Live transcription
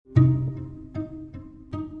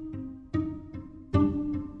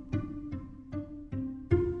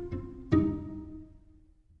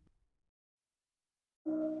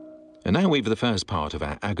Now we've the first part of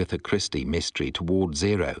our Agatha Christie mystery, Toward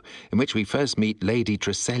Zero, in which we first meet Lady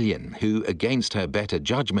Treselyan, who, against her better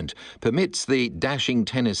judgment, permits the dashing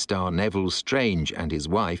tennis star Neville Strange and his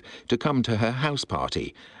wife to come to her house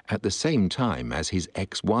party at the same time as his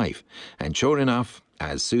ex-wife. And sure enough,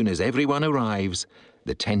 as soon as everyone arrives,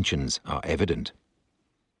 the tensions are evident.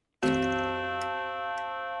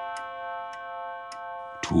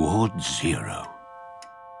 Toward Zero.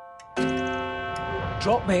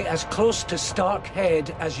 Drop me as close to Stark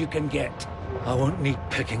Head as you can get. I won't need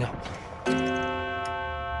picking up.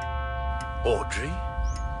 Audrey?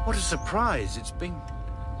 What a surprise. It's been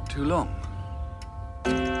too long.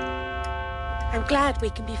 I'm glad we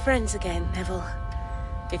can be friends again, Neville.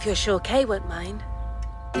 If you're sure Kay won't mind.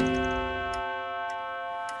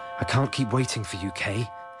 I can't keep waiting for you, Kay.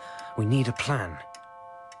 We need a plan.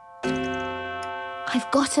 I've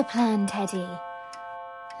got a plan, Teddy.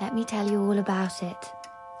 Let me tell you all about it.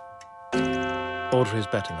 Audrey is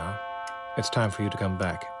better now. It's time for you to come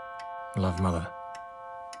back. Love, Mother.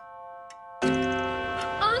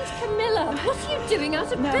 Aunt Camilla, what are you doing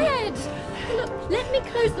out of bed? Look, let me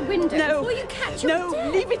close the window before you catch your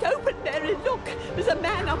death. Leave it open, Mary. Look, there's a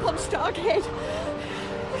man up on Stark Head.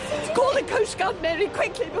 Call the Coast Guard, Mary,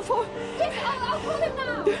 quickly before... Yes, I'll call him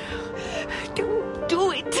now. Don't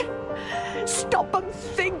do it. Stop and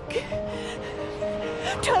think.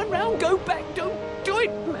 Turn round, go back. Don't do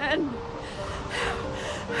it, man.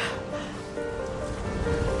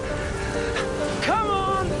 Come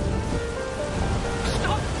on!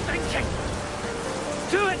 Stop thinking!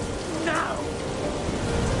 Do it now!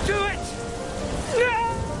 Do it!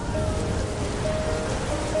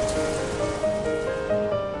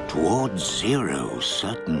 Toward Zero,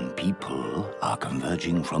 certain people are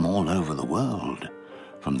converging from all over the world,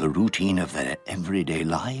 from the routine of their everyday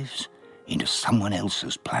lives into someone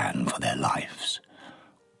else's plan for their lives,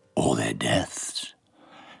 or their deaths,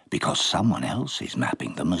 because someone else is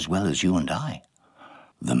mapping them as well as you and I.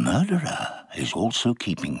 The murderer is also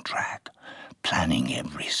keeping track, planning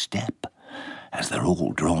every step, as they're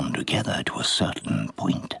all drawn together to a certain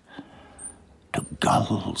point, to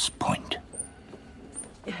Gull's Point.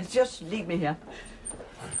 Yes, just leave me here.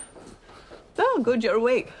 Oh, good, you're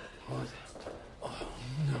awake.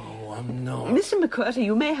 No, I'm not. Mr. McQuarrie,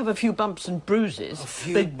 you may have a few bumps and bruises. A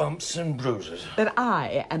few bumps and bruises. But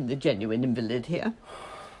I am the genuine invalid here.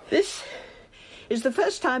 This is the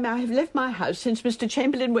first time I have left my house since Mr.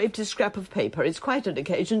 Chamberlain waved his scrap of paper. It's quite an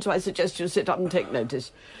occasion, so I suggest you sit up and take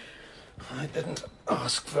notice. I didn't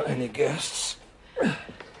ask for any guests. I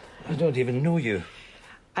don't even know you.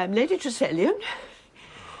 I'm Lady Treselyan,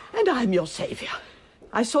 and I'm your saviour.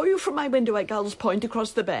 I saw you from my window at Gull's Point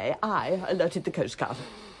across the bay. I alerted the Coast Guard.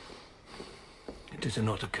 Does it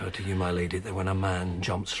not occur to you, my lady, that when a man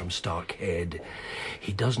jumps from Stark Head,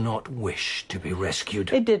 he does not wish to be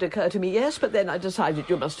rescued? It did occur to me, yes, but then I decided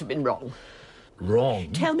you must have been wrong.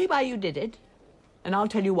 Wrong? Tell me why you did it, and I'll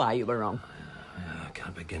tell you why you were wrong. I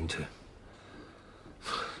can't begin to.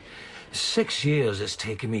 6 years it's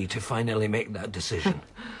taken me to finally make that decision.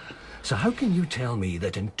 So how can you tell me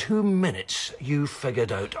that in 2 minutes you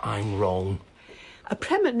figured out I'm wrong? A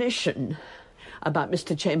premonition about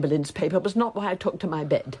Mr. Chamberlain's paper was not why I took to my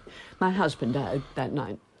bed. My husband died that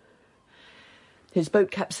night. His boat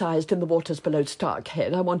capsized in the waters below Stark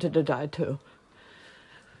Head. I wanted to die too.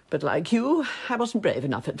 But like you, I wasn't brave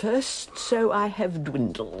enough at first, so I have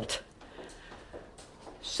dwindled.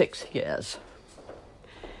 6 years.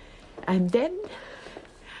 And then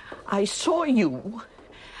I saw you,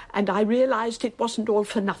 and I realised it wasn't all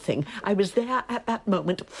for nothing. I was there at that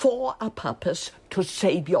moment for a purpose, to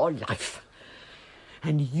save your life.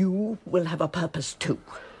 And you will have a purpose too.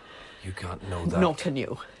 You can't know that. Not can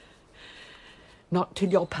you. Not till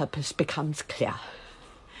your purpose becomes clear.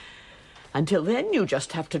 Until then, you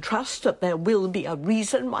just have to trust that there will be a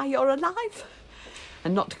reason why you're alive,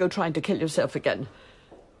 and not to go trying to kill yourself again.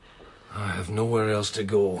 I have nowhere else to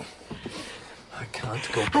go. I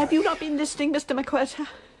can't go back. Have you not been listening, Mr. McQuarrie?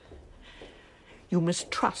 You must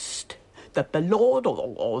trust that the Lord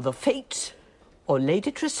or the Fates or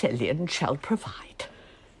Lady Treselyan shall provide.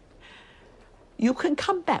 You can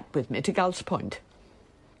come back with me to Gull's Point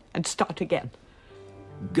and start again.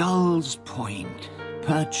 Gull's Point,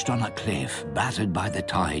 perched on a cliff, battered by the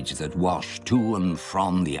tides that wash to and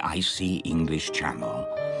from the icy English Channel.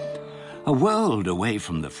 A world away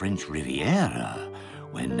from the French Riviera,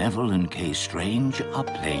 where Neville and Kay Strange are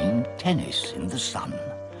playing tennis in the sun,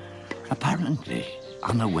 apparently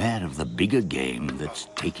unaware of the bigger game that's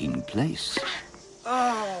taking place.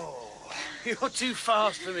 Oh, you're too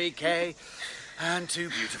fast for me, Kay. And too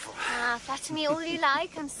beautiful. flatter me all you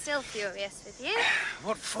like. I'm still furious with you.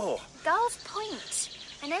 What for? Gull's Point.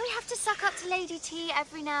 I know we have to suck up to Lady T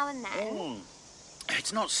every now and then.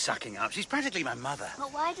 It's not sucking up. She's practically my mother.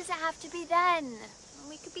 But why does it have to be then?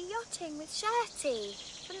 We could be yachting with Shirty.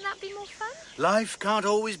 Wouldn't that be more fun? Life can't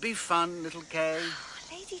always be fun, little Kay.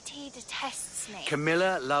 Lady T detests me.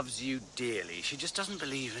 Camilla loves you dearly. She just doesn't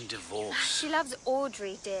believe in divorce. She loves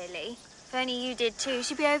Audrey dearly. If only you did too,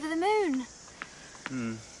 she'd be over the moon.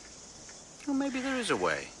 Well, maybe there is a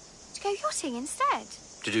way. To go yachting instead?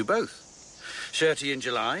 To do both. Shirty in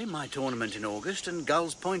July, my tournament in August, and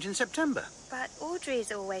Gull's Point in September. But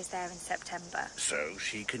Audrey's always there in September. So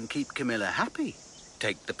she can keep Camilla happy.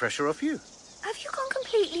 Take the pressure off you. Have you gone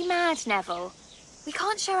completely mad, Neville? We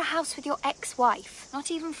can't share a house with your ex-wife, not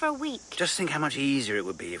even for a week. Just think how much easier it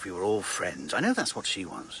would be if we were all friends. I know that's what she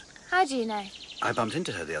wants. How do you know? I bumped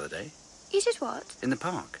into her the other day. You did what? In the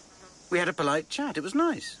park. We had a polite chat. It was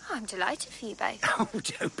nice. Oh, I'm delighted for you both. Oh,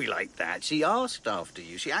 don't be like that. She asked after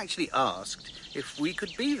you. She actually asked if we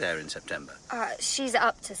could be there in September. She's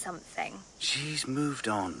up to something. She's moved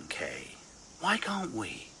on, Kay. Why can't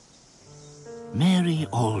we? Mary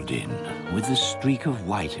Alden, with a streak of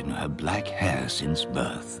white in her black hair since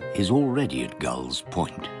birth, is already at Gull's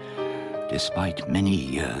Point, despite many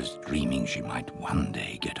years dreaming she might one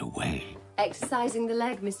day get away. Exercising the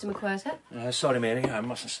leg, Mr. McWhirter? Sorry, Mary, I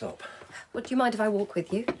mustn't stop. What, do you mind if I walk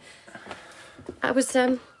with you? I was,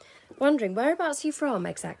 wondering, whereabouts are you from,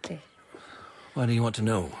 exactly? Why do you want to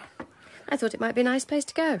know? I thought it might be a nice place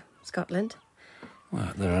to go, Scotland.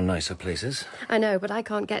 Well, there are nicer places. I know, but I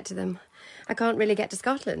can't get to them. I can't really get to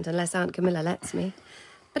Scotland unless Aunt Camilla lets me.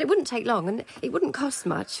 But it wouldn't take long, and it wouldn't cost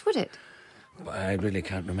much, would it? I really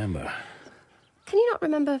can't remember. Can you not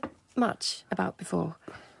remember much about before?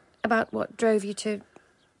 About what drove you to,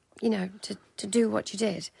 to do what you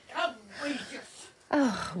did?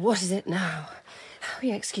 Oh, what is it now? Will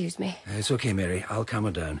you excuse me? It's okay, Mary. I'll calm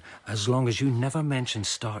her down. As long as you never mention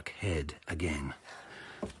Starkhead again.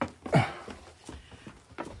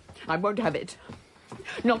 I won't have it.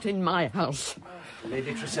 Not in my house.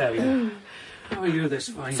 Lady Tressalian, how are you this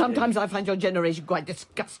fine Sometimes day? I find your generation quite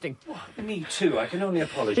disgusting. Me too. I can only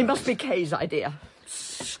apologise. It must be Kay's idea.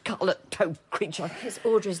 Scarlet-toed creature. It's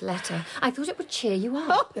Audrey's letter. I thought it would cheer you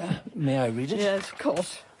up. May I read it? Yes, of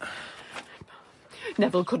course.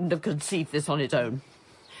 Neville couldn't have conceived this on his own.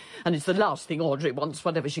 And it's the last thing Audrey wants,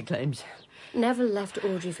 whatever she claims. Neville left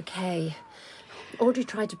Audrey for Kay. Audrey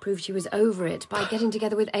tried to prove she was over it by getting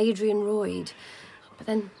together with Adrian Royd. But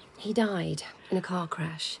then he died in a car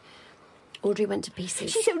crash. Audrey went to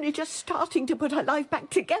pieces. She's only just starting to put her life back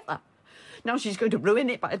together. Now she's going to ruin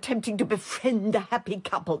it by attempting to befriend a happy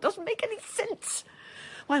couple. Doesn't make any sense.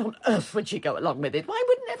 Why on earth would she go along with it? Why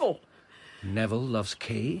would Neville? Neville loves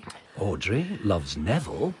Kay. Audrey loves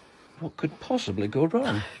Neville. What could possibly go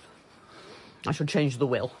wrong? I shall change the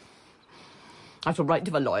will. I shall write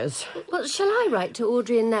to the lawyers. Well, shall I write to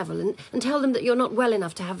Audrey and Neville and tell them that you're not well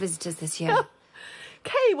enough to have visitors this year? Oh,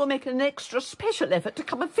 Kay will make an extra special effort to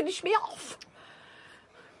come and finish me off.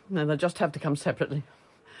 No, they'll just have to come separately.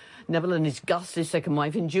 Neville and his Gus, his second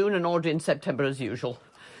wife, in June, and Audrey in September as usual.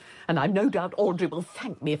 And I've no doubt Audrey will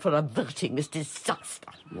thank me for averting this disaster.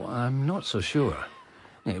 Well, I'm not so sure.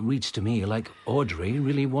 It reads to me like Audrey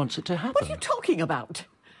really wants it to happen. What are you talking about?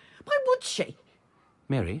 Why would she?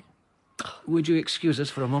 Mary, would you excuse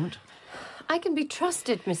us for a moment? I can be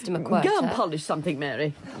trusted, Mr. McWhirter. Go and polish something,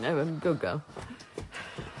 Mary. No, good girl.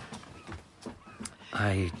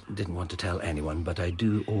 I didn't want to tell anyone, but I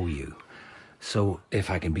do owe you. So,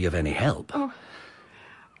 if I can be of any help... Oh.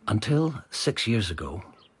 Until 6 years ago,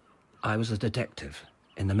 I was a detective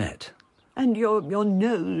in the Met. And your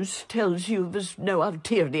nose tells you there's no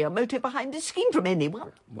ulterior motive behind this scheme from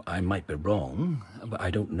anyone? Well, I might be wrong, but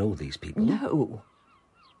I don't know these people. No.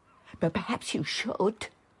 But perhaps you should.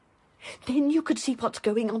 Then you could see what's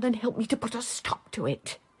going on and help me to put a stop to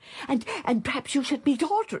it. And perhaps you should meet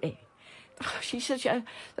Audrey. She's such a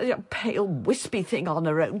pale, wispy thing on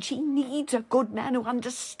her own. She needs a good man who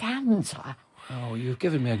understands her. Oh, you've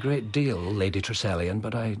given me a great deal, Lady Tressalian,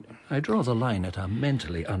 but I draw the line at a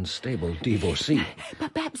mentally unstable divorcee.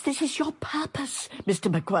 But perhaps this is your purpose,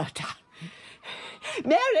 Mr. McWhirter.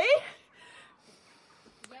 Mary?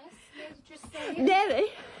 Yes, Lady Tressalian? Mary,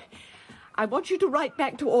 I want you to write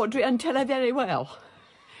back to Audrey and tell her very well.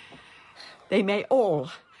 They may all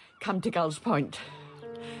come to Gull's Point.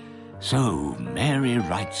 So Mary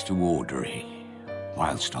writes to Audrey,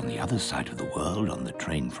 whilst on the other side of the world, on the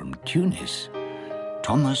train from Tunis,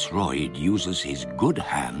 Thomas Royd uses his good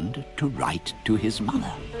hand to write to his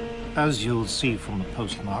mother. As you'll see from the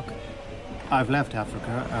postmark, I've left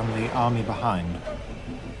Africa and the army behind.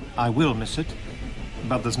 I will miss it,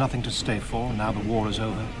 but there's nothing to stay for now the war is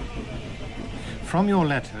over. From your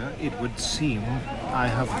letter, it would seem I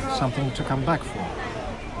have something to come back for.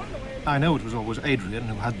 I know it was always Adrian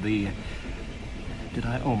who had the... Did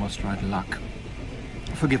I almost write luck?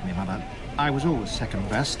 Forgive me, Mother. I was always second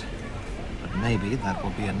best. But maybe that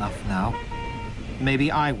will be enough now.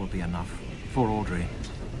 Maybe I will be enough for Audrey.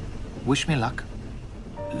 Wish me luck.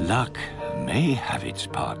 Luck may have its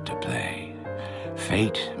part to play.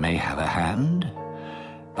 Fate may have a hand,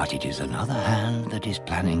 but it is another hand that is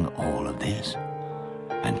planning all of this.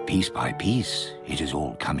 And piece by piece, it is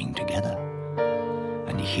all coming together.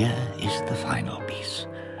 And here is the final piece.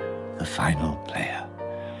 The final player.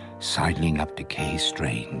 Sidling up to Kay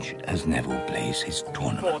Strange as Neville plays his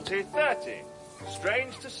tournament. 40-30.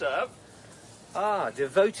 Strange to serve. Ah,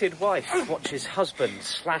 devoted wife watches husband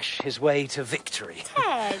slash his way to victory.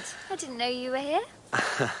 Ted, I didn't know you were here.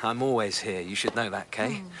 I'm always here. You should know that,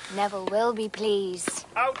 Kay. Neville will be pleased.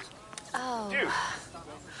 Out. Oh. Duke.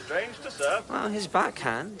 Strange to serve. Well, his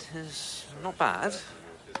backhand is not bad,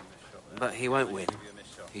 but he won't win.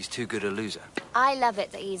 He's too good a loser. I love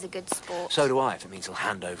it that he's a good sport. So do I, if it means he'll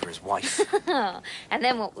hand over his wife. And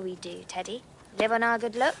then what will we do, Teddy? Live on our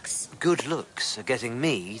good looks? Good looks are getting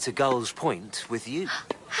me to Gull's Point with you.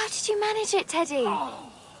 How did you manage it, Teddy?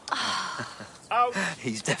 Out.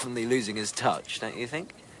 He's definitely losing his touch, don't you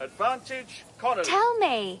think? Advantage, Connolly. Tell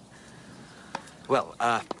me. Well,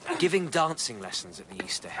 giving dancing lessons at the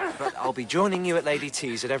Easter Head, but I'll be joining you at Lady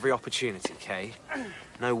T's at every opportunity, Kay.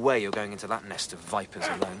 No way you're going into that nest of vipers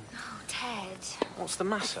alone. Oh, Ted. What's the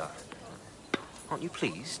matter? Aren't you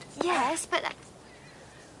pleased? Yes, but...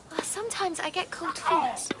 well, sometimes I get cold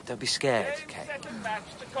feet. Don't be scared, Kay.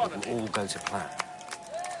 It will all go to plan.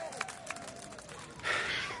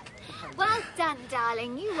 Well done,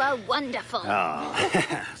 darling. You were wonderful. Oh,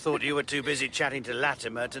 thought you were too busy chatting to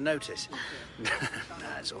Latimer to notice.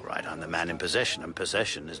 That's all right. I'm the man in possession, and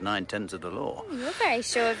possession is 9/10 of the law. You're very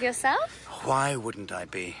sure of yourself. Why wouldn't I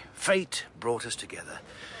be? Fate brought us together.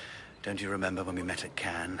 Don't you remember when we met at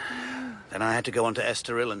Cannes? Then I had to go on to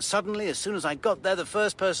Estoril, and suddenly, as soon as I got there, the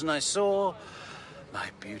first person I saw... my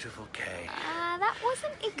beautiful Kay. That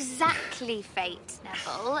wasn't exactly fate,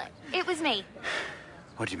 Neville. It was me.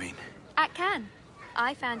 What do you mean? At Cannes.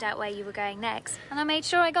 I found out where you were going next, and I made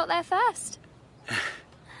sure I got there first.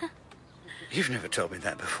 You've never told me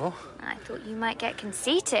that before. I thought you might get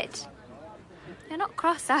conceited. You're not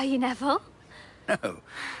cross, are you, Neville? No.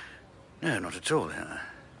 No, not at all.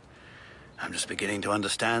 I'm just beginning to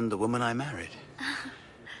understand the woman I married.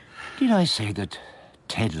 Did I say that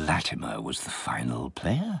Ted Latimer was the final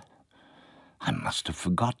player? I must have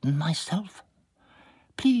forgotten myself.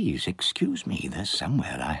 Please excuse me, there's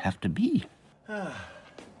somewhere I have to be.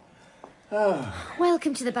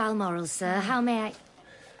 Welcome to the Balmoral, sir. How may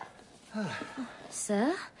I...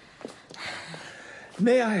 Sir?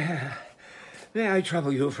 May I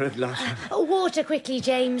trouble you for a glass of... water quickly,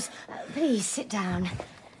 James. Please, sit down.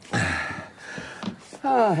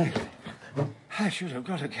 I should have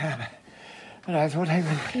got a cab. But I thought I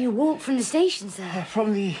would... You walk from the station, sir?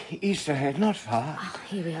 From the Easter Head, not far. Oh,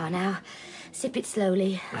 here we are now. Sip it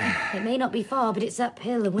slowly. It may not be far, but it's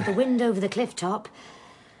uphill and with the wind over the cliff top.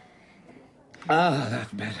 Ah,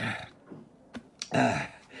 that's better.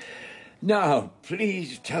 Now,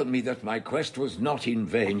 please tell me that my quest was not in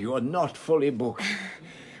vain. You are not fully booked.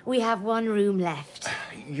 We have one room left.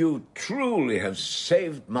 You truly have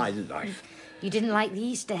saved my life. You didn't like the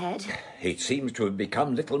Easter Head? It seems to have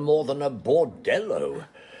become little more than a bordello.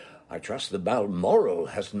 I trust the Balmoral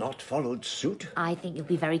has not followed suit. I think you'll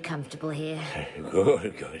be very comfortable here.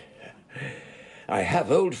 Good, good. I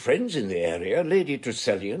have old friends in the area, Lady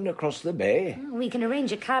Tresselian across the bay. We can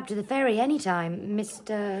arrange a cab to the ferry any time,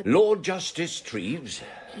 Mr... Lord Justice Treves.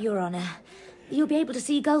 Your Honour, you'll be able to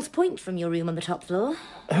see Gull's Point from your room on the top floor.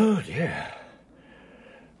 Oh, dear.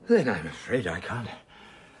 Then I'm afraid I can't.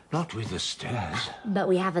 Not with the stairs. But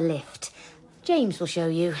we have a lift. James will show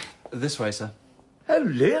you. This way, sir. A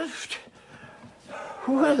lift?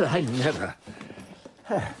 Well, I never...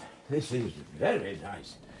 This is very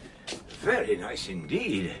nice. Very nice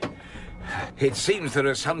indeed. It seems there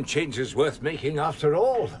are some changes worth making after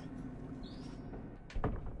all.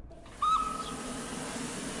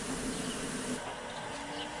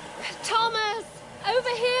 Thomas! Over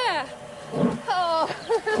here! Oh,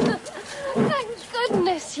 thank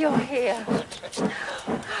goodness you're here.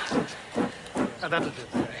 That'll do.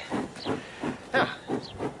 Now,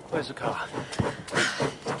 where's the car?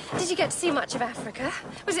 Did you get to see much of Africa?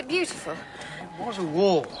 Was it beautiful? It was a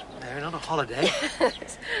war there, not a holiday.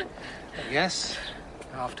 But yes,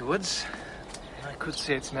 afterwards, I could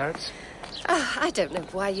see its merits. Oh, I don't know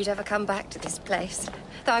why you'd ever come back to this place.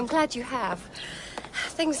 Though I'm glad you have.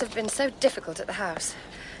 Things have been so difficult at the house.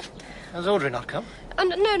 Has Audrey not come? Oh,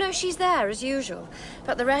 no, she's there, as usual.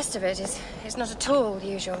 But the rest of it is not at all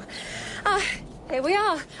usual. Ah, here we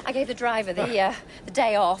are. I gave the driver the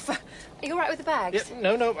day off. Are you all right with the bags?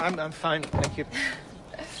 Yeah, no, I'm fine, thank you.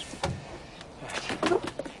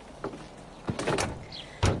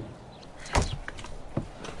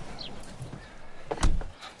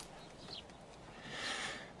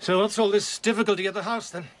 So what's all this difficulty at the house,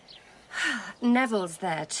 then? Neville's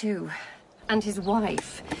there, too. And his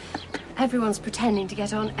wife. Everyone's pretending to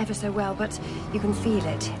get on ever so well, but you can feel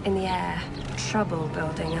it in the air. Trouble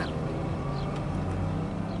building up.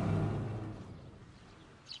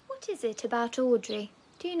 What is it about Audrey?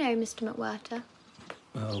 Do you know, Mr. McWhirter?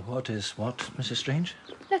 What is what, Mrs. Strange?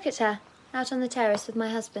 Look at her, out on the terrace with my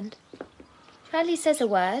husband. She hardly says a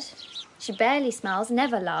word. She barely smiles,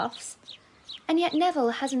 never laughs. And yet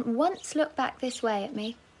Neville hasn't once looked back this way at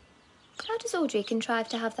me. How does Audrey contrive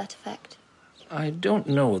to have that effect? I don't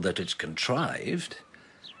know that it's contrived.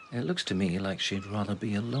 It looks to me like she'd rather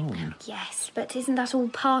be alone. Yes, but isn't that all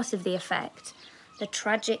part of the effect? The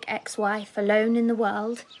tragic ex-wife alone in the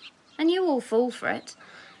world. And you all fall for it.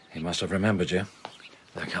 He must have remembered you.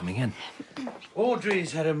 They're coming in.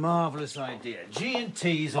 Audrey's had a marvellous idea.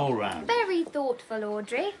 G&T's all round. Very thoughtful,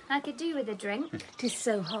 Audrey. I could do with a drink. It is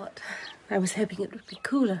so hot. I was hoping it would be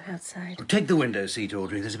cooler outside. Take the window seat,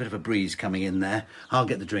 Audrey. There's a bit of a breeze coming in there. I'll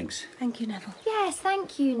get the drinks. Thank you, Neville. Yes,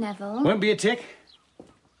 thank you, Neville. Won't be a tick.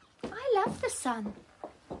 I love the sun.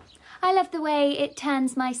 I love the way it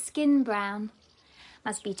turns my skin brown.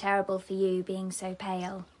 Must be terrible for you being so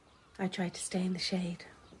pale. I try to stay in the shade.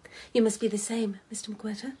 You must be the same, Mr.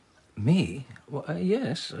 McWhirter. Me? Well,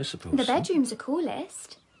 yes, I suppose. The bedrooms are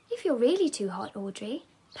coolest. If you're really too hot, Audrey,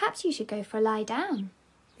 perhaps you should go for a lie down.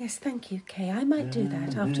 Yes, thank you, Kay. I might do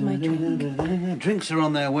that after my drink. Drinks are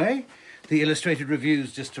on their way. The illustrated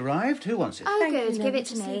review's just arrived. Who wants it? Oh, Thank good. you, Give Neville. it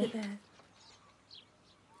to Just leave me. it there.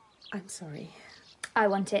 I'm sorry. I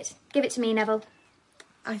want it. Give it to me, Neville.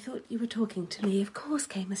 I thought you were talking to me. Of course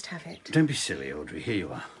Kay must have it. Don't be silly, Audrey. Here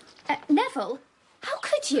you are. Neville? How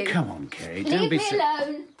could you? Come on, Kay. Don't Leave be me silly.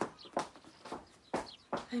 alone.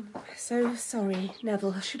 I'm so sorry,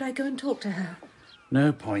 Neville. Should I go and talk to her?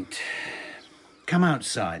 No point. Come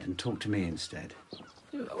outside and talk to me instead.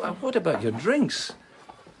 What about your drinks?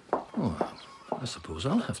 Oh, I suppose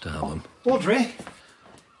I'll have to have them. Audrey?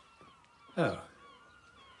 Oh.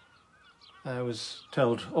 I was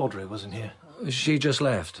told Audrey wasn't here. She just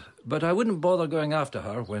left, but I wouldn't bother going after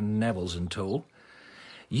her when Neville's in tow.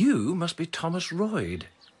 You must be Thomas Royd.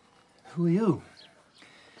 Who are you?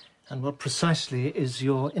 And what precisely is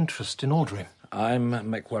your interest in Audrey? I'm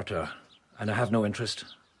McWhirter, and I have no interest.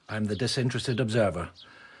 I'm the disinterested observer.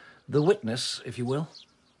 The witness, if you will.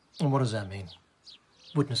 And what does that mean?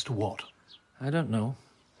 Witness to what? I don't know.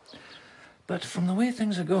 But from the way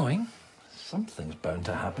things are going, something's bound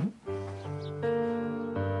to happen.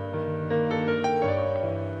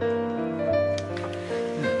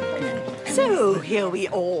 So, here we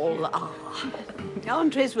all are.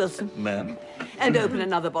 Entrees, Wilson. Ma'am? And open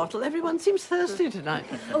another bottle. Everyone seems thirsty tonight.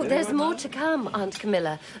 Oh, there's more to come, Aunt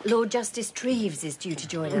Camilla. Lord Justice Treves is due to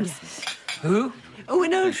join us. Who? Oh,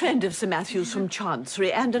 an old friend of Sir Matthew's from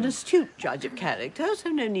Chancery and an astute judge of character, so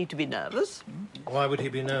no need to be nervous. Why would he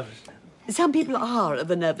be nervous? Some people are of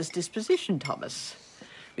a nervous disposition, Thomas.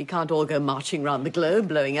 We can't all go marching round the globe,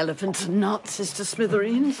 blowing elephants and nuts, Sister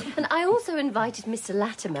Smithereens. And I also invited Mr.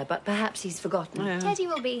 Latimer, but perhaps he's forgotten. Teddy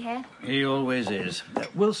will be here. He always is.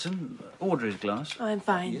 Wilson, Audrey's glass. I'm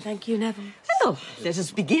fine, thank you, Neville. Well, let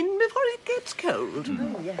us begin before it gets cold.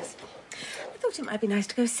 Oh, yes. I thought it might be nice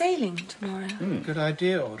to go sailing tomorrow. Good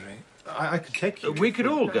idea, Audrey. I could take you. We could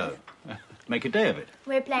all go. Make a day of it.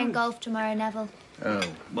 We're playing golf tomorrow, Neville. Oh,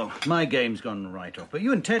 well, my game's gone right off, but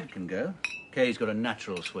you and Ted can go. Kay's got a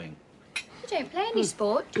natural swing. You don't play any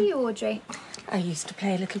sport, do you, Audrey? I used to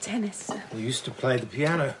play a little tennis. We used to play the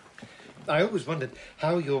piano. I always wondered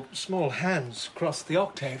how your small hands crossed the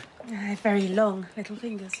octave. I have very long little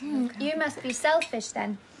fingers. You must be selfish,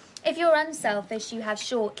 then. If you're unselfish, you have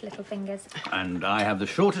short little fingers. And I have the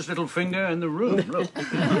shortest little finger in the room. Look.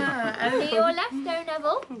 Only your left, though,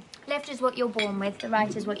 Neville. Left is what you're born with, the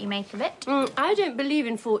right is what you make of it. I don't believe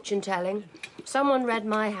in fortune-telling. Someone read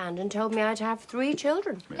my hand and told me I'd have 3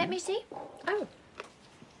 children. Let me see. Oh.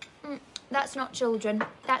 That's not children.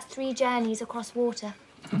 That's 3 journeys across water.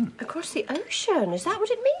 Across the ocean? Is that what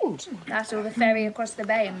it means? That's all the ferry across the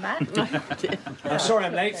bay and back. Sorry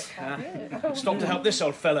I'm late. Stopped to help this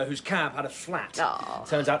old fellow whose cab had a flat.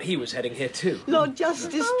 Turns out he was heading here too. Lord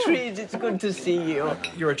Justice Trees, it's good to see you.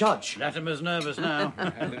 You're a judge. Latimer's nervous now.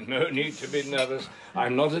 No need to be nervous.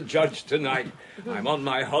 I'm not a judge tonight. I'm on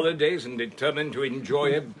my holidays and determined to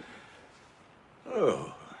enjoy them.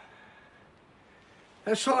 Oh.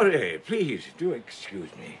 Sorry, please, do excuse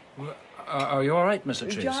me. Are you all right, Mr.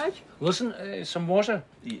 Trees? George? Listen, some water?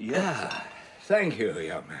 Yeah. Thank you,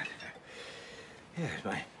 young man. Yes,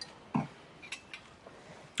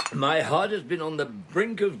 my heart has been on the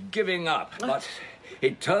brink of giving up, but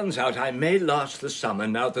it turns out I may last the summer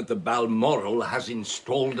now that the Balmoral has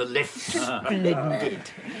installed a lift. Splendid.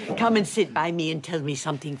 Come and sit by me and tell me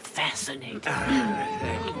something fascinating.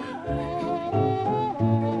 Thank you.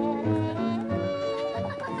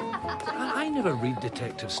 I never read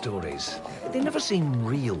detective stories. They never seem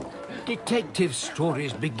real. Detective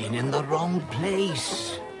stories begin in the wrong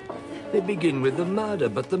place. They begin with the murder,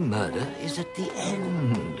 but the murder is at the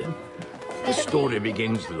end. The story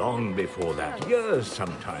begins long before that, years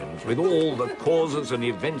sometimes, with all the causes and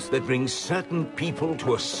events that bring certain people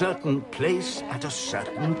to a certain place at a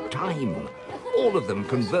certain time. All of them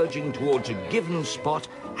converging towards a given spot,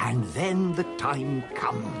 and then the time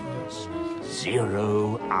comes.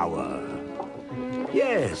 0 hour.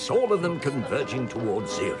 Yes, all of them converging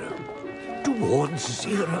towards zero. Towards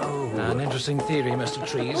zero. An interesting theory, Mr.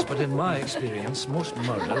 Trees, but in my experience, most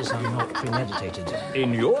murders are not premeditated.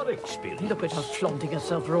 In your experience? Look at her flaunting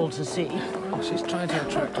herself for all to see. She's trying to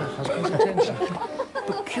attract her husband's attention.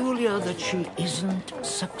 Peculiar that she isn't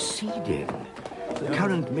succeeding. The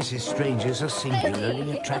current Mrs. Strange is a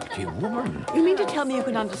singularly attractive woman. You mean to tell me you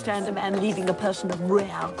can understand a man leaving a person of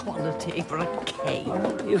rare quality for a cane?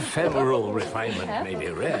 Ephemeral refinement may be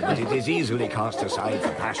rare, but it is easily cast aside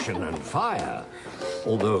for passion and fire.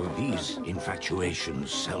 Although these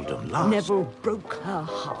infatuations seldom last. Neville broke her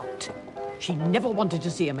heart. She never wanted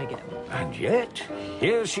to see him again. And yet,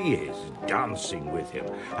 here she is, dancing with him,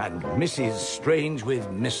 and Mrs. Strange with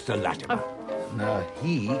Mr. Latimer. Now,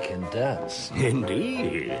 he can dance.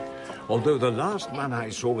 Indeed. Although the last man I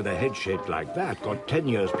saw with a head shaped like that got 10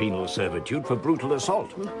 years penal servitude for brutal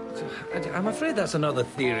assault. I'm afraid that's another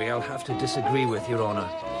theory I'll have to disagree with, Your Honour.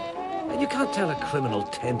 You can't tell a criminal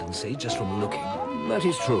tendency just from looking. That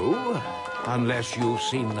is true, unless you've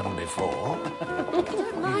seen them before. You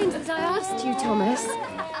don't mind that I asked you, Thomas.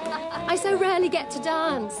 I so rarely get to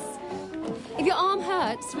dance. If your arm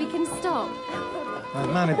hurts, we can stop. I've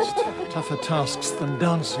managed tougher tasks than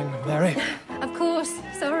dancing, Mary. Of course,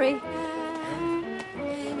 sorry.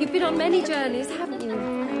 You've been on many journeys, haven't you?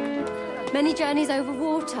 Many journeys over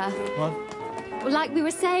water. What? Well, like we were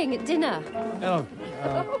saying at dinner. Oh,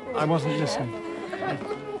 I wasn't listening.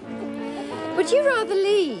 Would you rather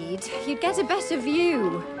lead? You'd get a better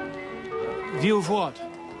view. View of what?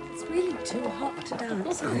 It's really too hot to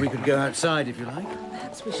dance. We could go outside if you like.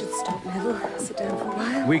 Perhaps we should stop, Neville. Sit down for a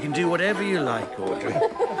while. We can do whatever you like, Audrey.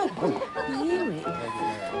 My earring.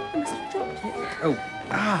 I must have dropped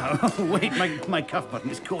it. Wait, my cuff button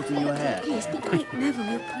is caught in your hair. Please be quick, Neville.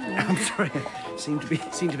 You're pulling. I'm sorry. Seem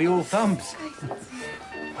to be all thumbs.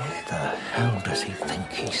 What the hell does he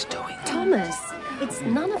think he's doing? Thomas, it's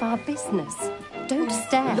none of our business. Don't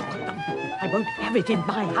stare. Look, I won't have it in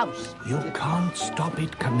my house. You can't stop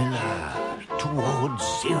it, Camilla. Towards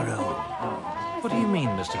zero. What do you mean,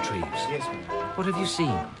 Mr. Treves? Yes, ma'am. What have you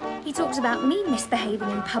seen? He talks about me misbehaving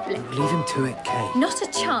in public. Leave him to it, Kay. Not a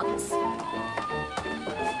chance.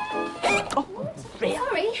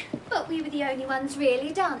 Sorry, but we were the only ones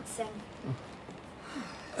really dancing.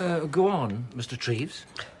 Go on, Mr. Treves.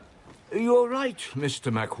 You're right,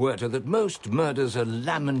 Mr. McWhirter, that most murders are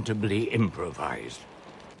lamentably improvised.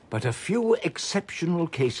 But a few exceptional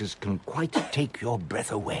cases can quite take your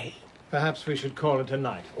breath away. Perhaps we should call it a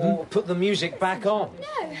night. Or put the music back on.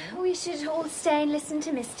 No, we should all stay and listen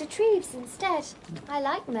to Mr. Treves instead. I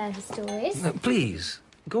like murder stories. Please,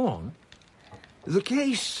 go on. The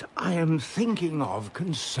case I am thinking of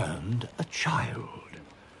concerned a child.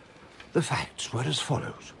 The facts were as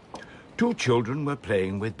follows. 2 children were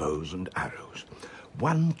playing with bows and arrows.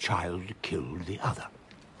 One child killed the other.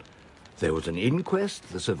 There was an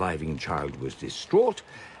inquest, the surviving child was distraught,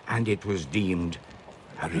 and it was deemed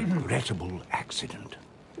a regrettable accident.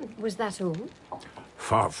 Was that all?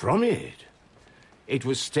 Far from it. It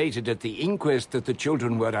was stated at the inquest that the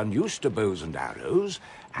children were unused to bows and arrows,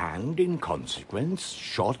 and, in consequence,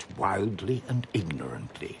 shot wildly and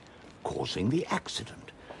ignorantly, causing the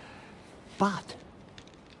accident. But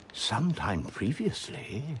sometime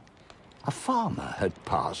previously, A farmer had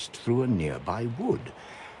passed through a nearby wood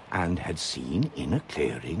and had seen in a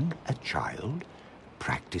clearing a child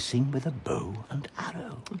practicing with a bow and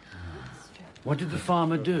arrow. What did the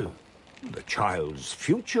farmer do? The child's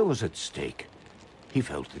future was at stake. He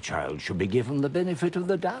felt the child should be given the benefit of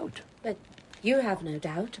the doubt. But you have no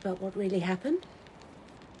doubt about what really happened?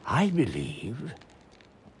 I believe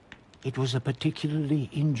it was a particularly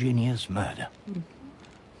ingenious murder.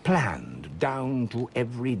 Planned down to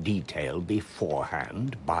every detail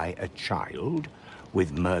beforehand by a child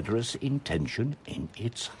with murderous intention in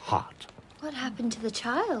its heart. What happened to the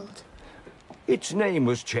child? Its name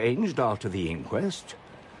was changed after the inquest.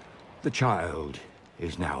 The child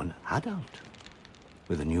is now an adult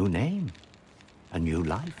with a new name, a new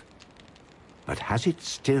life. But has it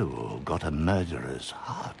still got a murderer's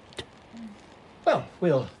heart? Well,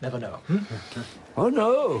 we'll never know. Oh,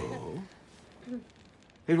 no.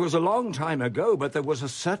 It was a long time ago, but there was a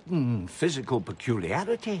certain physical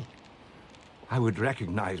peculiarity. I would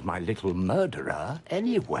recognize my little murderer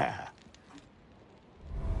anywhere.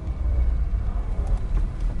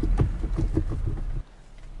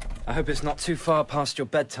 I hope it's not too far past your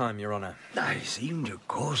bedtime, Your Honor. I seem to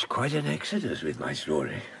cause quite an exodus with my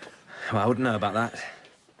story. Well, I wouldn't know about that.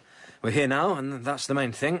 We're here now, and that's the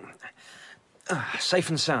main thing. Safe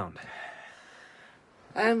and sound.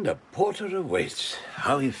 And a porter awaits.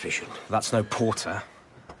 How efficient. That's no porter.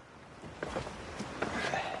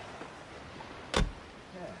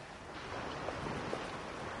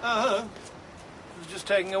 I was just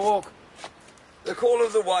taking a walk. The call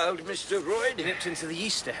of the wild, Mr. Royd. Nipped into the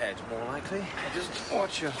Easter head, more likely. Just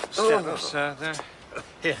watch your step, sir. There.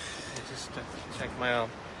 Here, just take my arm.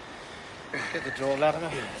 Get the door, Latimer.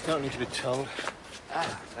 Don't need to be told.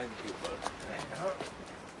 Thank you, Bud.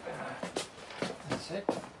 That's it.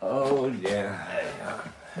 Oh, dear.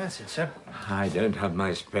 That's it, sir. I don't have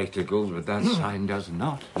my spectacles, but that sign does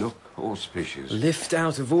not look auspicious. Lift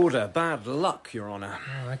out of order. Bad luck, Your Honor.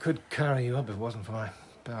 I could carry you up if it wasn't for my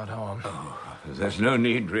bad arm. Oh, there's no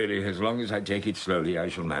need, really. As long as I take it slowly, I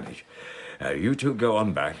shall manage. You two go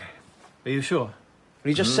on back. Are you sure?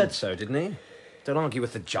 He just said so, didn't he? Don't argue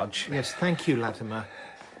with the judge. Yes, thank you, Latimer.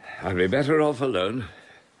 I'll be better off alone.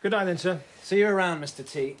 Good night, then, sir. See you around, Mr.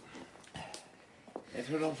 T.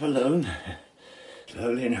 Better off alone.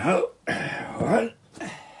 Slowly now. One.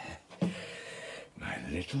 My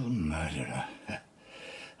little murderer.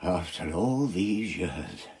 After all these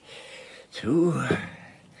years. Two.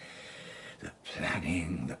 The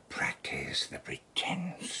planning, the practice, the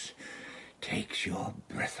pretense takes your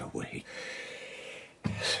breath away.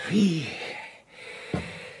 Three.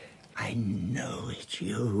 I know it's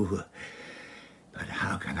you. But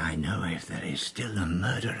how can I know if there is still a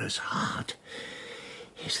murderer's heart?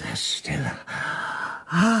 Is there still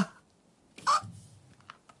a...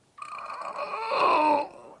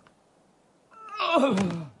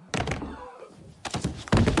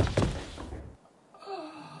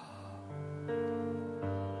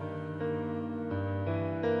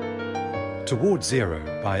 Toward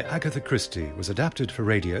Zero by Agatha Christie was adapted for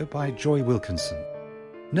radio by Joy Wilkinson.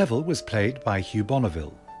 Neville was played by Hugh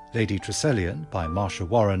Bonneville, Lady Tresselian by Marsha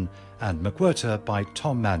Warren, and McWhirter by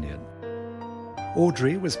Tom Mannion.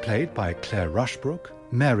 Audrey was played by Claire Rushbrook,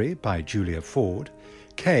 Mary by Julia Ford,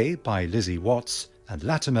 Kay by Lizzie Watts, and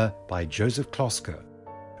Latimer by Joseph Klosker.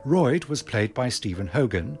 Royd was played by Stephen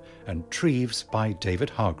Hogan, and Treves by David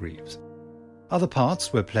Hargreaves. Other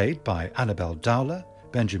parts were played by Annabel Dowler,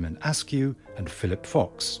 Benjamin Askew, and Philip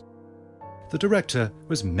Fox. The director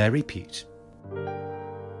was Mary Peet.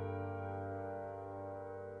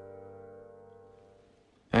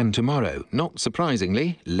 And tomorrow, not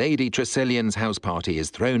surprisingly, Lady Tresselian's house party is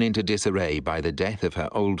thrown into disarray by the death of her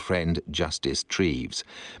old friend Justice Treves.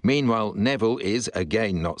 Meanwhile, Neville is,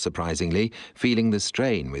 again not surprisingly, feeling the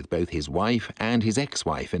strain with both his wife and his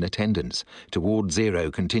ex-wife in attendance. Toward Zero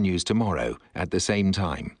continues tomorrow at the same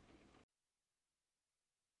time.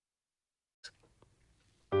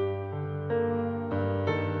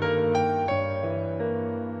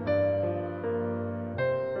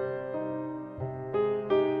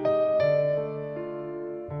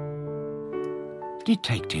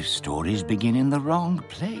 Detective stories begin in the wrong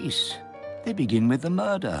place. They begin with the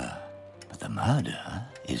murder. But the murder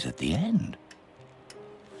is at the end.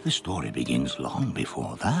 The story begins long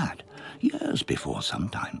before that, years before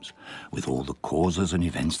sometimes, with all the causes and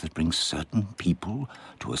events that bring certain people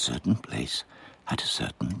to a certain place at a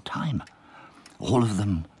certain time, all of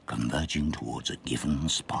them converging towards a given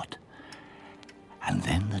spot. And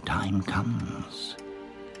then the time comes.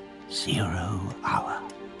 0 hour.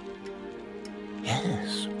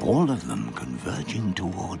 Yes, all of them converging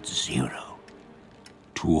towards 0.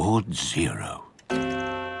 towards zero.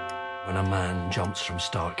 When a man jumps from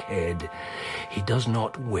Starkhead, he does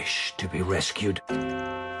not wish to be rescued.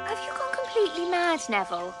 Have you gone completely mad,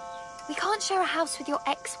 Neville? We can't share a house with your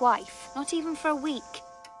ex-wife, not even for a week.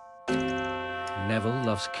 Neville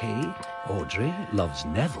loves Kay. Audrey loves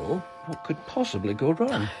Neville. What could possibly go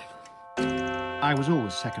wrong? I was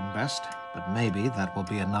always second best, but maybe that will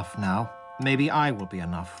be enough now. Maybe I will be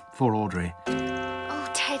enough for Audrey.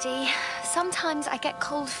 Oh, Teddy, sometimes I get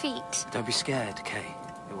cold feet. Don't be scared, Kay.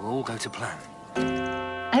 It will all go to plan.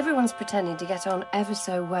 Everyone's pretending to get on ever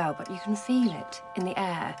so well, but you can feel it in the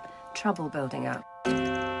air. Trouble building up.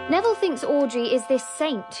 Neville thinks Audrey is this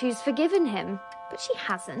saint who's forgiven him, but she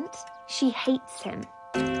hasn't. She hates him.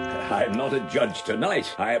 I am not a judge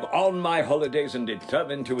tonight. I am on my holidays and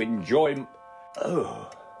determined to enjoy... Oh.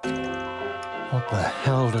 What the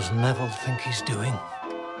hell does Neville think he's doing?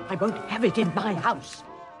 I won't have it in my house.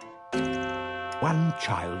 One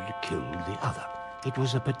child killed the other. It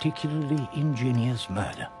was a particularly ingenious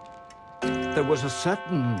murder. There was a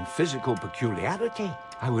certain physical peculiarity.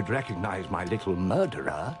 I would recognize my little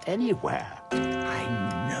murderer anywhere.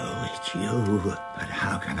 I know it's you, but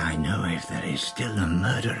how can I know if there is still a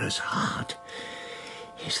murderer's heart?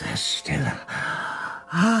 Is there still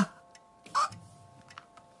a...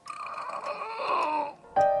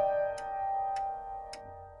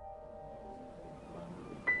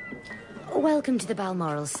 Welcome to the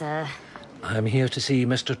Balmoral, sir. I'm here to see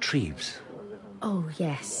Mr. Treves. Oh,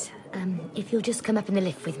 yes. If you'll just come up in the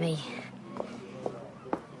lift with me.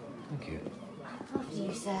 Thank you. After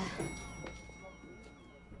you, sir.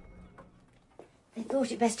 I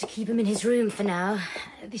thought it best to keep him in his room for now.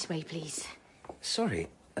 This way, please. Sorry,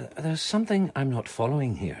 there's something I'm not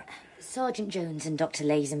following here. Sergeant Jones and Dr.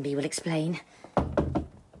 Lazenby will explain.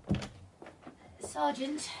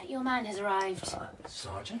 Sergeant, your man has arrived.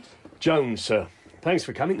 Sergeant? Jones, sir. Thanks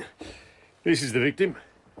for coming. This is the victim.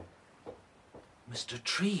 Mr.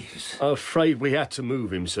 Treves? Afraid we had to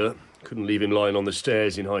move him, sir. Couldn't leave him lying on the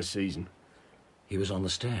stairs in high season. He was on the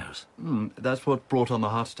stairs? That's what brought on the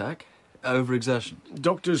heart attack. Overexertion.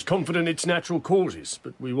 Doctor's confident it's natural causes,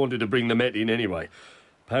 but we wanted to bring the Met in anyway.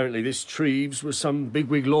 Apparently this Treves was some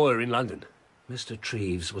bigwig lawyer in London. Mr.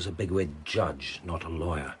 Treves was a bigwig judge, not a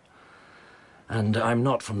lawyer. And I'm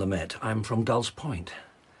not from the Met. I'm from Gull's Point.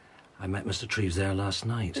 I met Mr. Treves there last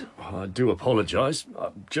night. I do apologise. I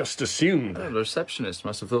just assumed... The receptionist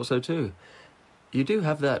must have thought so too. You do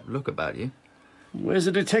have that look about you. Where's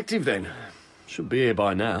the detective, then? Should be here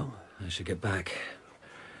by now. I should get back.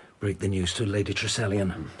 Break the news to Lady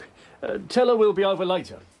Treselyan. Tell her we'll be over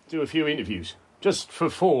later. Do a few interviews. Just for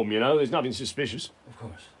form, you know. There's nothing suspicious. Of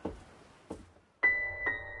course.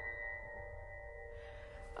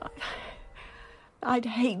 I'd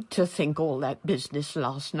hate to think all that business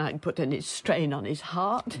last night put any strain on his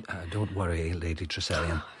heart. Don't worry, Lady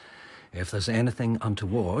Treselyan. If there's anything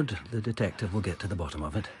untoward, the detective will get to the bottom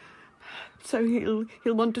of it. So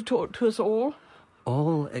he'll want to talk to us all?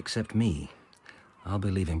 All except me. I'll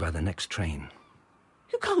be leaving by the next train.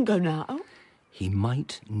 You can't go now. He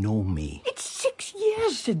might know me. It's 6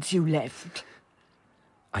 years since you left.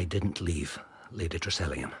 I didn't leave, Lady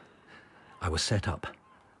Treselyan. I was set up.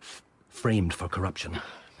 Framed for corruption.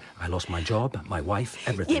 I lost my job, my wife,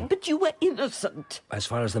 everything. Yeah, but you were innocent. As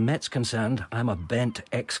far as the Met's concerned, I'm a bent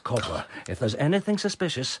ex-copper. If there's anything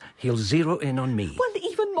suspicious, he'll zero in on me. Well,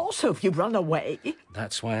 even more so if you run away.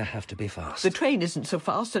 That's why I have to be fast. The train isn't so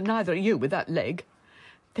fast, and neither are you with that leg.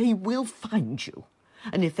 They will find you.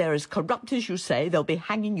 And if they're as corrupt as you say, they'll be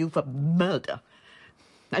hanging you for murder.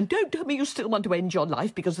 And don't tell me you still want to end your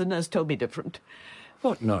life, because the nurse told me different.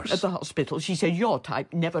 What nurse? At the hospital. She said your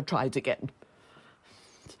type never tries again.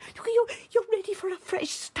 You're ready for a fresh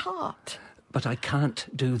start. But I can't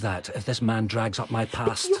do that if this man drags up my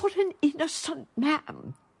past. But you're an innocent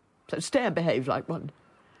man. So stay and behave like one.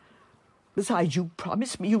 Besides, you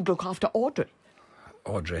promised me you'd look after Audrey.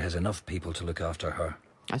 Audrey has enough people to look after her.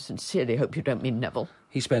 I sincerely hope you don't mean Neville.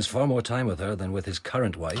 He spends far more time with her than with his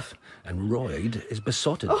current wife, and Royd is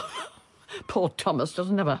besotted. Oh, poor Thomas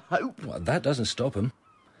doesn't have a hope. Well, that doesn't stop him.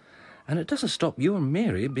 And it doesn't stop you and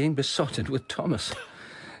Mary being besotted with Thomas.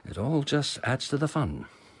 It all just adds to the fun.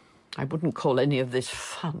 I wouldn't call any of this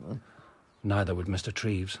fun. Neither would Mr.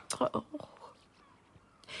 Treves. Oh.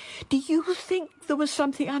 Do you think there was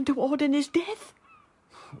something untoward in his death?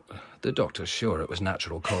 The doctor's sure it was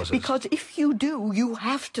natural causes. Because if you do, you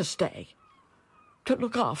have to stay. To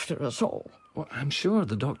look after us all. Well, I'm sure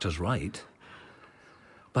the doctor's right.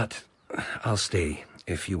 But I'll stay,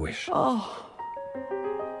 if you wish. Oh.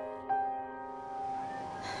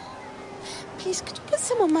 Please, could you put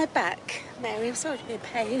some on my back, Mary? I'm sorry to be a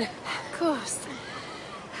pain. Of course.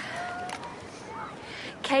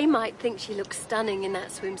 Kay might think she looks stunning in that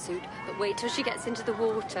swimsuit, but wait till she gets into the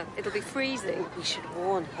water. It'll be freezing. We should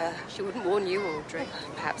warn her. She wouldn't warn you, Audrey.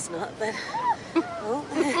 Perhaps not, but... Oh.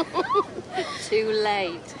 Too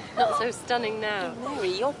late. Not so stunning now.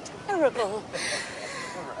 Mary, you're terrible.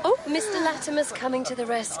 Oh, Mr. Latimer's coming to the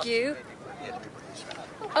rescue.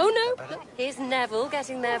 Oh, no. Look, here's Neville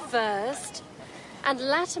getting there first. And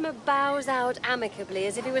Latimer bows out amicably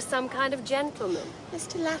as if he was some kind of gentleman.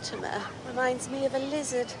 Mr. Latimer reminds me of a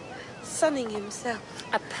lizard sunning himself.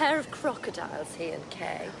 A pair of crocodiles, he and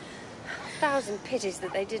Kay. 1,000 pities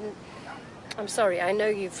that they didn't... I'm sorry, I know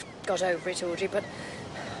you've got over it, Audrey, but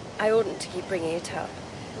I oughtn't to keep bringing it up.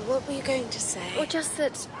 What were you going to say? Well, just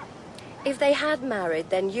that if they had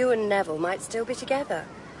married, then you and Neville might still be together.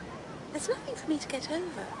 There's nothing for me to get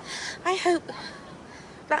over. I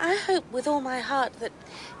hope with all my heart that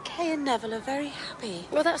Kay and Neville are very happy.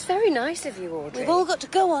 Well, that's very nice of you, Audrey. We've all got to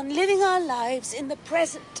go on living our lives in the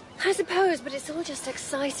present. I suppose, but it's all just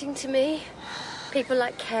exciting to me. People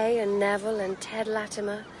like Kay and Neville and Ted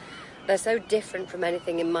Latimer. They're so different from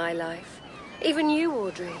anything in my life. Even you,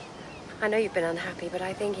 Audrey. I know you've been unhappy, but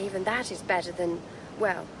I think even that is better than,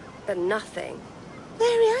 well, than nothing.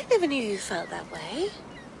 Mary, I never knew you felt that way.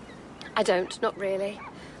 I don't, not really.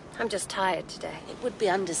 I'm just tired today. It would be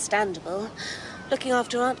understandable, looking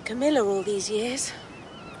after Aunt Camilla all these years.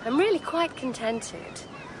 I'm really quite contented.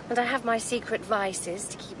 And I have my secret vices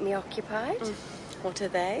to keep me occupied. What are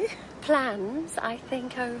they? Plans I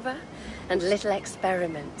think over. And little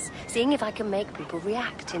experiments. Seeing if I can make people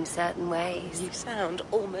react in certain ways. You sound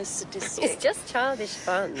almost sadistic. It's just childish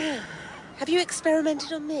fun. Have you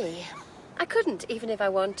experimented on me? I couldn't, even if I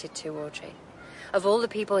wanted to, Audrey. Of all the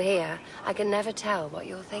people here, I can never tell what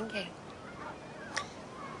you're thinking.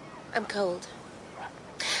 I'm cold.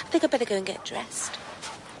 I think I'd better go and get dressed.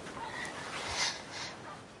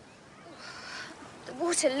 The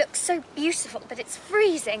water looks so beautiful, but it's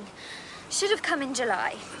freezing. Should have come in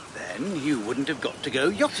July. Then you wouldn't have got to go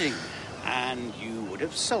yachting. And you would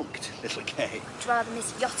have sulked, little Kay. I'd rather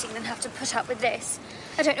miss yachting than have to put up with this.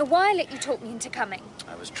 I don't know why I let you talk me into coming.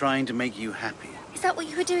 I was trying to make you happy. Is that what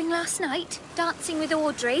you were doing last night? Dancing with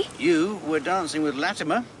Audrey? You were dancing with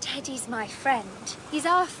Latimer. Teddy's my friend. He's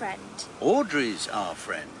our friend. Audrey's our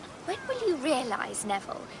friend. When will you realise,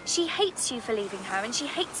 Neville? She hates you for leaving her, and she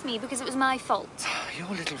hates me because it was my fault. Your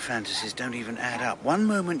little fantasies don't even add up. One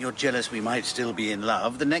moment you're jealous we might still be in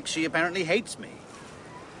love, the next she apparently hates me.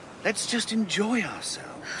 Let's just enjoy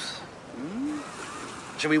ourselves.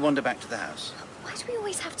 Shall we wander back to the house? Why do we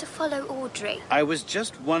always have to follow Audrey? I was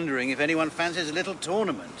just wondering if anyone fancies a little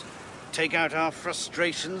tournament. Take out our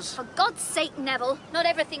frustrations. For God's sake, Neville, not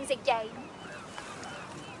everything's a game.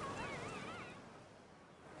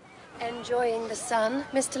 Enjoying the sun,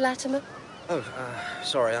 Mr. Latimer? Oh,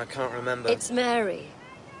 sorry, I can't remember. It's Mary.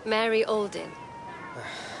 Mary Alden.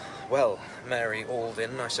 Well, Mary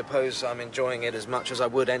Alden, I suppose I'm enjoying it as much as I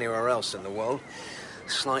would anywhere else in the world.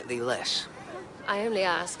 Slightly less. I only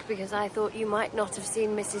ask because I thought you might not have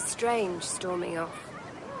seen Mrs. Strange storming off.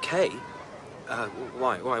 Kay?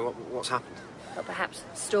 Why? What's happened? Well, perhaps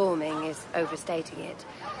storming is overstating it.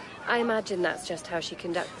 I imagine that's just how she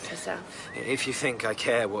conducts herself. If you think I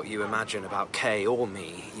care what you imagine about Kay or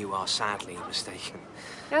me, you are sadly mistaken.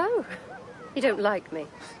 Oh, you don't like me?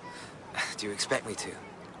 Do you expect me to?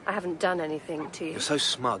 I haven't done anything to you. You're so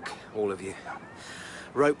smug, all of you.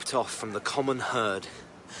 Roped off from the common herd,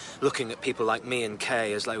 looking at people like me and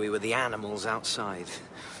Kay as though we were the animals outside.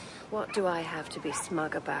 What do I have to be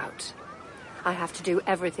smug about? I have to do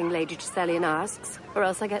everything Lady Tresselian asks, or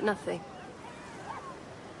else I get nothing.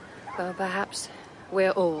 Well, perhaps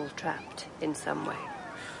we're all trapped in some way.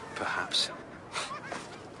 Perhaps.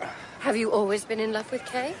 Have you always been in love with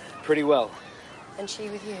Kay? Pretty well. And she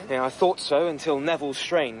with you? Yeah, I thought so until Neville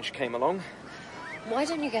Strange came along. Why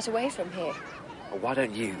don't you get away from here? Or why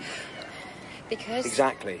don't you? Because...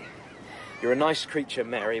 Exactly. You're a nice creature,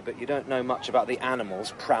 Mary, but you don't know much about the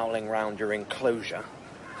animals prowling round your enclosure.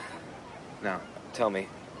 Now, tell me,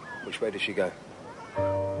 which way does she go?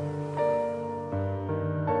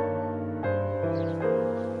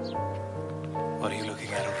 What are you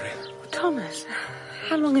looking at, Audrey? Thomas,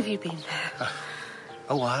 how long have you been there?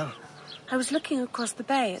 A while. I was looking across the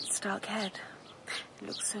bay at Stark Head. It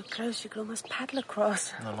looks so close you could almost paddle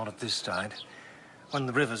across. No, not at this tide. When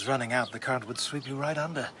the river's running out, the current would sweep you right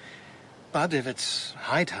under. But if it's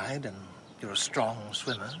high tide and you're a strong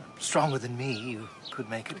swimmer, stronger than me, you could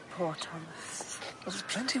make it. Poor Thomas. Well, there's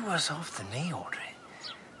plenty worse off than me, Audrey.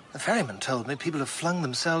 The ferryman told me people have flung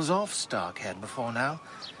themselves off Stark Head before now.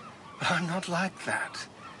 But I'm not like that.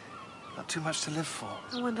 Not too much to live for.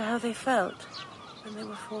 I wonder how they felt when they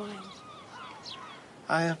were falling.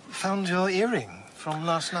 I found your earring from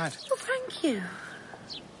last night. Oh, thank you.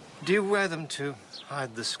 Do you wear them to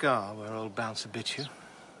hide the scar where old Bouncer bit you?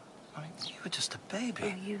 I mean, you were just a baby.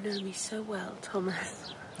 Oh, you know me so well,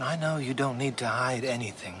 Thomas. I know you don't need to hide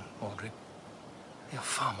anything, Audrey. You're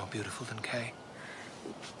far more beautiful than Kay.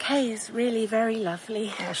 Kay is really very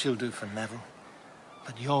lovely. Oh, she'll do for Neville.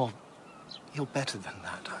 But you're better than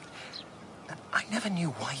that. I never knew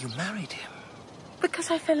why you married him.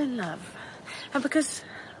 Because I fell in love. And because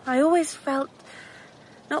I always felt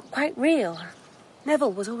not quite real.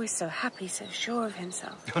 Neville was always so happy, so sure of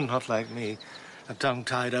himself. You're not like me, a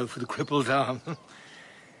tongue-tied oaf with a crippled arm.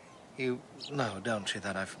 You know, don't you,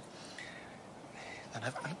 that I've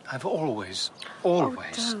always... Oh,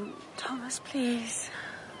 don't. Thomas, please.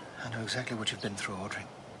 I know exactly what you've been through, Audrey.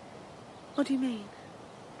 What do you mean?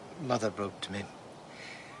 Mother wrote to me.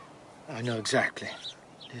 I know exactly.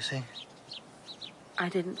 Do you see? I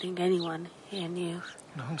didn't think anyone here knew.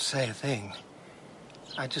 Don't say a thing.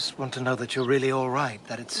 I just want to know that you're really all right,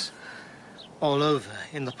 that it's all over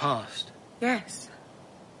in the past. Yes,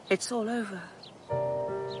 it's all over.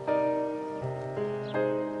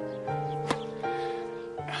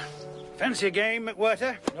 Fancy a game,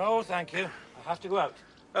 McWhirter? No, thank you. I have to go out.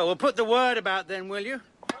 Oh, well, put the word about then, will you?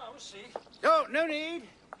 I'll see. Oh, no need.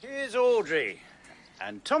 Here's Audrey.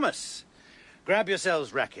 And Thomas. Grab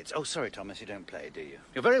yourselves rackets. Oh, sorry, Thomas, you don't play, do you?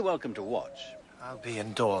 You're very welcome to watch. I'll be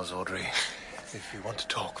indoors, Audrey, if you want to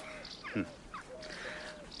talk.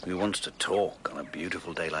 Who wants to talk on a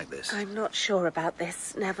beautiful day like this? I'm not sure about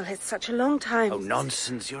this, Neville. It's such a long time. Oh,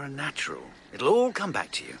 nonsense. You're a natural. It'll all come back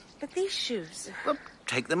to you. But these shoes... Well,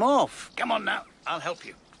 take them off. Come on now. I'll help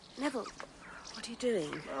you. Neville, what are you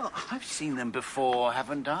doing? Well, I've seen them before,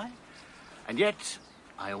 haven't I? And yet,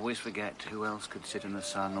 I always forget who else could sit in the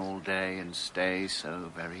sun all day and stay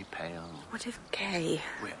so very pale. What if Kay...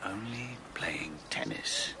 We're only playing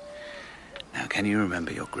tennis. Now, can you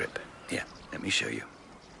remember your grip? Here, let me show you.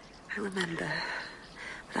 I remember.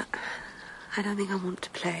 But I don't think I want to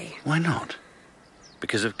play. Why not?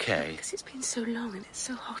 Because of Kay? Because it's been so long and it's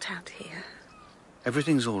so hot out here.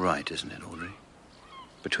 Everything's all right, isn't it, Audrey?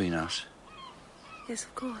 Between us? Yes,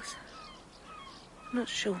 of course. I'm not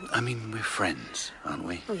sure. I mean, we're friends, aren't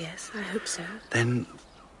we? Oh, yes, I hope so. Then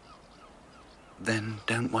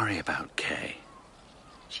don't worry about Kay.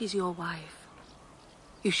 She's your wife.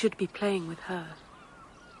 You should be playing with her.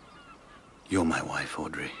 You're my wife,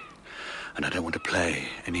 Audrey. And I don't want to play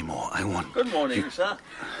anymore. I want... Good morning, sir.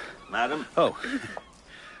 Madam. Oh.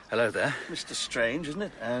 Hello there. Mr. Strange, isn't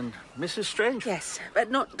it? And Mrs. Strange? Yes, but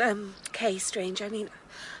not, Kay Strange. I mean,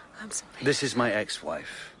 I'm sorry. This is my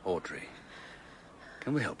ex-wife, Audrey.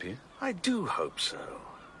 Can we help you? I do hope so.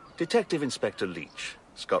 Detective Inspector Leach,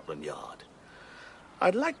 Scotland Yard.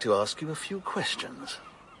 I'd like to ask you a few questions.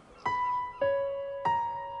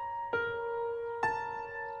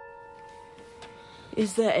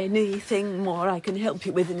 Is there anything more I can help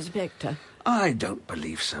you with, Inspector? I don't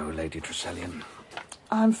believe so, Lady Tresselian.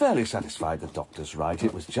 I'm fairly satisfied the doctor's right.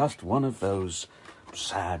 It was just one of those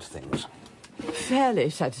sad things. Fairly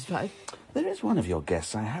satisfied? There is one of your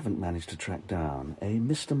guests I haven't managed to track down, a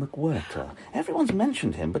Mr. McWhirter. Everyone's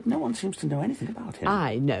mentioned him, but no one seems to know anything about him.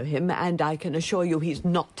 I know him, and I can assure you he's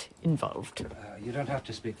not involved. You don't have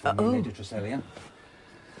to speak for me, Lady Tresselian.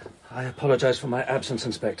 I apologise for my absence,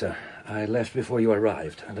 Inspector. I left before you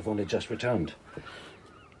arrived, and have only just returned.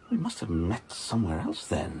 We must have met somewhere else,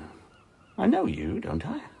 then. I know you, don't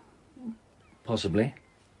I? Possibly.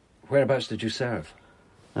 Whereabouts did you serve?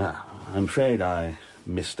 I'm afraid I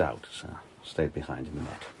missed out, sir. Stayed behind in the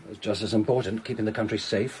net. It's just as important, keeping the country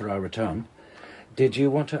safe for our return. Did you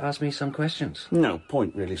want to ask me some questions? No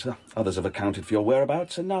point, really, sir. Others have accounted for your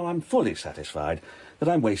whereabouts, and now I'm fully satisfied that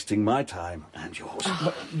I'm wasting my time and yours.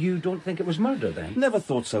 But you don't think it was murder, then? Never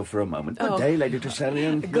thought so for a moment. Good day, Lady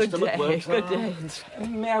Tresselian. Good Mr. day, McWhirter. good day.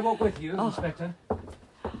 May I walk with you, Inspector?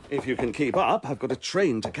 If you can keep up, I've got a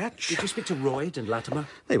train to catch. Did you speak to Royd and Latimer?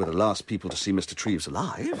 They were the last people to see Mr. Treves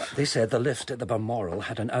alive. They said the lift at the Balmoral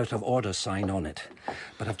had an out-of-order sign on it.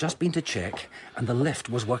 But I've just been to check, and the lift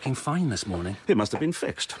was working fine this morning. It must have been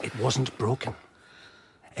fixed. It wasn't broken.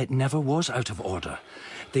 It never was out of order.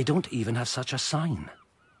 They don't even have such a sign.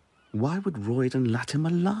 Why would Royd and Latimer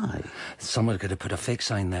lie? Someone could have put a fake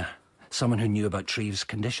sign there. Someone who knew about Treves'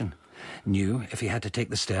 condition. Knew if he had to take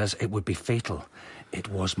the stairs, it would be fatal. It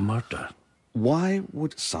was murder. Why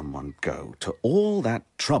would someone go to all that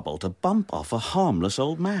trouble to bump off a harmless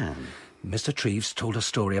old man? Mr. Treves told a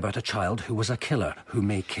story about a child who was a killer, who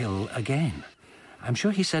may kill again. I'm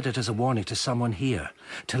sure he said it as a warning to someone here,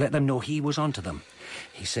 to let them know he was onto them.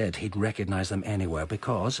 He said he'd recognise them anywhere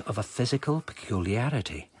because of a physical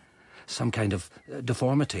peculiarity. Some kind of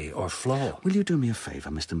deformity or flaw. Will you do me a favour,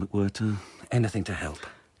 Mr. McWhirter? Anything to help.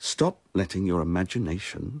 Stop letting your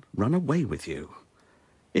imagination run away with you.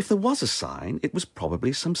 If there was a sign, it was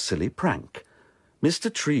probably some silly prank.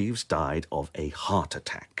 Mr. Treves died of a heart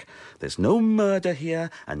attack. There's no murder here,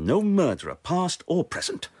 and no murderer, past or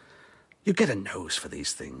present. You get a nose for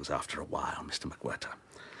these things after a while, Mr. McWhirter.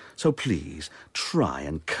 So please, try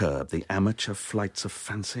and curb the amateur flights of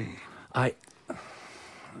fancy.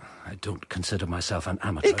 I don't consider myself an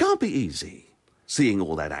amateur. It can't be easy. Seeing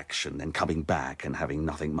all that action, then coming back and having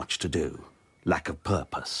nothing much to do. Lack of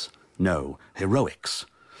purpose. No heroics.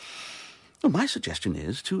 Well, my suggestion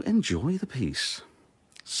is to enjoy the peace.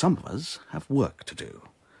 Some of us have work to do.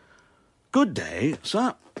 Good day,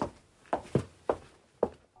 sir.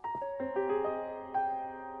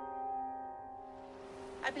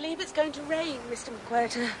 I believe it's going to rain, Mr.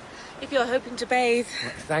 McWhirter, if you're hoping to bathe.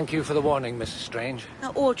 Well, thank you for the warning, Mrs. Strange.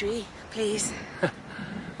 Now, Audrey, please.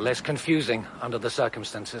 Less confusing under the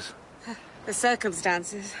circumstances. The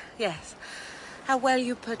circumstances, yes. How well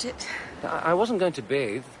you put it. I wasn't going to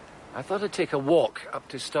bathe. I thought I'd take a walk up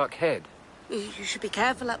to Stark Head. You should be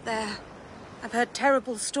careful up there. I've heard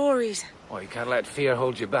terrible stories. Oh, you can't let fear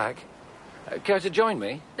hold you back. Care to join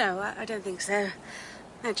me? No, I don't think so.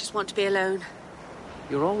 I just want to be alone.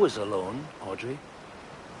 You're always alone, Audrey.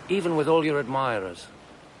 Even with all your admirers.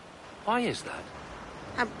 Why is that?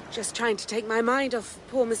 I'm just trying to take my mind off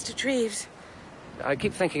poor Mr. Treves. I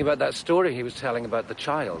keep thinking about that story he was telling about the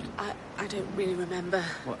child. I don't really remember.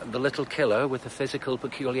 What, the little killer with the physical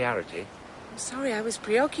peculiarity? I'm sorry, I was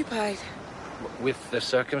preoccupied. With the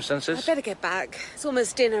circumstances? I'd better get back. It's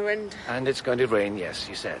almost dinner and... And it's going to rain, yes,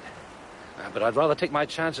 you said. But I'd rather take my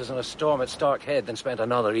chances in a storm at Stark Head than spend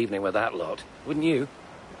another evening with that lot. Wouldn't you?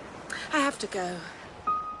 I have to go.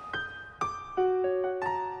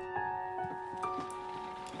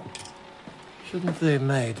 Shouldn't the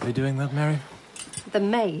maid be doing that, Mary? The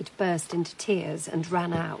maid burst into tears and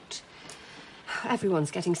ran out.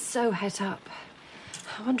 Everyone's getting so het up.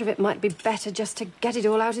 I wonder if it might be better just to get it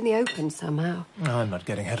all out in the open somehow. No, I'm not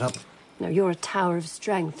getting het up. No, you're a tower of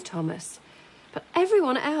strength, Thomas. But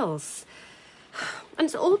everyone else... And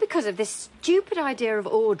it's all because of this stupid idea of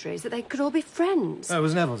Audrey's that they could all be friends. It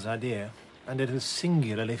was Neville's idea, and it has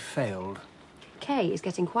singularly failed. Kay is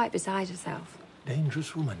getting quite beside herself.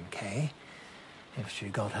 Dangerous woman, Kay. If she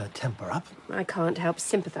got her temper up. I can't help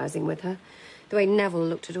sympathising with her. The way Neville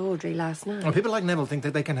looked at Audrey last night. Well, people like Neville think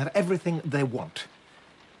that they can have everything they want.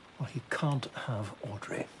 Well, he can't have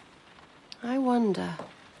Audrey. I wonder.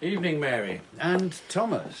 Evening, Mary. And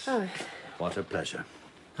Thomas. Oh. What a pleasure.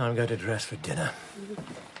 I'm going to dress for dinner.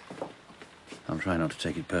 I'll try not to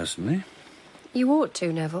take it personally. You ought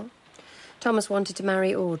to, Neville. Thomas wanted to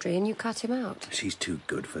marry Audrey and you cut him out. She's too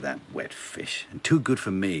good for that wet fish, and too good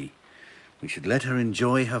for me. We should let her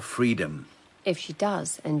enjoy her freedom. If she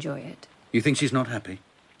does enjoy it. You think she's not happy?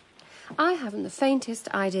 I haven't the faintest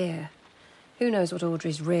idea. Who knows what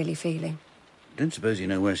Audrey's really feeling? Don't suppose you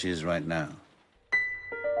know where she is right now.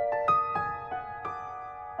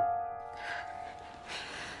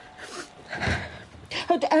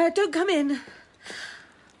 Oh, don't come in.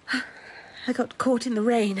 I got caught in the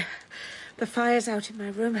rain. The fire's out in my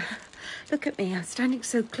room. Look at me. I'm standing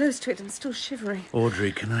so close to it. I'm still shivering.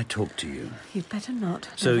 Audrey, can I talk to you? You'd better not.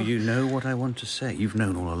 So Neville. you know what I want to say. You've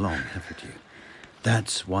known all along, haven't you?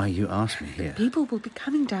 That's why you asked me here. People will be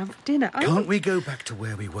coming down for dinner. Can't we go back to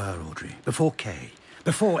where we were, Audrey? Before Kay.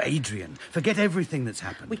 Before Adrian. Forget everything that's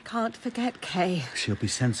happened. We can't forget Kay. She'll be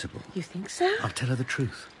sensible. You think so? I'll tell her the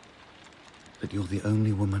truth. That you're the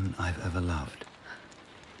only woman I've ever loved.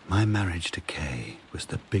 My marriage to Kay was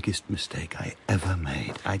the biggest mistake I ever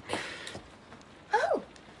made. Oh,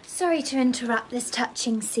 sorry to interrupt this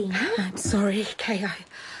touching scene. I'm sorry, Kay.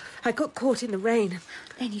 I got caught in the rain.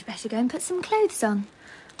 Then you'd better go and put some clothes on.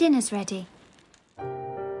 Dinner's ready.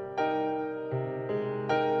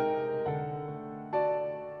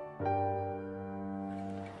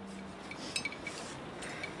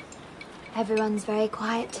 Everyone's very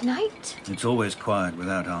quiet tonight. It's always quiet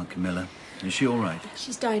without Aunt Camilla. Is she all right?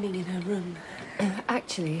 She's dining in her room.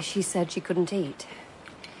 Actually, she said she couldn't eat.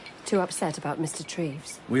 Too upset about Mr.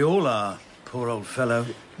 Treves. We all are. Poor old fellow.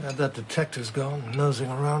 That detective's gone, nosing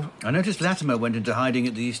around. I noticed Latimer went into hiding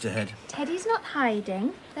at the Easter Head. Teddy's not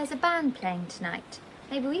hiding. There's a band playing tonight.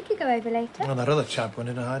 Maybe we could go over later. Well, that other chap went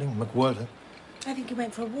into hiding, McWhirter. I think he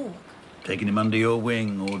went for a walk. Taking him under your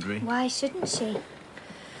wing, Audrey. Why shouldn't she?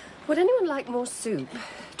 Would anyone like more soup?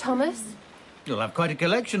 Thomas? You'll have quite a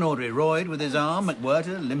collection, Audrey. Royd with his arm,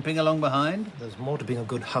 McWhirter limping along behind. There's more to being a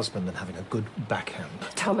good husband than having a good backhand.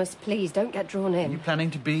 Thomas, please, don't get drawn in. Are you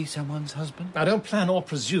planning to be someone's husband? I don't plan or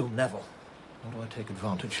presume, Neville. Nor do I take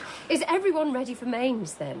advantage. Is everyone ready for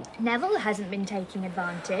Mains, then? Neville hasn't been taking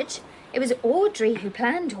advantage. It was Audrey who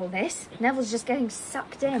planned all this. Neville's just getting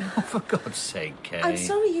sucked in. Oh, for God's sake, Kay. I'm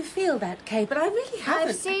sorry you feel that, Kay, but I really haven't.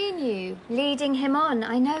 I've seen you leading him on.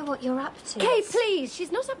 I know what you're up to. Kay, please,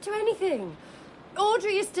 she's not up to anything.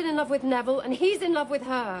 Audrey is still in love with Neville, and he's in love with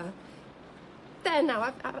her. There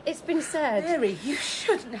now, it's been said. Mary, you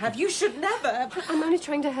shouldn't have. You should never. I'm only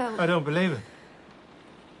trying to help. I don't believe it.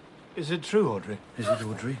 Is it true, Audrey? Is it,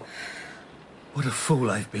 Audrey? What a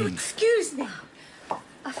fool I've been. Excuse me.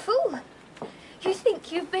 A fool? You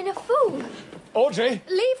think you've been a fool? Audrey!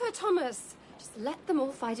 Leave her, Thomas. Just let them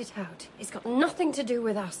all fight it out. It's got nothing to do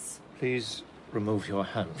with us. Please remove your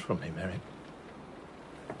hand from me, Mary.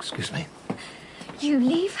 Excuse me. You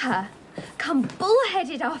leave her, come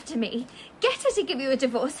bullheaded after me, get her to give you a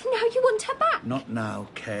divorce, and now you want her back. Not now,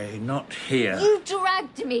 Kay. Not here. You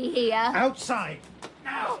dragged me here. Outside.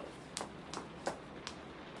 Now.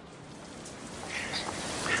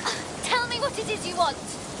 Tell me what it is you want.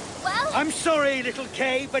 Well? I'm sorry, little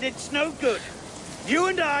Kay, but it's no good. You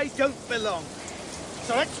and I don't belong.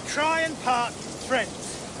 So let's try and part friends.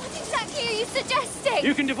 What exactly are you suggesting?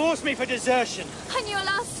 You can divorce me for desertion. And you'll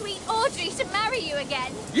ask sweet Audrey to marry you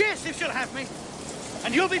again? Yes, if she'll have me.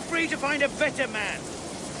 And you'll be free to find a better man.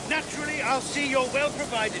 Naturally, I'll see you're well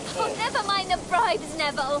provided for. Oh, never mind the bribes,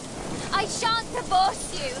 Neville. I shan't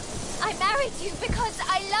divorce you. I married you because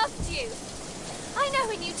I loved you. I know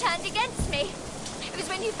when you turned against me. It was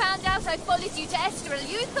when you found out I'd followed you to Estoril.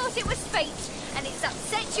 You thought it was fate, and it's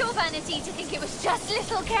upset your vanity to think it was just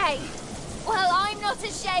little Kay. Well, I'm not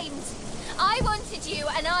ashamed. I wanted you,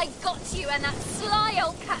 and I got you, and that sly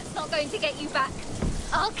old cat's not going to get you back.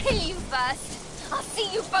 I'll kill you first. I'll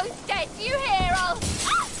see you both dead. You hear? I'll...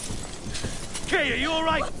 Ah! Kay, are you all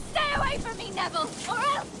right? Well, stay away from me, Neville, or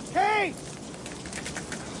else... Kay!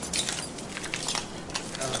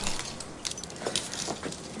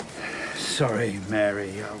 Sorry,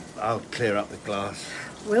 Mary. I'll clear up the glass.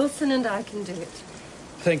 Wilson and I can do it.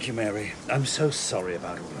 Thank you, Mary. I'm so sorry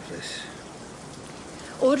about all of this.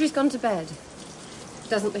 Audrey's gone to bed.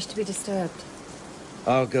 Doesn't wish to be disturbed.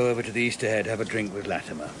 I'll go over to the Easter Head, have a drink with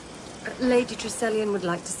Latimer. Lady Treselyan would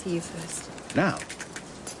like to see you first. Now?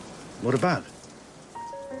 What about?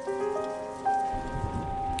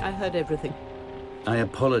 I heard everything. I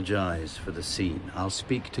apologise for the scene. I'll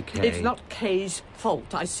speak to Kay. It's not Kay's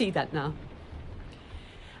fault. I see that now.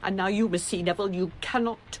 And now you must see, Neville, you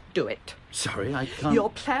cannot do it. Sorry, I can't... Your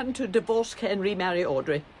plan to divorce Kay and remarry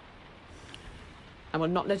Audrey. I will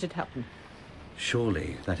not let it happen.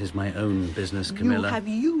 Surely that is my own business, Camilla. You have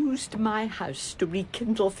used my house to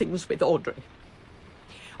rekindle things with Audrey.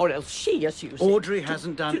 Or else she has used Audrey it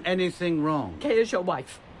hasn't done anything wrong. Kay is your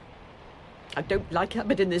wife. I don't like her,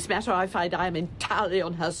 but in this matter I find I am entirely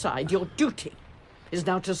on her side. Your duty is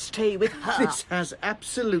now to stay with her. This has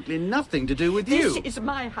absolutely nothing to do with you. This is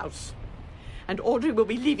my house. And Audrey will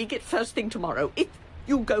be leaving it first thing tomorrow. If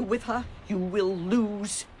you go with her, you will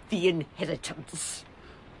lose the inheritance.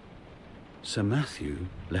 Sir Matthew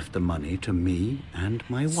left the money to me and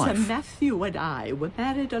my wife. Sir Matthew and I were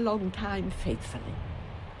married a long time faithfully.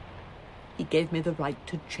 He gave me the right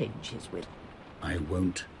to change his will. I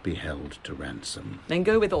won't be held to ransom. Then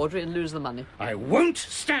go with Audrey and lose the money. I won't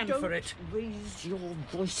stand Don't for it. Raise your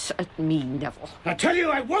voice at me, Neville. I tell you,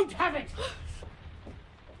 I won't have it.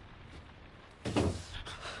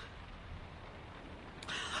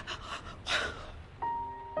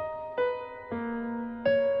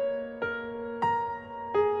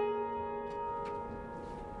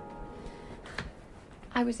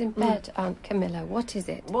 I was in bed, Aunt Camilla. What is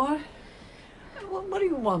it? What do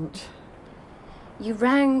you want? You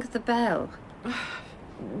rang the bell.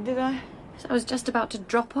 Did I? I was just about to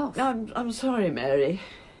drop off. I'm sorry, Mary.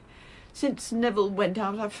 Since Neville went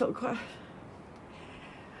out, I felt quite...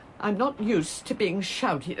 I'm not used to being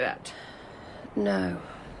shouted at. No.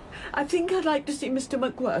 I think I'd like to see Mr.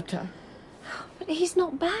 McWhirter. But he's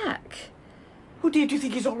not back. Oh, dear, do you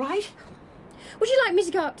think he's all right? Would you like me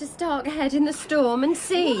to go up to Starkhead in the storm and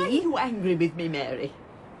see? Why are you angry with me, Mary?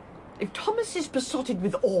 If Thomas is besotted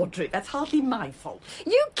with Audrey, that's hardly my fault.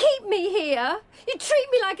 You keep me here. You treat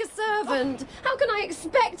me like a servant. How can I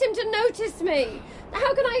expect him to notice me?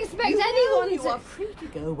 How can I expect anyone to... You are free to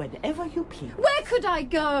go whenever you please. Where could I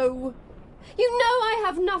go? You know I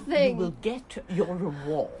have nothing. You will get your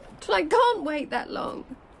reward. But I can't wait that long.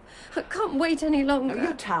 I can't wait any longer. Oh,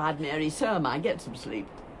 you're tired, Mary. So am I. Get some sleep.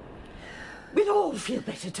 We'll all feel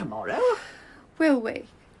better tomorrow. will we?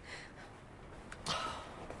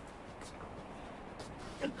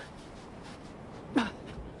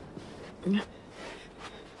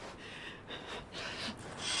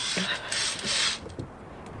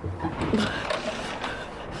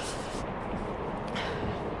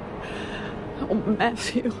 Oh,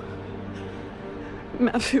 Matthew.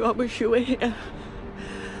 Matthew, I wish you were here.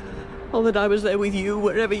 Or that I was there with you,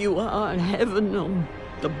 wherever you are, in heaven, on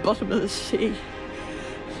the bottom of the sea.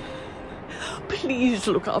 Please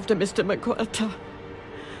look after Mr. McWhirter.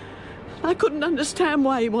 I couldn't understand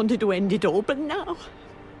why he wanted to end it all, but now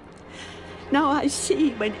I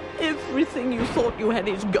see when everything you thought you had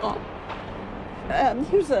is gone.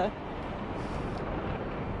 Who's there?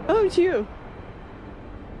 Oh, it's you.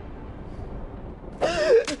 Oh.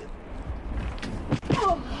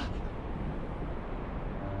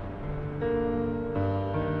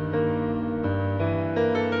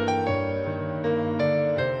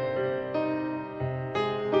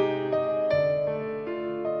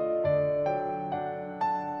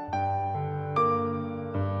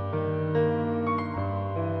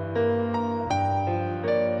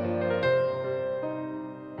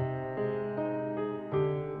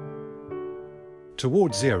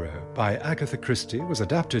 Towards Zero by Agatha Christie was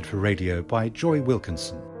adapted for radio by Joy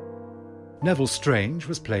Wilkinson. Neville Strange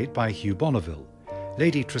was played by Hugh Bonneville,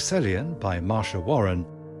 Lady Tresselian by Marsha Warren,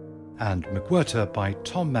 and McWhirter by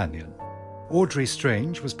Tom Mannion. Audrey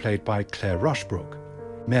Strange was played by Claire Rushbrook,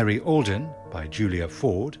 Mary Alden by Julia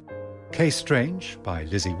Ford, Kay Strange by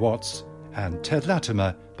Lizzie Watts, and Ted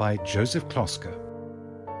Latimer by Joseph Klosker.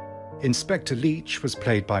 Inspector Leach was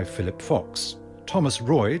played by Philip Fox, Thomas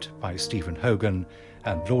Royd by Stephen Hogan,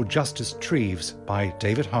 and Lord Justice Treves by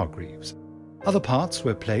David Hargreaves. Other parts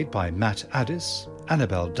were played by Matt Addis,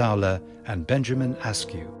 Annabel Dowler, and Benjamin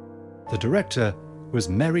Askew. The director was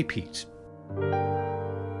Mary Peet.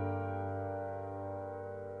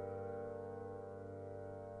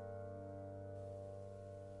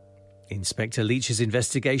 Inspector Leach's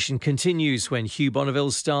investigation continues when Hugh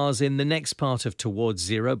Bonneville stars in the next part of Towards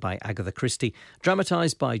Zero by Agatha Christie,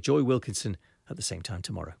 dramatised by Joy Wilkinson at the same time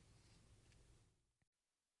tomorrow.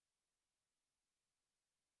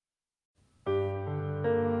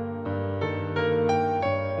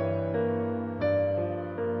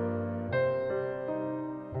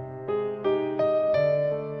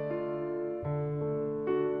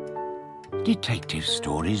 Detective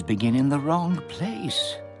stories begin in the wrong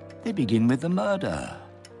place. They begin with the murder,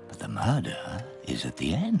 but the murder is at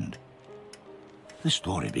the end. The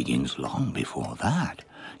story begins long before that,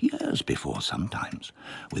 years before sometimes,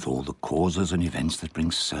 with all the causes and events that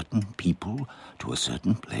bring certain people to a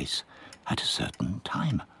certain place at a certain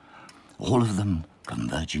time, all of them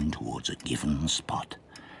converging towards a given spot.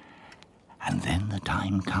 And then the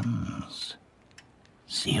time comes.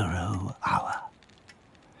 0 hour.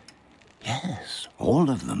 Yes,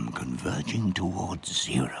 all of them converging towards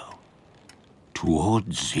zero.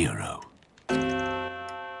 Towards zero.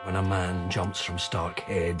 When a man jumps from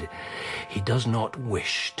Starkhead, he does not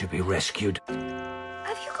wish to be rescued.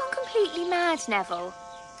 Have you gone completely mad, Neville?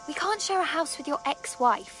 We can't share a house with your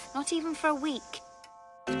ex-wife, not even for a week.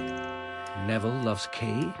 Neville loves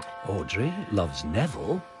Kay. Audrey loves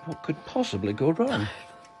Neville. What could possibly go wrong?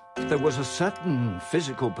 There was a certain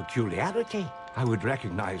physical peculiarity. I would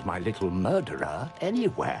recognize my little murderer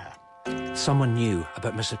anywhere. Someone knew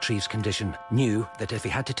about Mr. Treves' condition, knew that if he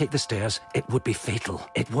had to take the stairs, it would be fatal.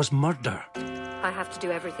 It was murder. I have to do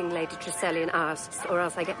everything Lady Tresselian asks, or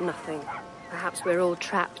else I get nothing. Perhaps we're all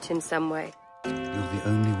trapped in some way. You're the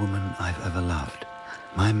only woman I've ever loved.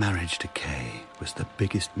 My marriage to Kay was the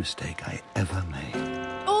biggest mistake I ever made.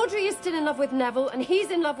 Audrey is still in love with Neville, and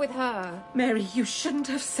he's in love with her. Mary, you shouldn't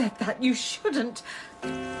have said that. You shouldn't.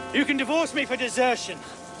 You can divorce me for desertion.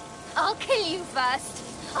 I'll kill you first.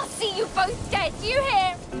 I'll see you both dead. Do you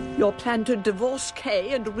hear? Your plan to divorce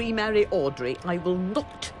Kay and remarry Audrey. I will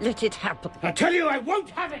not let it happen. I tell you, I won't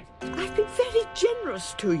have it. I've been very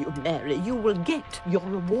generous to you, Mary. You will get your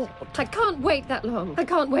reward. I can't wait that long. I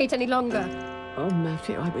can't wait any longer. Oh,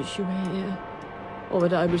 Matthew, I wish you were here. Or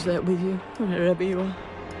that I was there with you, wherever you are.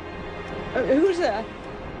 Who's there?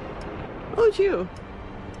 Oh, it's you.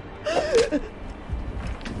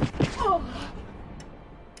 Oh.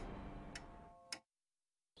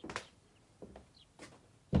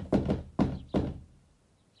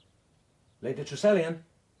 Lady Tresselian?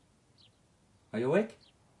 Are you awake?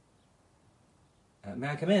 May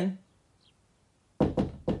I come in?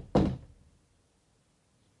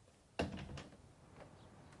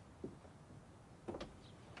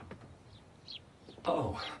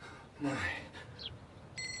 Oh, my.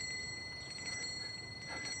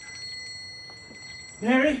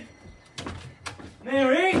 Mary?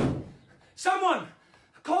 Mary! Someone!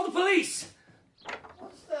 Call the police!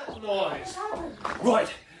 What's that noise?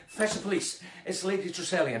 Right. Fetch the police. It's Lady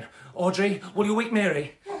Tressilian. Audrey, will you wake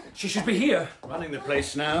Mary? She should be here. Running the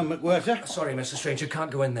place now, McWhirter. Sorry, Mr. Strange, you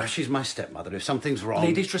can't go in there. She's my stepmother. If something's wrong...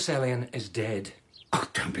 Lady Tressilian is dead. Oh,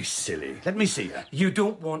 don't be silly. Let me see her. You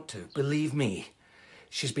don't want to. Believe me.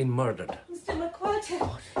 She's been murdered. Mr.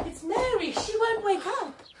 McWhirter, it's Mary. She won't wake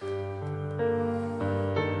up.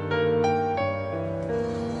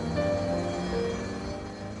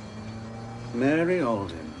 Mary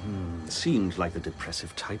Alden. Seems like the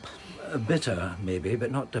depressive type. Bitter, maybe,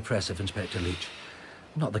 but not depressive, Inspector Leach.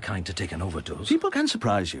 Not the kind to take an overdose. People can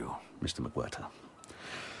surprise you, Mr. McWhirter.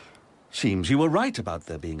 Seems you were right about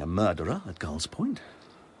there being a murderer at Gull's Point.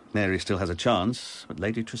 Mary still has a chance, but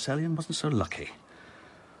Lady Tressilian wasn't so lucky.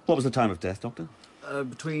 What was the time of death, Doctor?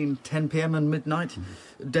 Between 10 p.m. and midnight.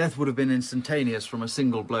 Death would have been instantaneous from a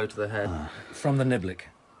single blow to the head. From the niblick.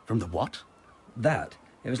 From the what? That.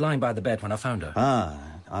 It was lying by the bed when I found her.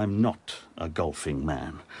 I'm not a golfing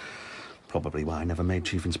man. Probably why I never made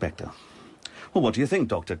Chief Inspector. Well, what do you think,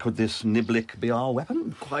 Doctor? Could this niblick be our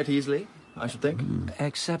weapon? Quite easily, I should think.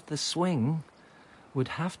 Except the swing would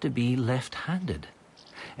have to be left-handed.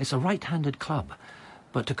 It's a right-handed club.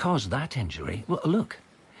 But to cause that injury... Well, look.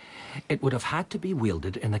 It would have had to be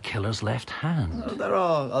wielded in the killer's left hand. There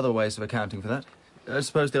are other ways of accounting for that. I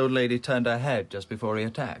suppose the old lady turned her head just before he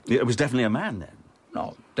attacked. It was definitely a man, then?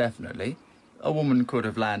 Not definitely. A woman could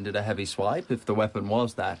have landed a heavy swipe if the weapon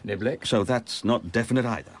was that niblick. So that's not definite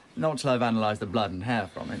either? Not till I've analysed the blood and hair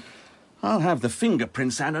from it. I'll have the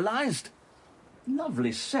fingerprints analysed.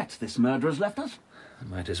 Lovely set this murderer's left us.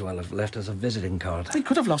 Might as well have left us a visiting card. He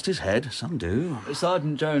could have lost his head. Some do.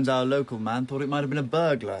 Sergeant Jones, our local man, thought it might have been a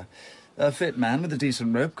burglar. A fit man with a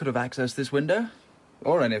decent rope could have accessed this window.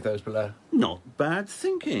 Or any of those below. Not bad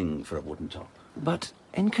thinking for a wooden top. But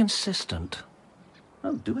inconsistent.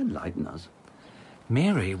 Oh, do enlighten us.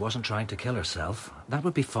 Mary wasn't trying to kill herself. That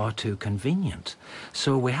would be far too convenient.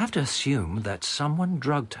 So we have to assume that someone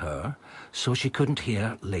drugged her so she couldn't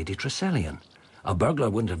hear Lady Tressilian. A burglar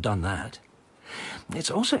wouldn't have done that. It's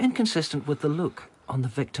also inconsistent with the look on the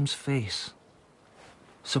victim's face.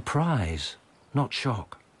 Surprise, not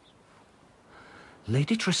shock.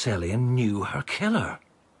 Lady Tressilian knew her killer.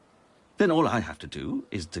 Then all I have to do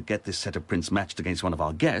is to get this set of prints matched against one of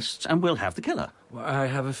our guests, and we'll have the killer. Well, I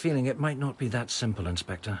have a feeling it might not be that simple,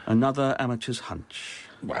 Inspector. Another amateur's hunch.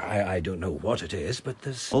 Well, I don't know what it is, but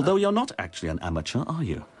there's... Although you're not actually an amateur, are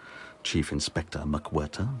you? Chief Inspector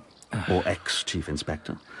McWhirter? Or ex-Chief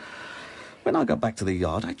Inspector? When I got back to the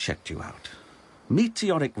yard, I checked you out.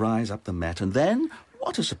 Meteoric rise up the Met, and then,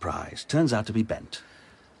 what a surprise, turns out to be bent.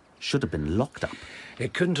 Should have been locked up.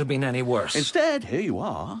 It couldn't have been any worse. Instead, here you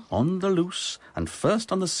are, on the loose, and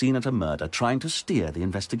first on the scene at a murder, trying to steer the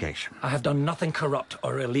investigation. I have done nothing corrupt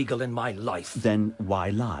or illegal in my life. Then why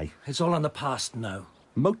lie? It's all in the past now.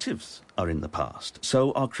 Motives are in the past,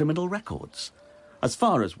 so are criminal records. As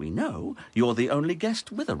far as we know, you're the only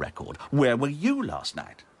guest with a record. Where were you last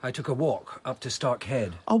night? I took a walk up to Stark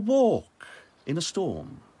Head. A walk? In a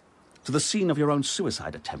storm? To the scene of your own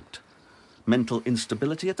suicide attempt? Mental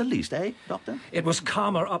instability at the least, eh, Doctor? It was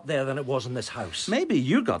calmer up there than it was in this house. Maybe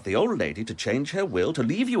you got the old lady to change her will to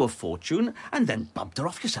leave you a fortune and then bumped her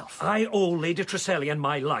off yourself. I owe Lady Tressilian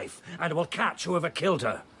my life, and will catch whoever killed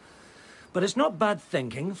her. But it's not bad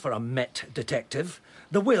thinking for a Met detective.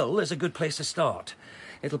 The will is a good place to start.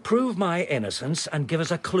 It'll prove my innocence and give us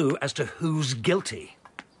a clue as to who's guilty.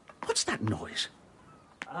 What's that noise?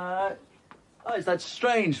 It's that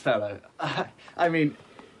Strange fellow. I mean,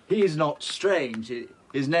 he is not strange.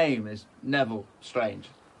 His name is Neville Strange.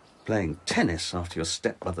 Playing tennis after your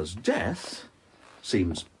stepmother's death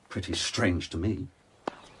seems pretty strange to me.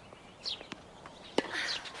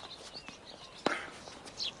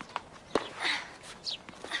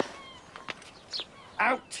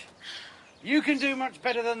 Out! You can do much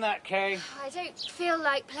better than that, Kay. I don't feel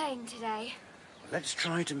like playing today. Let's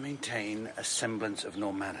try to maintain a semblance of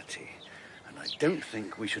normality. And I don't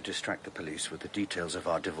think we should distract the police with the details of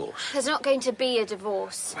our divorce. There's not going to be a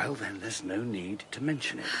divorce. Well, then there's no need to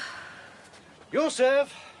mention it. Your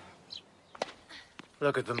serve.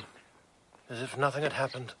 Look at them. As if nothing had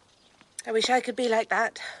happened. I wish I could be like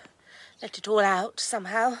that. Let it all out,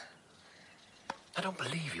 somehow. I don't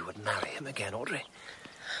believe you would marry him again, Audrey.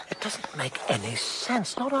 It doesn't make any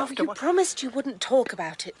sense, not after You promised you wouldn't talk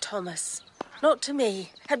about it, Thomas. Not to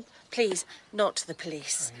me. And please, not to the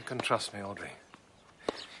police. You can trust me, Audrey.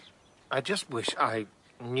 I just wish I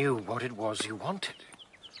knew what it was you wanted.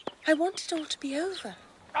 I want it all to be over.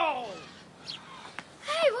 Oh!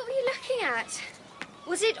 Hey, what were you looking at?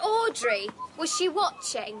 Was it Audrey? Was she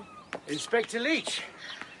watching? Inspector Leach.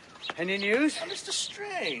 Any news? Mr.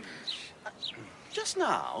 Strange. Just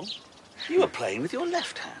now, you were playing with your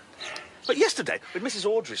left hand. But yesterday, with Mrs.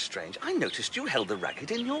 Audrey Strange, I noticed you held the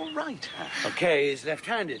racket in your right hand. Okay, he's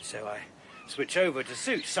left-handed, so I switch over to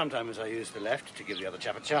suit. Sometimes I use the left to give the other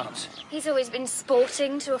chap a chance. He's always been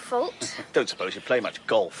sporting to a fault. Don't suppose you play much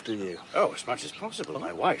golf, do you? Oh, as much as possible.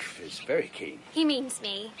 My wife is very keen. He means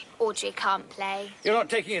me. Audrey can't play. You're not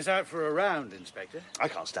taking us out for a round, Inspector? I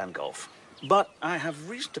can't stand golf. But I have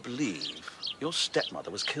reason to believe your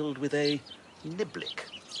stepmother was killed with a niblick.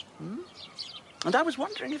 And I was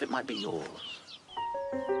wondering if it might be yours.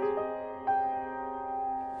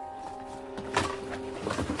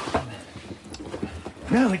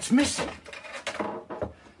 No, it's missing.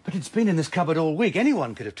 But it's been in this cupboard all week.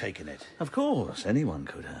 Anyone could have taken it. Of course, anyone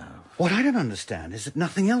could have. What I don't understand is that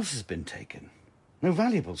nothing else has been taken. No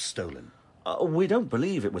valuables stolen. We don't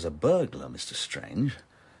believe it was a burglar, Mr. Strange.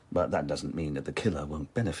 But that doesn't mean that the killer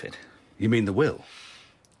won't benefit. You mean the will?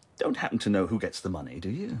 Don't happen to know who gets the money, do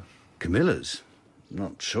you? Camilla's?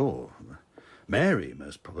 Not sure. Mary,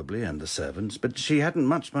 most probably, and the servants, but she hadn't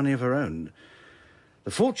much money of her own.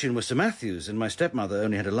 The fortune was Sir Matthew's, and my stepmother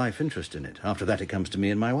only had a life interest in it. After that, it comes to me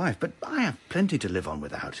and my wife, but I have plenty to live on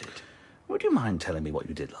without it. Would you mind telling me what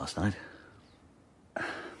you did last night?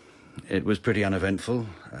 It was pretty uneventful.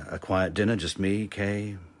 A quiet dinner, just me,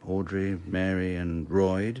 Kay, Audrey, Mary, and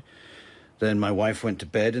Royd. Then my wife went to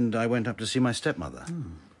bed, and I went up to see my stepmother.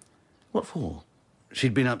 What for?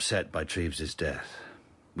 She'd been upset by Treeves's death.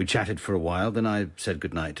 We chatted for a while, then I said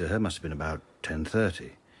goodnight to her. Must have been about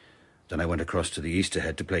 10:30. Then I went across to the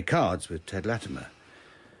Easterhead to play cards with Ted Latimer.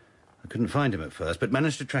 I couldn't find him at first, but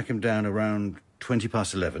managed to track him down around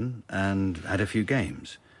 11:20 and had a few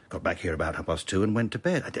games. Got back here about 2:30 and went to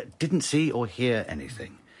bed. I didn't see or hear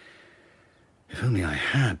anything. If only I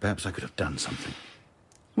had, perhaps I could have done something.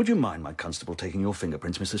 Would you mind my constable taking your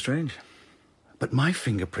fingerprints, Mr. Strange? But my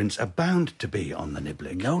fingerprints are bound to be on the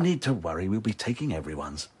niblick. No need to worry. We'll be taking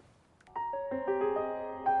everyone's.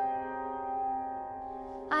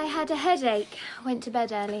 I had a headache. Went to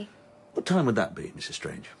bed early. What time would that be, Mrs.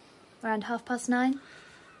 Strange? Around 9:30.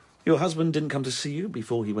 Your husband didn't come to see you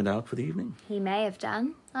before he went out for the evening? He may have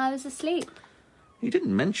done. I was asleep. He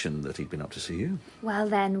didn't mention that he'd been up to see you. Well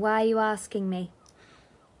then, why are you asking me?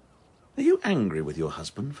 Are you angry with your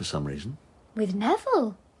husband for some reason? With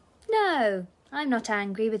Neville? No, I'm not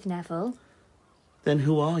angry with Neville. Then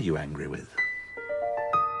who are you angry with?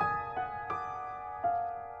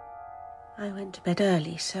 I went to bed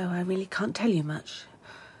early, so I really can't tell you much.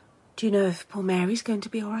 Do you know if poor Mary's going to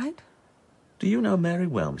be all right? Do you know Mary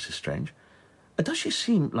well, Mrs. Strange? Does she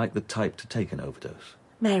seem like the type to take an overdose?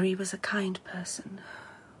 Mary was a kind person.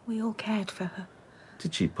 We all cared for her.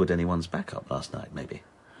 Did she put anyone's back up last night, maybe?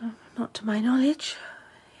 Not to my knowledge.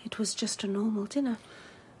 It was just a normal dinner.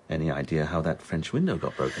 Any idea how that French window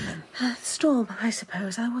got broken in? Storm, I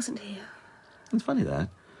suppose. I wasn't here. It's funny, that.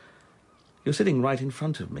 You're sitting right in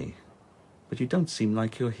front of me, but you don't seem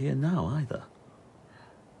like you're here now, either.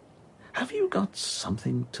 Have you got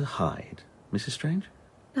something to hide, Mrs. Strange?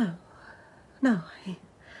 No.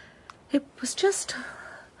 It was just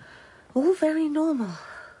all very normal.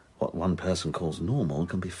 What one person calls normal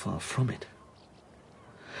can be far from it.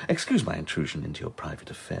 Excuse my intrusion into your private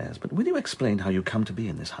affairs, but will you explain how you come to be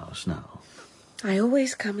in this house now? I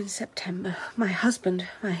always come in September. My husband,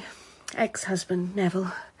 my ex-husband,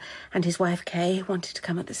 Neville, and his wife, Kay, wanted to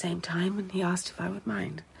come at the same time, and he asked if I would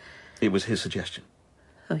mind. It was his suggestion?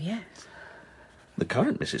 Oh, yes. The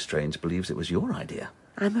current Mrs. Strange believes it was your idea.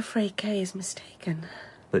 I'm afraid Kay is mistaken.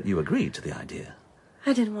 But you agreed to the idea.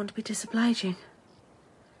 I didn't want to be disobliging.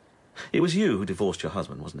 It was you who divorced your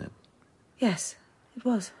husband, wasn't it? Yes, it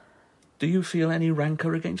was. Do you feel any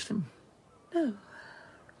rancour against him? No,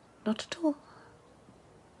 not at all.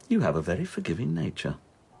 You have a very forgiving nature.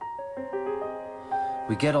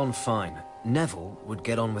 We get on fine. Neville would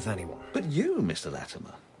get on with anyone. But you, Mr.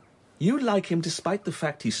 Latimer, you like him despite the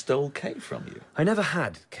fact he stole Kay from you. I never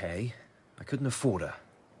had Kay. I couldn't afford her.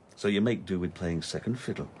 So you make do with playing second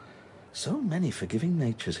fiddle. So many forgiving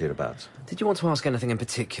natures hereabouts. Did you want to ask anything in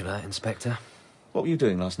particular, Inspector? What were you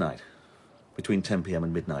doing last night? Between 10 p.m.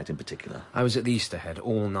 and midnight in particular? I was at the Easterhead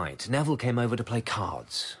all night. Neville came over to play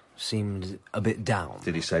cards. Seemed a bit down.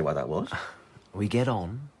 Did he say why that was? We get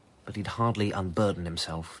on, but he'd hardly unburden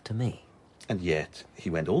himself to me. And yet, he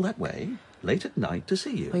went all that way, late at night, to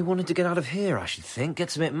see you. He wanted to get out of here, I should think.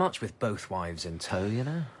 Gets a bit much with both wives in tow, you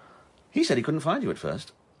know. He said he couldn't find you at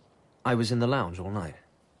first. I was in the lounge all night.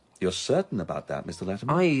 You're certain about that, Mr.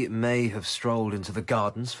 Latimer? I may have strolled into the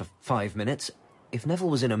gardens for 5 minutes. If Neville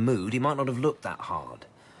was in a mood, he might not have looked that hard.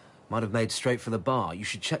 Might have made straight for the bar. You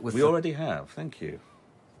should check with... We already have, thank you.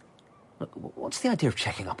 Look, what's the idea of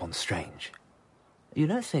checking up on Strange? You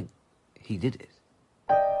don't think he did it?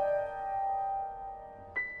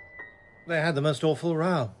 They had the most awful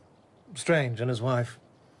row. Strange and his wife.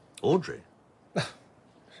 Audrey?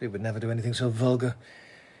 She would never do anything so vulgar.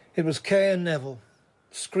 It was Kay and Neville,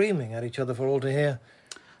 screaming at each other for all to hear.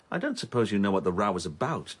 I don't suppose you know what the row was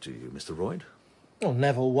about, do you, Mr. Royd? Well,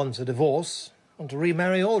 Neville wants a divorce and to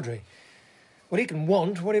remarry Audrey. Well, he can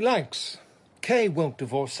want what he likes. Kay won't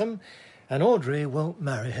divorce him, and Audrey won't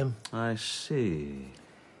marry him. I see.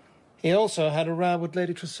 He also had a row with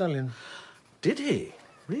Lady Tressilian. Did he?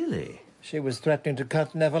 Really? She was threatening to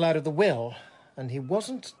cut Neville out of the will, and he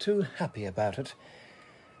wasn't too happy about it.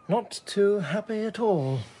 Not too happy at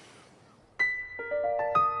all.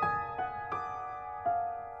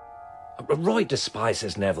 Roy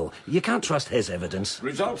despises Neville. You can't trust his evidence.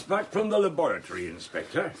 Results back from the laboratory,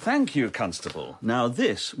 Inspector. Thank you, Constable. Now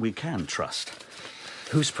this we can trust.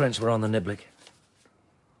 Whose prints were on the niblick?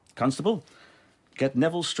 Constable, get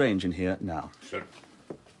Neville Strange in here now. Sir.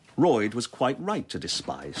 Royd was quite right to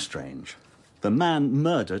despise Strange. The man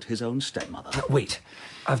murdered his own stepmother. Wait,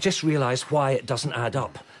 I've just realised why it doesn't add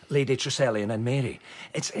up. Lady Tressilian and Mary.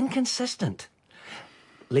 It's inconsistent.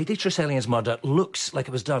 Lady Tressilian's murder looks like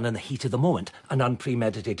it was done in the heat of the moment, an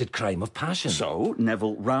unpremeditated crime of passion. So,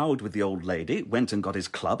 Neville rowed with the old lady, went and got his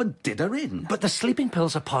club and did her in. But the sleeping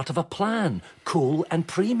pills are part of a plan, cool and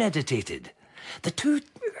premeditated. The two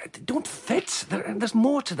don't fit. There's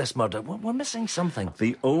more to this murder. We're missing something.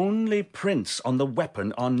 The only prints on the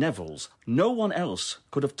weapon are Neville's. No one else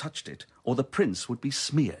could have touched it, or the prints would be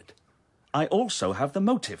smeared. I also have the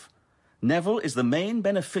motive. Neville is the main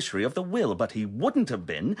beneficiary of the will, but he wouldn't have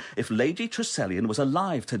been if Lady Tressilian was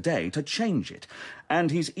alive today to change it.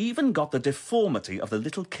 And he's even got the deformity of the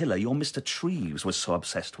little killer your Mr. Treves was so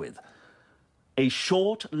obsessed with. A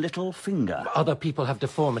short little finger. Other people have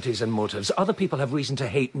deformities and motives. Other people have reason to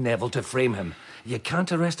hate Neville to frame him. You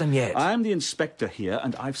can't arrest him yet. I'm the inspector here,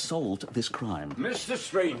 and I've solved this crime. Mr.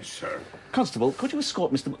 Strange, sir. Constable, could you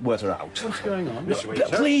escort Mr. McWhirter out? What's going on?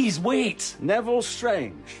 Please, wait! Neville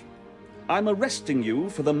Strange, I'm arresting you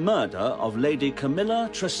for the murder of Lady Camilla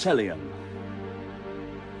Tressilian.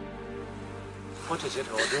 What is it,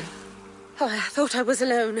 Audrey? Oh, I thought I was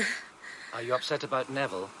alone. Are you upset about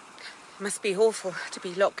Neville? It must be awful to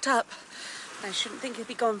be locked up. I shouldn't think he'd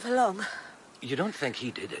be gone for long. You don't think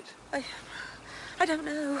he did it? I don't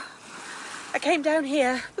know. I came down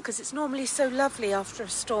here because it's normally so lovely after a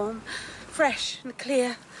storm. Fresh and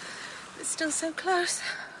clear. It's still so close.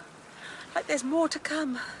 Like there's more to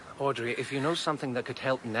come. Audrey, if you know something that could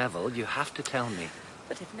help Neville, you have to tell me.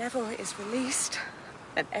 But if Neville is released,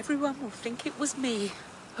 then everyone will think it was me.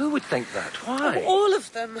 Who would think that? Why? Oh, all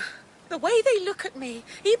of them. The way they look at me.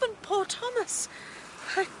 Even poor Thomas.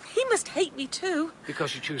 He must hate me too.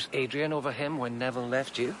 Because you choose Adrian over him when Neville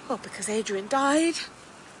left you? Well, because Adrian died.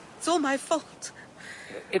 It's all my fault.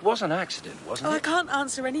 It was an accident, wasn't it? I can't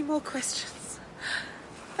answer any more questions.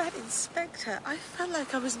 That inspector, I felt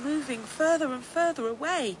like I was moving further and further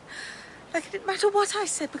away. Like it didn't matter what I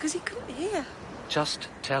said because he couldn't hear. Just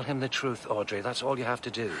tell him the truth, Audrey. That's all you have to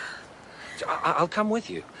do. I'll come with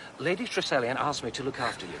you. Lady Tressilian asked me to look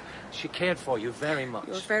after you. She cared for you very much.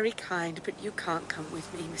 You're very kind, but you can't come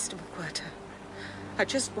with me, Mr. McWhirter. I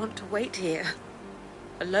just want to wait here.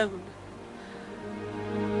 Alone.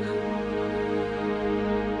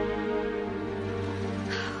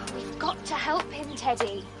 We've got to help him,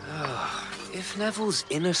 Teddy. If Neville's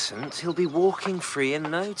innocent, he'll be walking free in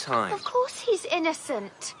no time. Of course he's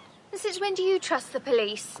innocent. Since when do you trust the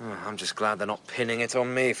police? I'm just glad they're not pinning it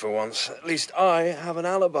on me for once. At least I have an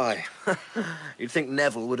alibi. You'd think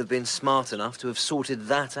Neville would have been smart enough to have sorted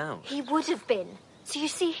that out. He would have been. So you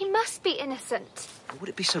see, he must be innocent. Would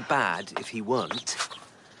it be so bad if he weren't?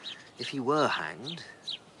 If he were hanged,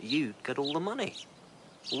 you'd get all the money.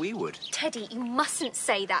 We would. Teddy, you mustn't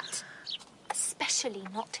say that. Especially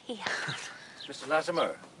not here. Mr.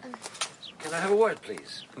 Latimer, can I have a word,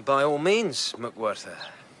 please? By all means, McWhirter.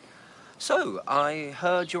 So, I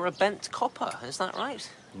heard you're a bent copper, is that right?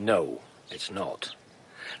 No, it's not.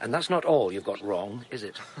 And that's not all you've got wrong, is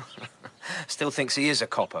it? Still thinks he is a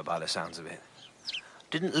copper by the sounds of it.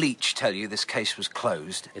 Didn't Leach tell you this case was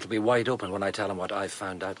closed? It'll be wide open when I tell him what I've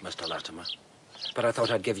found out, Mr. Latimer. But I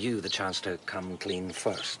thought I'd give you the chance to come clean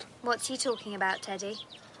first. What's he talking about, Teddy?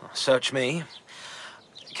 Search me.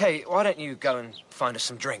 Kay, why don't you go and find us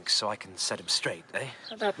some drinks so I can set him straight, eh?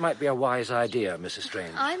 That might be a wise idea, Mrs.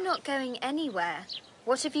 Strange. I'm not going anywhere.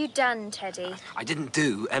 What have you done, Teddy? I didn't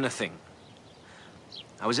do anything.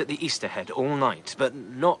 I was at the Easter Head all night, but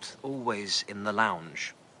not always in the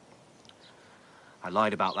lounge. I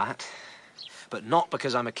lied about that. But not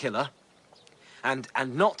because I'm a killer. And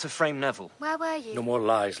not to frame Neville. Where were you? No more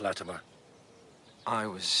lies, Latimer. I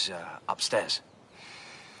was upstairs.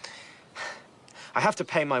 I have to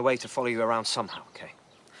pay my way to follow you around somehow, okay?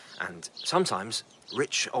 And sometimes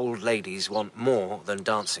rich old ladies want more than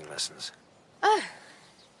dancing lessons. Oh,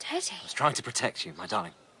 Teddy. I was trying to protect you, my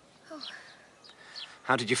darling. Oh.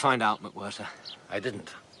 How did you find out, McWhirter? I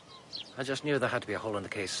didn't. I just knew there had to be a hole in the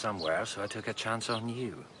case somewhere, so I took a chance on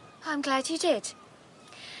you. I'm glad you did.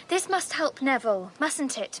 This must help Neville,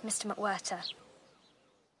 mustn't it, Mr. McWhirter?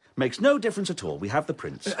 Makes no difference at all. We have the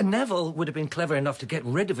prints. Neville would have been clever enough to get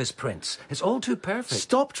rid of his prints. It's all too perfect.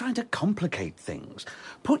 Stop trying to complicate things.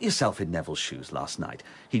 Put yourself in Neville's shoes last night.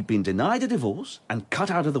 He'd been denied a divorce and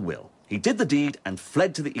cut out of the will. He did the deed and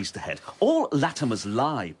fled to the Easterhead. All Latimer's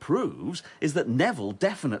lie proves is that Neville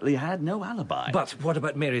definitely had no alibi. But what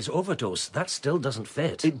about Mary's overdose? That still doesn't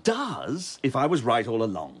fit. It does, if I was right all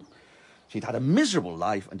along. She'd had a miserable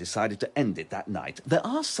life and decided to end it that night. There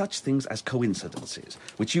are such things as coincidences,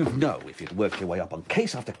 which you'd know if you'd worked your way up on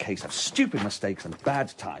case after case of stupid mistakes and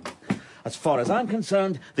bad timing. As far as I'm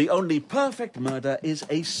concerned, the only perfect murder is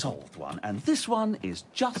a solved one, and this one is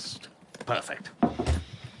just perfect.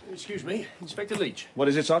 Excuse me, Inspector Leach. What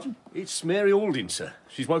is it, Sergeant? It's Mary Aldin, sir.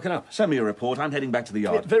 She's woken up. Send me a report. I'm heading back to the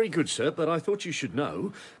yard. Very good, sir, but I thought you should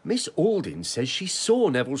know. Miss Aldin says she saw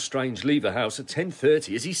Neville Strange leave the house at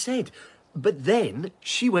 10:30, as he said. But then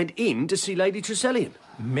she went in to see Lady Treselyan.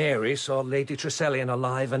 Mary saw Lady Treselyan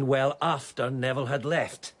alive and well after Neville had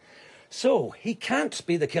left. So, he can't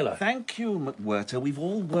be the killer. Thank you, McWhirter. We've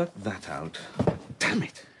all worked that out. Damn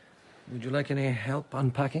it. Would you like any help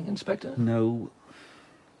unpacking, Inspector? No.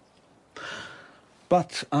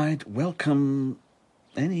 But I'd welcome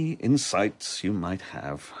any insights you might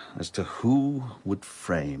have as to who would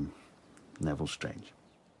frame Neville Strange.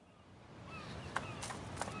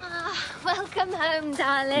 Welcome home,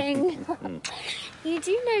 darling. You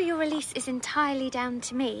do know your release is entirely down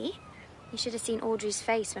to me. You should have seen Audrey's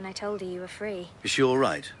face when I told her you were free. Is she all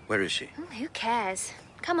right? Where is she? Oh, who cares?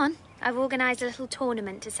 Come on. I've organised a little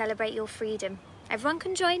tournament to celebrate your freedom. Everyone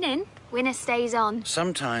can join in. Winner stays on.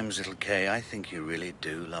 Sometimes, little Kay, I think you really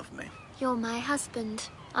do love me. You're my husband.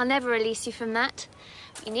 I'll never release you from that.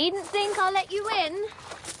 You needn't think I'll let you in.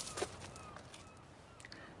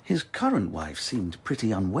 His current wife seemed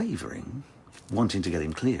pretty unwavering, wanting to get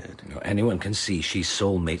him cleared. You know, anyone can see she's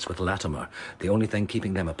soulmates with Latimer. The only thing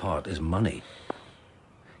keeping them apart is money.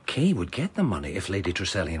 Kay would get the money if Lady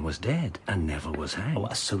Treselyan was dead and Neville was hanged.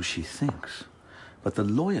 Oh, so she thinks. But the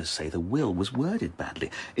lawyers say the will was worded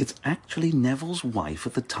badly. It's actually Neville's wife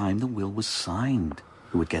at the time the will was signed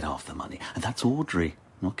who would get half the money. And that's Audrey,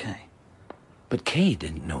 not Kay. But Kay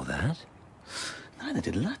didn't know that. Neither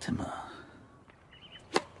did Latimer.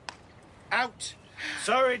 Out!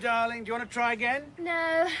 Sorry, darling. Do you want to try again?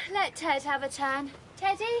 No, let Ted have a turn.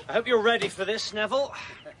 Teddy? I hope you're ready for this, Neville.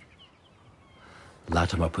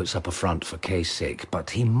 Latimer puts up a front for Kay's sake,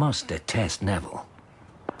 but he must detest Neville.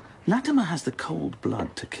 Latimer has the cold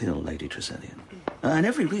blood to kill Lady Treselyan, and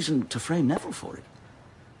every reason to frame Neville for it.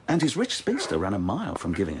 And his rich spinster ran a mile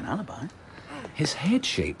from giving an alibi. His head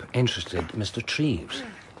shape interested Mr. Treves.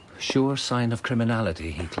 Sure sign of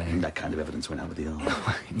criminality, he claimed. That kind of evidence went out with the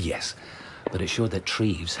arm. Yes, but it showed that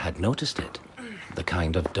Treves had noticed it. The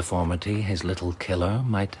kind of deformity his little killer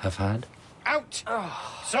might have had. Out!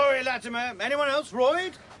 Oh. Sorry, Latimer. Anyone else?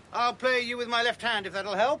 Royd? I'll play you with my left hand, if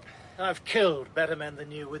that'll help. I've killed better men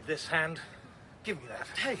than you with this hand. Give me that.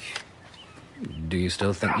 Hey. Do you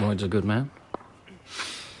still think Lloyd's a good man?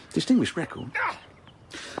 Distinguished record.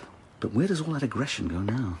 But where does all that aggression go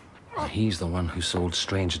now? He's the one who sold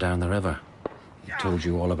Strange down the river. He told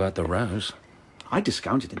you all about the rows. I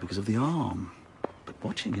discounted him because of the arm. But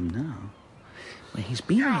watching him now... Well, he's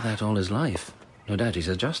been like that all his life. No doubt he's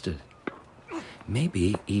adjusted.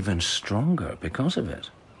 Maybe even stronger because of it.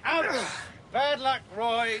 Out! Bad luck,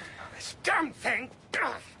 Royd. This damn thing.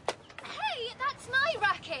 Hey, that's my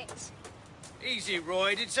racket. Easy,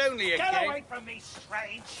 Royd. It's only a game. Get away from me,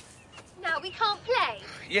 Strange. Now we can't play.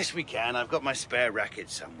 Yes, we can. I've got my spare racket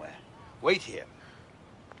somewhere. Wait here.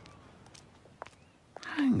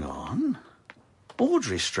 Hang on.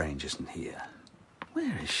 Audrey Strange isn't here.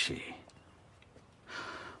 Where is she?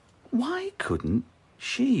 Why couldn't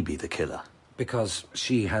she be the killer? Because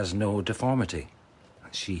she has no deformity.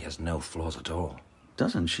 She has no flaws at all.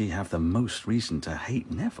 Doesn't she have the most reason to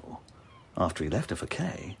hate Neville? After he left her for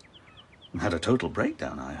Kay. And had a total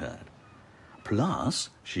breakdown, I heard. Plus,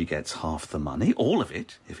 she gets half the money, all of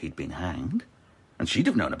it, if he'd been hanged. And she'd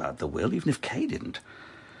have known about the will, even if Kay didn't.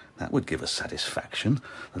 That would give us satisfaction,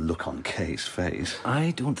 the look on Kay's face.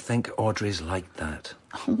 I don't think Audrey's like that.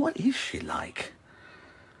 What is she like?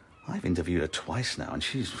 I've interviewed her twice now, and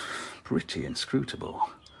she's pretty inscrutable.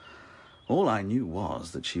 All I knew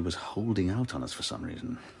was that she was holding out on us for some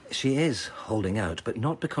reason. She is holding out, but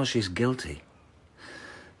not because she's guilty.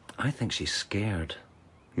 I think she's scared.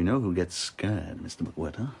 You know who gets scared, Mr.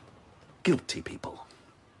 McWhirter? Guilty people.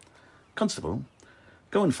 Constable,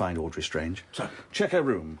 go and find Audrey Strange. Sir. Check her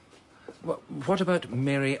room. What about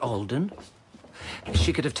Mary Alden?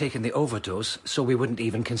 She could have taken the overdose, so we wouldn't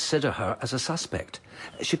even consider her as a suspect.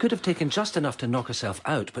 She could have taken just enough to knock herself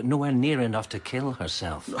out, but nowhere near enough to kill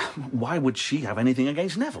herself. Why would she have anything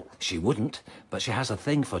against Neville? She wouldn't, but she has a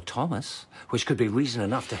thing for Thomas, which could be reason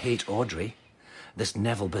enough to hate Audrey. This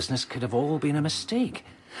Neville business could have all been a mistake.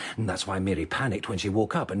 And that's why Mary panicked when she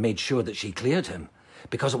woke up and made sure that she cleared him.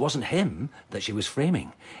 Because it wasn't him that she was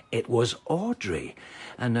framing. It was Audrey.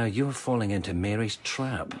 And now you're falling into Mary's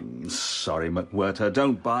trap. Sorry, McWhirter,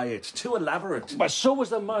 don't buy it. Too elaborate. But so was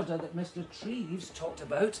the murder that Mr. Treves talked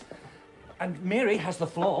about. And Mary has the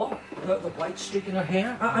flaw, the white streak in her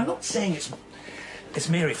hair. I'm not saying it's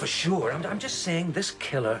Mary for sure. I'm just saying this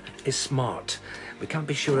killer is smart. We can't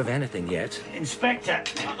be sure of anything yet. Inspector!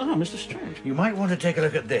 Oh, Mr. Strange. You might want to take a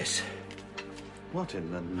look at this. What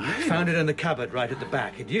in the name? I found it in the cupboard right at the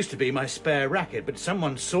back. It used to be my spare racket, but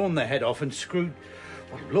someone sawn the head off and screwed,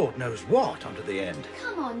 well, Lord knows what, onto the end.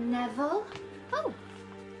 Come on, Neville. Oh,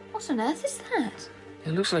 what on earth is that?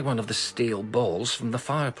 It looks like one of the steel balls from the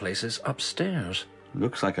fireplaces upstairs.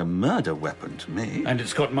 Looks like a murder weapon to me. And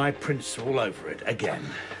it's got my prints all over it, again.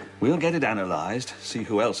 We'll get it analysed, see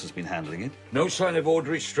who else has been handling it. No sign of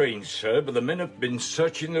Audrey Strange, sir, but the men have been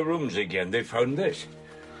searching the rooms again. They found this.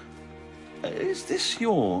 Is this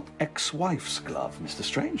your ex-wife's glove, Mr.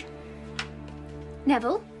 Strange?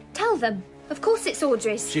 Neville, tell them. Of course it's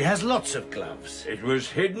Audrey's. She has lots of gloves. It was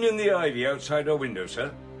hidden in the ivy outside our window,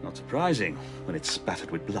 sir. Not surprising, when it's spattered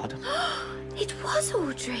with blood. It was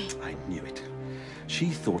Audrey. I knew it. She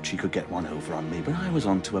thought she could get one over on me, but I was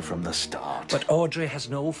onto her from the start. But Audrey has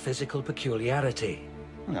no physical peculiarity.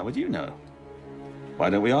 How would you know? Why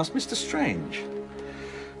don't we ask Mr. Strange?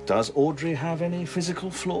 Does Audrey have any physical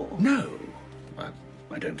flaw? No.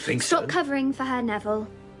 I don't think so. Stop covering for her, Neville.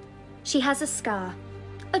 She has a scar.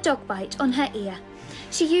 A dog bite on her ear.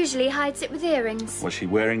 She usually hides it with earrings. Was she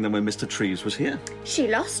wearing them when Mr. Treves was here? She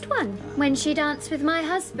lost one when she danced with my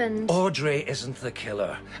husband. Audrey isn't the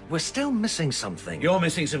killer. We're still missing something. You're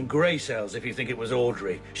missing some grey cells if you think it was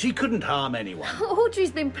Audrey. She couldn't harm anyone.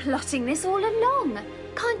 Audrey's been plotting this all along.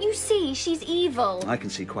 Can't you see she's evil? I can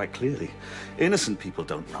see quite clearly. Innocent people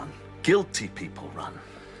don't run. Guilty people run.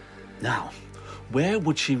 Now, where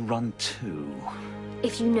would she run to?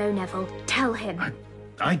 If you know Neville, tell him.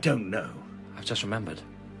 I don't know. I've just remembered.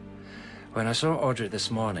 When I saw Audrey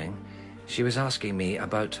this morning, she was asking me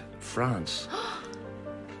about France.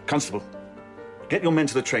 Constable, get your men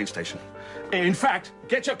to the train station. In fact,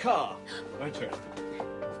 get your car. Right, sir.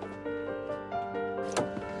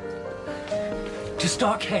 To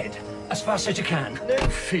Starkhead, as fast as you can. No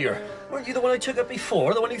fear. Weren't you the one I took up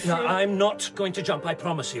before? The one who threw... No, I'm not going to jump, I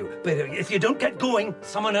promise you. But if you don't get going,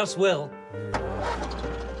 someone else will.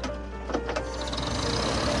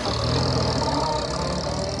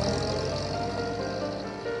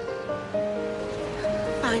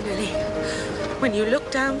 Finally, when you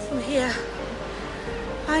look down from here,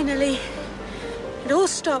 finally, it all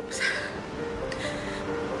stops.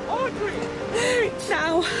 Audrey!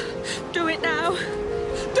 Now! Do it now!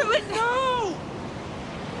 Do it now!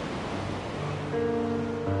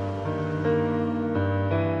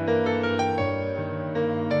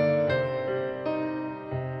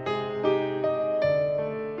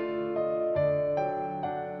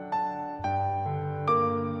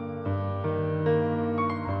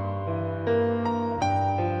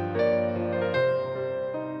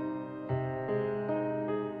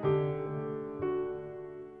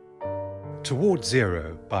 Toward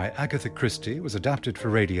Zero by Agatha Christie was adapted for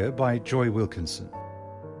radio by Joy Wilkinson.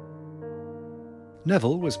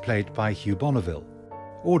 Neville was played by Hugh Bonneville,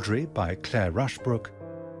 Audrey by Claire Rushbrook,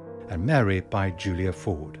 and Mary by Julia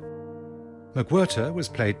Ford. McWhirter was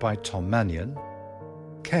played by Tom Mannion,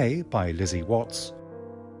 Kay by Lizzie Watts,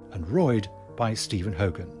 and Royd by Stephen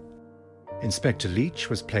Hogan. Inspector Leach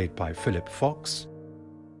was played by Philip Fox,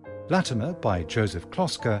 Latimer by Joseph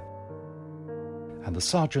Klosker, and the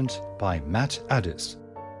Sergeant by Matt Addis.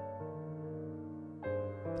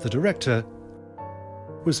 The director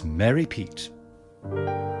was Mary Peet.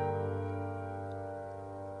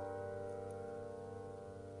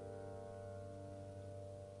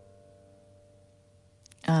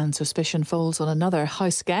 And suspicion falls on another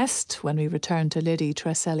house guest when we return to Lady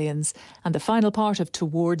Treselyan's and the final part of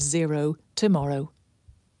Towards Zero tomorrow.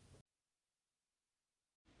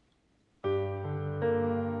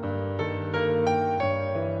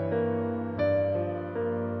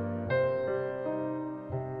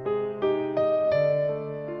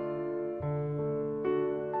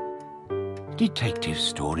 Detective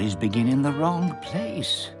stories begin in the wrong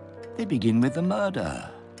place. They begin with the murder.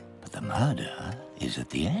 But the murder is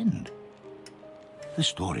at the end. The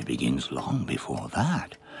story begins long before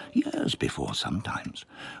that, years before sometimes,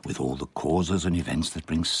 with all the causes and events that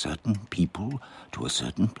bring certain people to a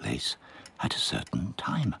certain place at a certain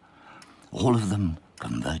time, all of them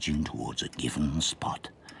converging towards a given spot.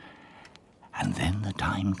 And then the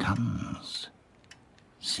time comes.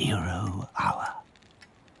 0 hour.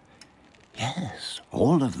 Yes,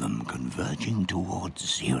 all of them converging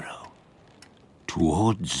towards zero.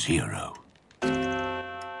 Towards zero.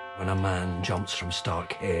 When a man jumps from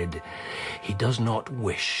Starkhead, he does not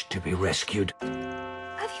wish to be rescued.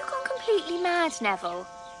 Have you gone completely mad, Neville?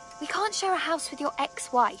 We can't share a house with your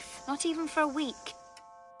ex-wife, not even for a week.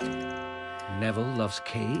 Neville loves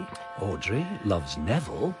Kay. Audrey loves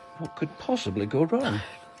Neville. What could possibly go wrong?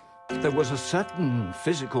 There was a certain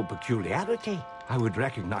physical peculiarity. I would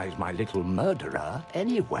recognize my little murderer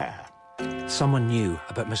anywhere. Someone knew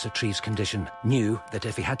about Mr. Treves' condition, knew that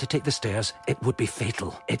if he had to take the stairs, it would be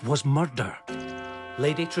fatal. It was murder.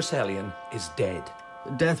 Lady Treselyan is dead.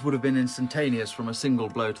 Death would have been instantaneous from a single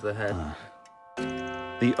blow to the head.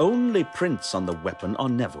 The only prints on the weapon are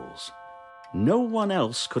Neville's. No one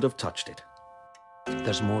else could have touched it.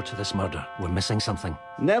 There's more to this murder. We're missing something.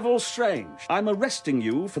 Neville Strange, I'm arresting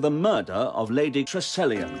you for the murder of Lady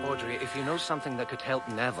Treselyan. Audrey, if you know something that could help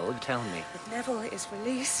Neville, tell me. If Neville is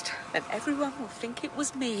released, then everyone will think it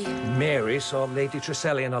was me. Mary saw Lady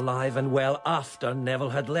Treselyan alive and well after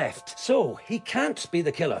Neville had left. So, he can't be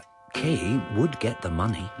the killer. Kay would get the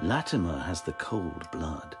money. Latimer has the cold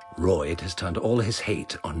blood. Royd has turned all his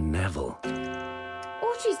hate on Neville.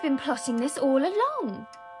 Audrey's been plotting this all along.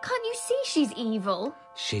 Can't you see she's evil?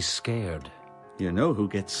 She's scared. You know who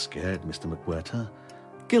gets scared, Mr. McWhirter?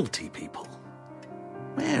 Guilty people.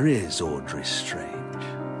 Where is Audrey Strange?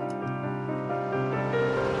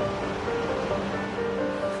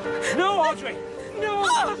 No, Audrey! No!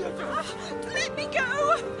 Let me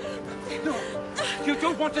go! No, you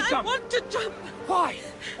don't want to jump. I want to jump. Why?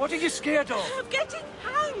 What are you scared of? Of getting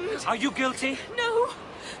hanged. Are you guilty? No,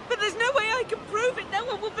 but there's no way I can prove it. No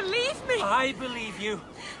one will believe me. I believe you.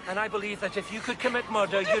 And I believe that if you could commit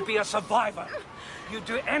murder, you'd be a survivor. You'd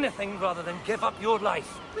do anything rather than give up your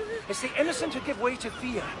life. It's the innocent who give way to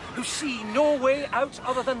fear, who see no way out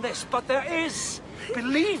other than this. But there is.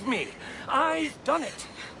 Believe me, I've done it.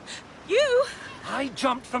 You? I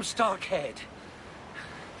jumped from Starkhead.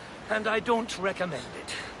 And I don't recommend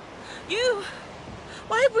it. You?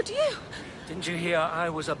 Why would you? Didn't you hear I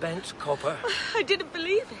was a bent copper? I didn't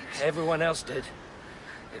believe it. Everyone else did.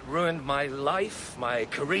 It ruined my life, my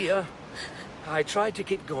career. I tried to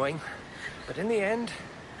keep going, but in the end,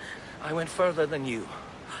 I went further than you.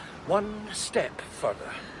 One step further.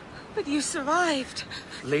 But you survived.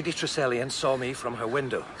 Lady Treselyan saw me from her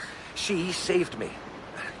window. She saved me.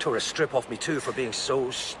 Tore a strip off me too for being so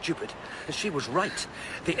stupid. And she was right.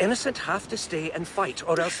 The innocent have to stay and fight,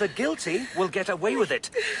 or else the guilty will get away with it.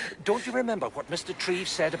 Don't you remember what Mr. Treves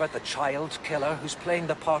said about the child killer who's playing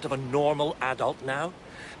the part of a normal adult now,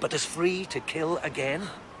 but is free to kill again?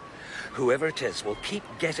 Whoever it is will keep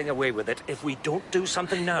getting away with it if we don't do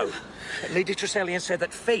something now. Lady Treselyan said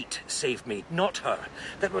that fate saved me, not her.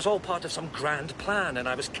 That was all part of some grand plan, and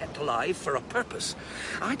I was kept alive for a purpose.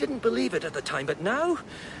 I didn't believe it at the time, but now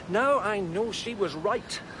I know she was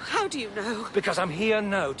right. How do you know? Because I'm here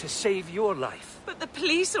now to save your life. But the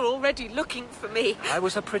police are already looking for me. I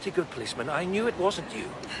was a pretty good policeman. I knew it wasn't you.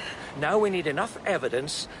 Now we need enough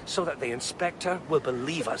evidence so that the inspector will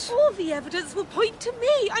believe us. All the evidence will point to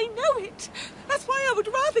me. I know it. That's why I would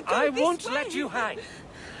rather go I this way. won't let you hang.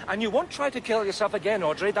 And you won't try to kill yourself again,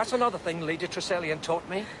 Audrey. That's another thing Lady Treselyan taught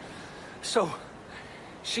me. So,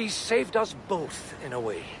 she saved us both, in a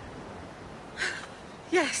way.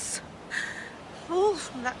 Yes. All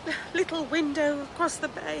from that little window across the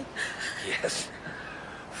bay. Yes.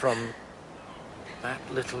 From that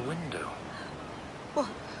little window. What?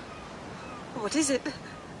 What is it?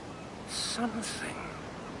 Something.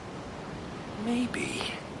 Maybe.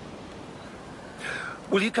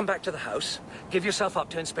 Will you come back to the house? Give yourself up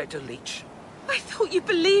to Inspector Leach. I thought you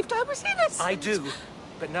believed I was innocent. I do.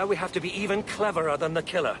 But now we have to be even cleverer than the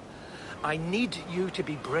killer. I need you to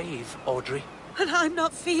be brave, Audrey. And I'm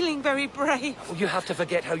not feeling very brave. You have to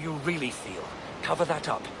forget how you really feel. Cover that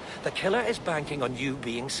up. The killer is banking on you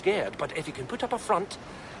being scared, but if you can put up a front,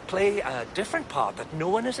 play a different part that no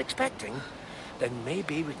one is expecting, then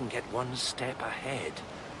maybe we can get one step ahead.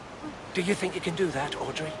 Do you think you can do that,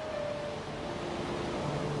 Audrey?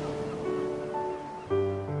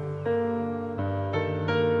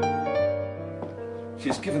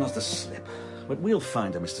 She's given us the slip. But we'll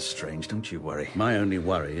find her, Mr. Strange, don't you worry. My only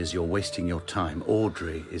worry is you're wasting your time.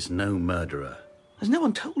 Audrey is no murderer. Has no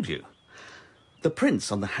one told you? The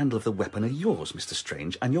prints on the handle of the weapon are yours, Mr.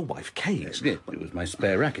 Strange, and your wife Kay's. Yes, it was my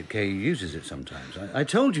spare racket. Kay uses it sometimes. I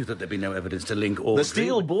told you that there'd be no evidence to link Audrey... The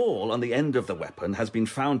steel ball on the end of the weapon has been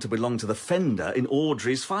found to belong to the fender in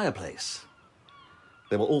Audrey's fireplace.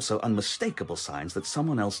 There were also unmistakable signs that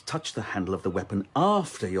someone else touched the handle of the weapon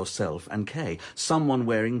after yourself and Kay. Someone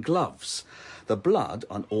wearing gloves. The blood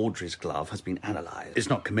on Audrey's glove has been analysed. It's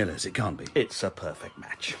not Camilla's, it can't be. It's a perfect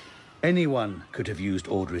match. Anyone could have used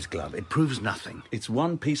Audrey's glove. It proves nothing. It's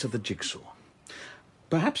one piece of the jigsaw.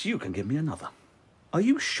 Perhaps you can give me another. Are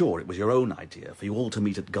you sure it was your own idea for you all to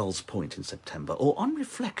meet at Gull's Point in September? Or, on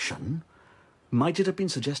reflection, might it have been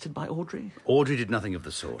suggested by Audrey? Audrey did nothing of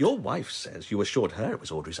the sort. Your wife says you assured her it was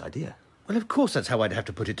Audrey's idea. Well, of course that's how I'd have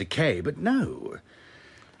to put it to Kay, but no.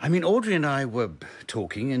 I mean, Audrey and I were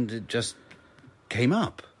talking and it just came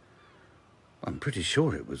up. I'm pretty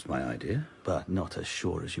sure it was my idea. But not as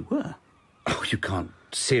sure as you were. Oh, you can't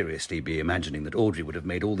seriously be imagining that Audrey would have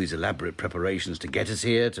made all these elaborate preparations to get us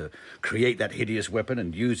here, to create that hideous weapon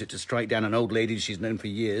and use it to strike down an old lady she's known for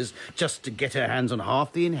years, just to get her hands on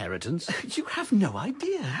half the inheritance? You have no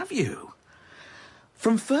idea, have you?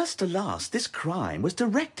 From first to last, this crime was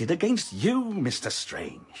directed against you, Mr.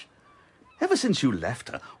 Strange. Ever since you left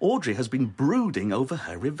her, Audrey has been brooding over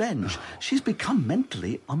her revenge. She's become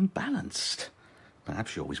mentally unbalanced.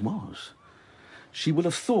 Perhaps she always was. She will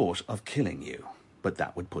have thought of killing you, but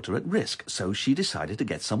that would put her at risk, so she decided to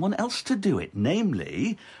get someone else to do it,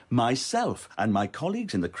 namely myself and my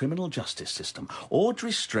colleagues in the criminal justice system.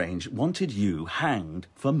 Audrey Strange wanted you hanged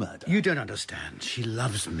for murder. You don't understand. She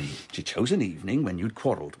loves me. She chose an evening when you'd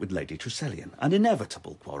quarrelled with Lady Tresselian, an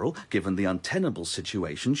inevitable quarrel, given the untenable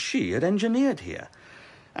situation she had engineered here.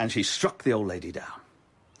 And she struck the old lady down.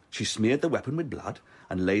 She smeared the weapon with blood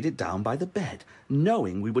and laid it down by the bed,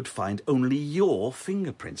 knowing we would find only your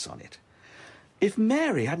fingerprints on it. If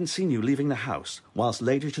Mary hadn't seen you leaving the house whilst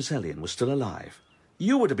Lady Tresselian was still alive,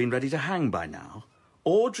 you would have been ready to hang by now.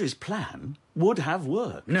 Audrey's plan would have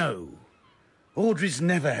worked. No. Audrey's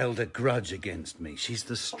never held a grudge against me. She's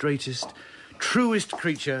the straightest, truest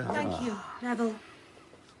creature. Thank you, Neville.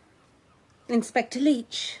 Inspector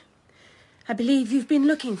Leach, I believe you've been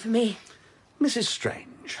looking for me. Mrs.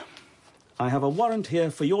 Strange, I have a warrant here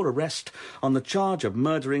for your arrest on the charge of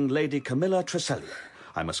murdering Lady Camilla Tresselian.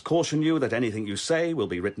 I must caution you that anything you say will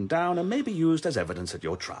be written down and may be used as evidence at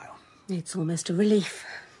your trial. It's almost a relief.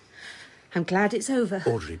 I'm glad it's over.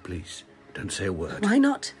 Audrey, please, don't say a word. Why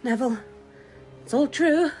not, Neville? It's all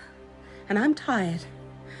true, and I'm tired.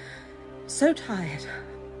 So tired.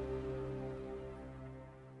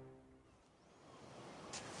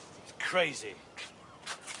 It's crazy.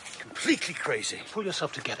 Completely crazy. Pull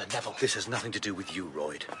yourself together, Neville. This has nothing to do with you,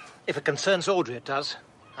 Royd. If it concerns Audrey, it does.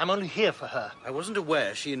 I'm only here for her. I wasn't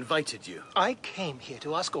aware she invited you. I came here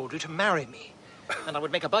to ask Audrey to marry me. And I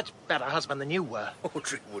would make a much better husband than you were.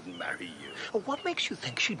 Audrey wouldn't marry you. What makes you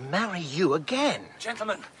think she'd marry you again?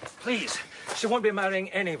 Gentlemen, please. She won't be marrying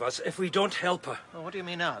any of us if we don't help her. Well, what do you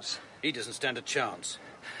mean us? He doesn't stand a chance.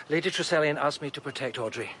 Lady Tresselian asked me to protect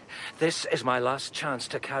Audrey. This is my last chance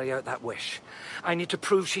to carry out that wish. I need to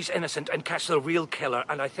prove she's innocent and catch the real killer,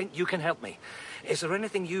 and I think you can help me. Is there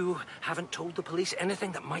anything you haven't told the police?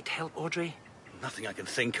 Anything that might help Audrey? Nothing I can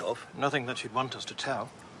think of. Nothing that she'd want us to tell.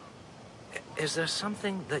 Is there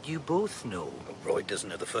something that you both know? Royd doesn't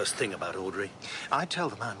know the first thing about Audrey. I'd tell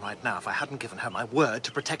the man right now if I hadn't given her my word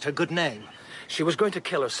to protect her good name. She was going to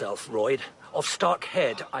kill herself, Royd. Off Stark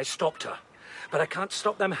Head, I stopped her. But I can't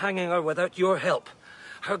stop them hanging her without your help.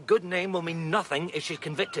 Her good name will mean nothing if she's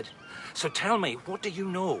convicted. So tell me, what do you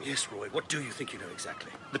know? Yes, Royd, what do you think you know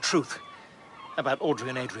exactly? The truth about Audrey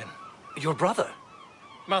and Adrian. Your brother?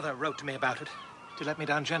 Mother wrote to me about it to let me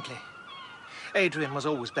down gently. Adrian was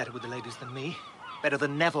always better with the ladies than me. Better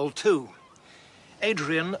than Neville, too.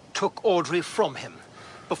 Adrian took Audrey from him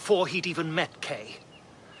before he'd even met Kay.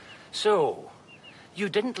 So, you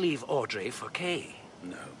didn't leave Audrey for Kay?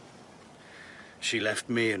 No. She left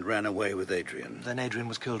me and ran away with Adrian. Then Adrian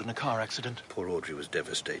was killed in a car accident. Poor Audrey was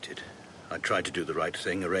devastated. I tried to do the right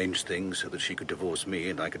thing, arrange things so that she could divorce me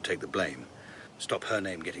and I could take the blame. Stop her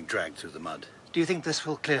name getting dragged through the mud. Do you think this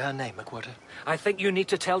will clear her name, McWhirter? I think you need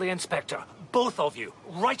to tell the inspector. Both of you.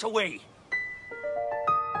 Right away.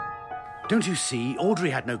 Don't you see?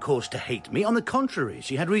 Audrey had no cause to hate me. On the contrary,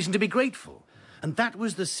 she had reason to be grateful. And that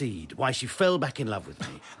was the seed, why she fell back in love with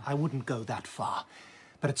me. I wouldn't go that far.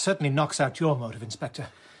 But it certainly knocks out your motive, Inspector,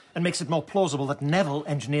 and makes it more plausible that Neville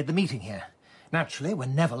engineered the meeting here. Naturally,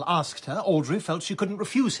 when Neville asked her, Audrey felt she couldn't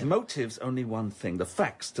refuse him. Motive's only one thing. The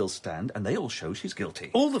facts still stand, and they all show she's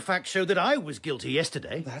guilty. All the facts show that I was guilty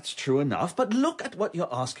yesterday. That's true enough, but look at what you're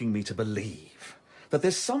asking me to believe. That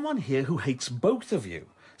there's someone here who hates both of you.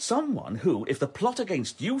 Someone who, if the plot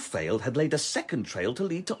against you failed, had laid a second trail to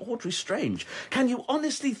lead to Audrey Strange. Can you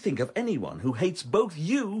honestly think of anyone who hates both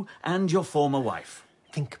you and your former wife?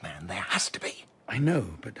 Think, man, there has to be. I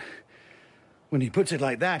know, but when he puts it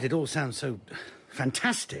like that, it all sounds so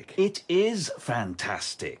fantastic. It is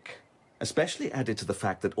fantastic. Especially added to the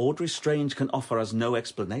fact that Audrey Strange can offer us no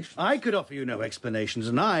explanation. I could offer you no explanations,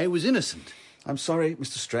 and I was innocent. I'm sorry,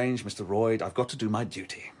 Mr. Strange, Mr. Royd, I've got to do my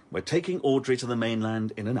duty. We're taking Audrey to the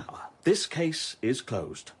mainland in an hour. This case is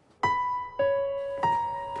closed.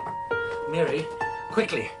 Mary,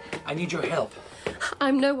 quickly. I need your help.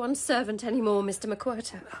 I'm no one's servant anymore, Mr.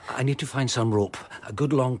 McWhirter. I need to find some rope, a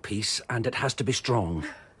good long piece, and it has to be strong.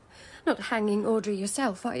 Not hanging Audrey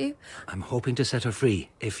yourself, are you? I'm hoping to set her free,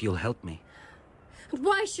 if you'll help me. And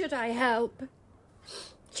why should I help?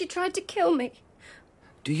 She tried to kill me.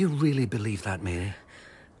 Do you really believe that, Mary?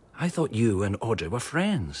 I thought you and Audrey were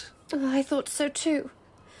friends. Oh, I thought so too.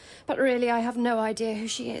 But really, I have no idea who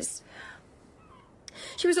she is.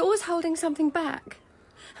 She was always holding something back.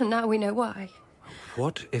 And now we know why.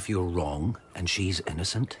 What if you're wrong and she's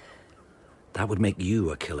innocent? That would make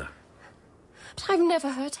you a killer. But I've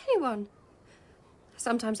never hurt anyone.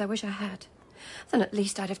 Sometimes I wish I had. Then at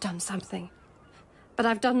least I'd have done something. But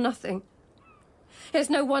I've done nothing. It's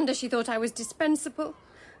no wonder she thought I was dispensable.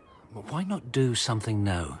 Why not do something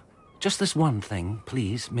now? Just this one thing,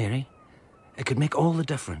 please, Mary. It could make all the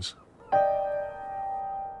difference.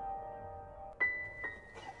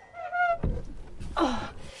 Oh.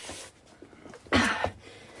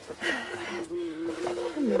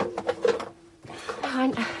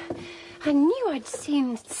 I knew I'd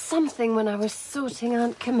seen something when I was sorting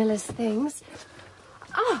Aunt Camilla's things.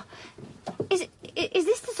 Oh, is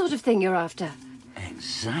this the sort of thing you're after?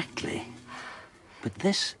 Exactly. But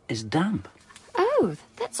this is damp. Oh,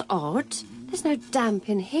 that's odd. There's no damp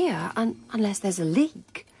in here, unless there's a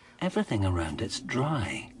leak. Everything around it's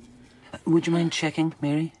dry. Would you mind checking,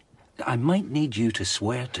 Mary? I might need you to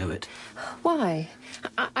swear to it. Why?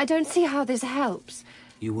 I don't see how this helps.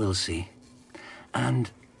 You will see.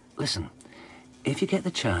 And, listen, if you get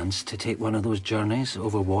the chance to take one of those journeys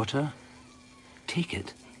over water, take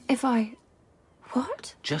it. If I...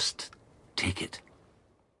 what? Just take it.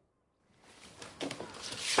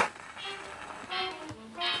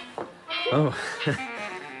 Oh,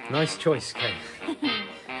 nice choice, Kay.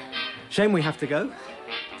 Shame we have to go.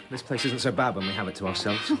 This place isn't so bad when we have it to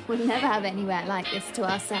ourselves. We'll never have anywhere like this to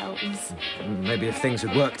ourselves. Maybe if things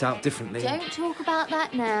had worked out differently. Don't talk about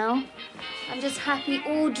that now. I'm just happy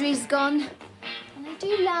Audrey's gone. And I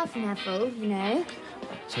do love Neville, you know.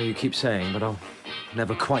 So you keep saying, but I'll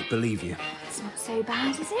never quite believe you. It's not so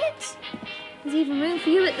bad, is it? There's even room for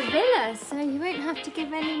you at the villa, so you won't have to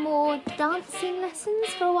give any more dancing lessons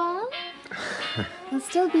for a while. We'll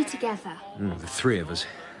still be together. The three of us.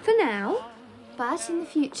 For now. But in the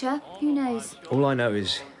future, who knows? All I know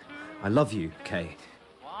is I love you, Kay.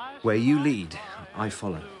 Where you lead, I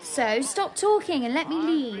follow. So stop talking and let me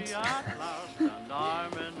lead.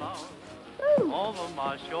 Over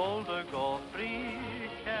my shoulder go free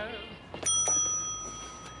cares.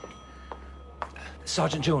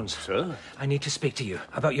 Sergeant Jones. Sir? I need to speak to you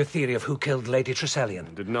about your theory of who killed Lady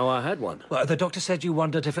Treselyan. Didn't know I had one. Well, the doctor said you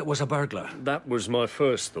wondered if it was a burglar. That was my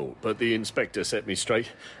first thought, but the inspector set me straight.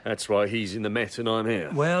 That's why he's in the Met and I'm here.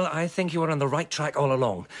 Well, I think you were on the right track all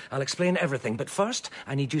along. I'll explain everything, but first,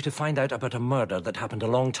 I need you to find out about a murder that happened a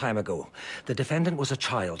long time ago. The defendant was a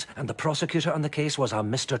child, and the prosecutor on the case was a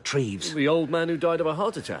Mr. Treves. The old man who died of a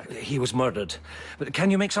heart attack? He was murdered. But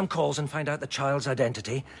can you make some calls and find out the child's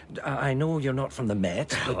identity? I know you're not from the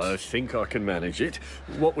Met, but... I think I can manage it.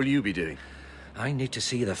 What will you be doing? I need to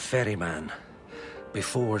see the ferryman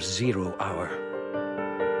before 0 hour.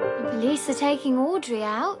 The police are taking Audrey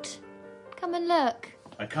out. Come and look.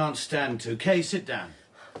 I can't stand to. Kay, sit down.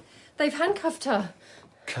 They've handcuffed her.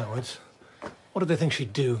 Cowards. What do they think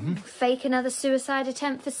she'd do? Fake another suicide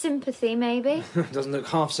attempt for sympathy, maybe. Doesn't look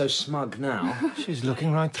half so smug now. She's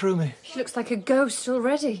looking right through me. She looks like a ghost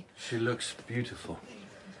already. She looks beautiful.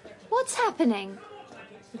 What's happening?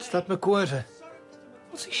 It's that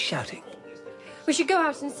What's he shouting? We should go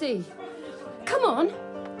out and see. Come on.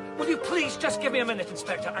 Will you please just give me a minute,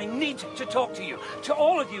 Inspector? I need to talk to you. To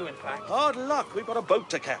all of you, in fact. Hard luck. We've got a boat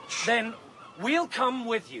to catch. Then we'll come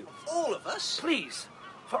with you. All of us? Please,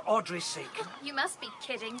 for Audrey's sake. You must be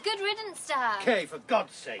kidding. Good riddance to her. Kay, for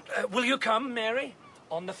God's sake. Will you come, Mary?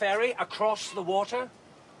 On the ferry, across the water?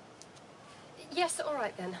 Yes, all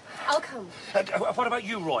right then. I'll come. What about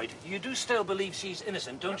you, Royd? You do still believe she's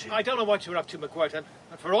innocent, don't you? I don't know what you're up to, McWhirter,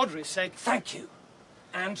 but for Audrey's sake... Thank you.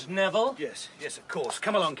 And Neville? Yes, of course.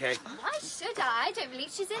 Come along, Kay. Why should I? I don't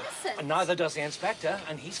believe she's innocent. And neither does the Inspector,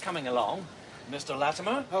 and he's coming along. Mr.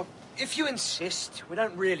 Latimer? Oh, if you insist, we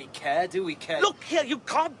don't really care, do we, Kay? Look here, you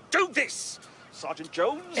can't do this! Sergeant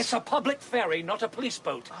Jones? It's a public ferry, not a police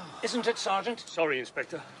boat. Isn't it, Sergeant? Sorry,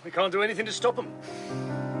 Inspector. We can't do anything to stop them.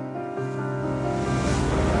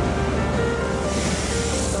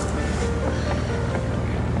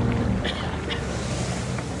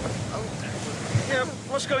 Yeah,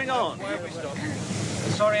 what's going on?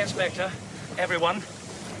 Sorry, Inspector. Everyone,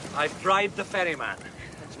 I've bribed the ferryman.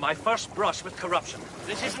 It's my first brush with corruption.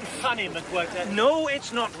 This isn't funny, McWhirter. No,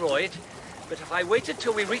 it's not, Royd. But if I waited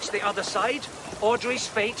till we reached the other side, Audrey's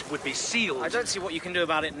fate would be sealed. I don't see what you can do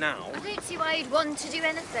about it now. I don't see why you'd want to do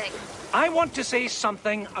anything. I want to say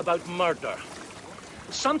something about murder.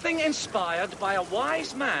 Something inspired by a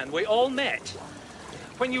wise man we all met.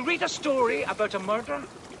 When you read a story about a murder,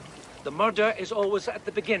 the murder is always at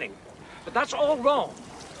the beginning. But that's all wrong.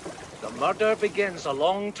 The murder begins a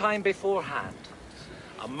long time beforehand.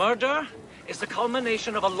 A murder is the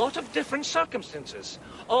culmination of a lot of different circumstances,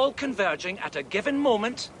 all converging at a given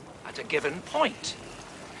moment, at a given point.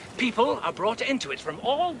 People are brought into it from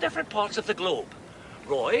all different parts of the globe.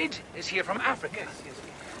 Royd is here from Africa.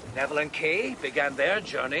 Neville and Kay began their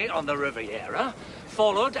journey on the Riviera,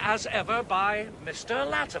 followed as ever by Mr.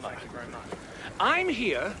 Latimer. Thank you very much. I'm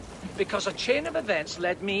here because a chain of events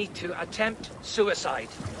led me to attempt suicide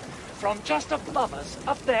from just above us,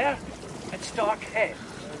 up there at Stark Head.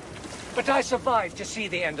 But I survived to see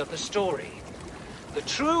the end of the story. The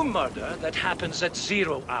true murder that happens at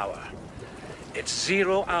 0 hour. It's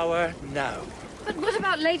 0 hour now. But what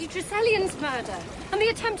about Lady Tresselian's murder? And the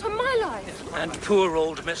attempt on my life? And poor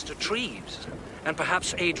old Mr. Treves. And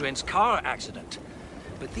perhaps Adrian's car accident.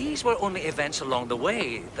 But these were only events along the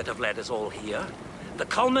way that have led us all here. The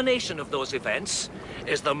culmination of those events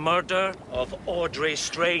is the murder of Audrey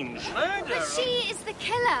Strange. But she is the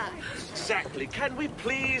killer. Exactly. Can we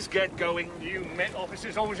please get going? You Met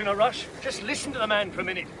officers always in a rush. Just listen to the man for a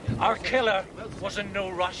minute. Our killer was in no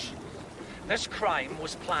rush. This crime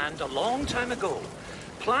was planned a long time ago.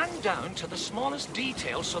 Planned down to the smallest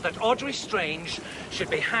detail so that Audrey Strange should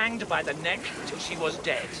be hanged by the neck till she was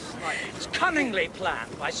dead. It's cunningly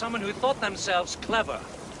planned by someone who thought themselves clever.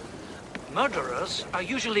 Murderers are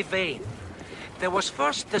usually vain. There was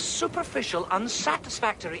first the superficial,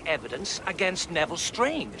 unsatisfactory evidence against Neville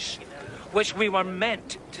Strange, which we were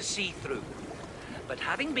meant to see through. But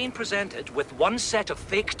having been presented with one set of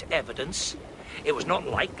faked evidence, it was not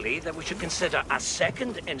likely that we should consider a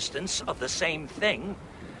second instance of the same thing.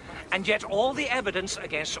 And yet all the evidence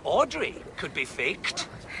against Audrey could be faked.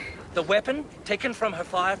 The weapon taken from her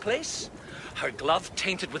fireplace, her glove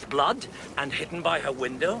tainted with blood and hidden by her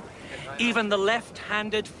window, even the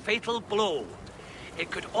left-handed fatal blow. It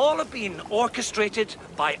could all have been orchestrated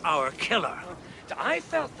by our killer. I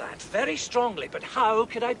felt that very strongly, but how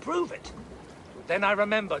could I prove it? Then I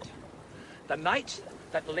remembered. The night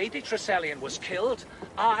that Lady Tresselian was killed,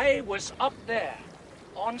 I was up there,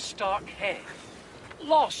 on Stark Head,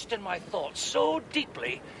 lost in my thoughts so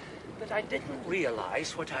deeply that I didn't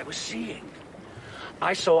realize what I was seeing.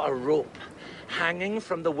 I saw a rope hanging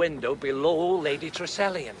from the window below Lady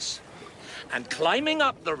Tresselian's. And climbing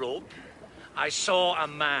up the rope, I saw a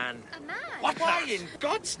man. A man? Why in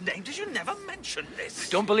God's name did you never mention this?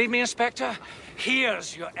 Don't believe me, Inspector?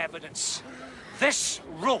 Here's your evidence. This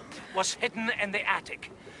rope was hidden in the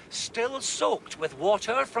attic, still soaked with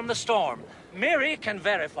water from the storm. Mary can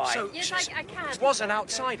verify. So, yes, I can. It was an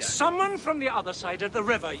outsider. Someone from the other side of the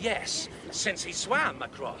river, yes, since he swam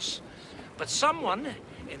across. But someone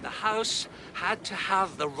in the house had to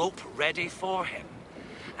have the rope ready for him.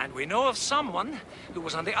 And we know of someone who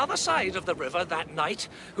was on the other side of the river that night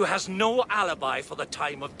who has no alibi for the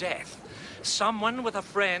time of death. Someone with a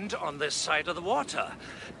friend on this side of the water.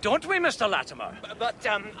 Don't we, Mr. Latimer? But,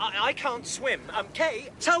 I can't swim. Kay,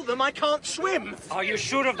 tell them I can't swim. Are you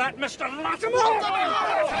sure of that, Mr. Latimer? Are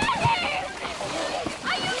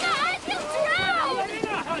you mad? He'll drown!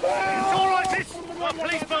 It's all right, miss. One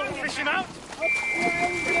police boat will fish him out.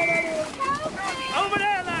 Over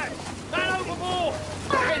there, lad. Man overboard.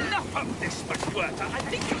 Enough of this, McWhirter. I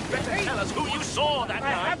think you'd better tell us who you saw that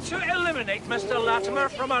night. I had to eliminate Mr. Latimer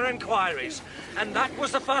from our inquiries, and that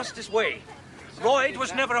was the fastest way. Royd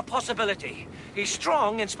was never a possibility. He's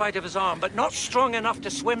strong in spite of his arm, but not strong enough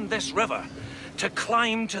to swim this river, to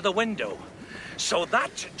climb to the window. So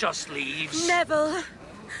that just leaves... Neville,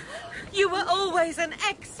 you were always an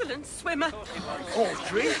excellent swimmer.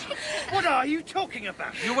 Audrey? What are you talking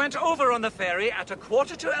about? You went over on the ferry at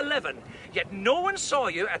 11:15, yet no one saw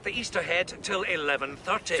you at the Easter Head till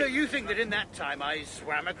 11:30. So you think that in that time I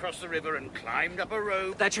swam across the river and climbed up a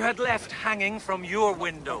rope? That you had left hanging from your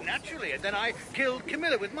window. Naturally, and then I killed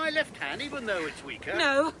Camilla with my left hand, even though it's weaker.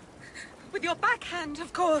 No. With your backhand,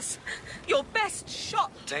 of course. Your best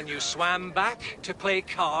shot. Then you swam back to play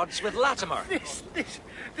cards with Latimer.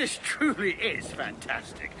 This truly is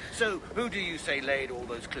fantastic. So, who do you say laid all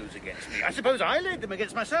those clues against me? I suppose I laid them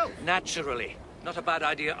against myself. Naturally. Not a bad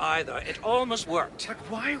idea either. It almost worked. But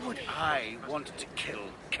why would I want to kill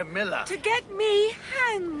Camilla? To get me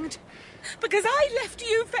hanged. Because I left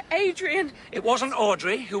you for Adrian. It wasn't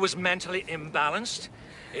Audrey who was mentally imbalanced.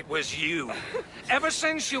 It was you. Ever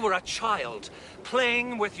since you were a child,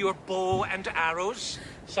 playing with your bow and arrows.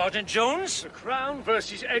 Sergeant Jones? The Crown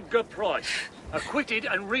versus Edgar Price. Acquitted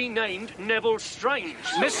and renamed Neville Strange.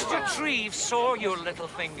 Mr. Treves saw your little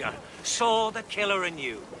finger, saw the killer in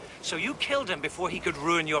you. So you killed him before he could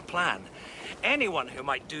ruin your plan. Anyone who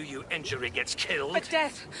might do you injury gets killed. But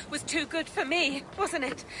death was too good for me, wasn't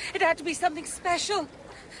it? It had to be something special.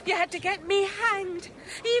 You had to get me hanged,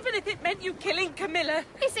 even if it meant you killing Camilla.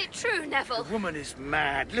 Is it true, Neville? The woman is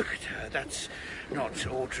mad. Look at her. That's not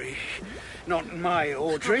Audrey. Not my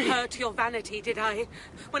Audrey. I hurt your vanity, did I?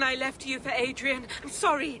 When I left you for Adrian. I'm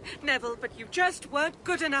sorry, Neville, but you just weren't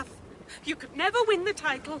good enough. You could never win the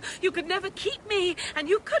title, you could never keep me, and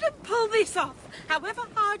you couldn't pull this off, however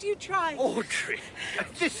hard you tried. Audrey,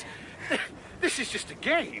 this is just a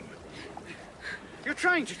game. You're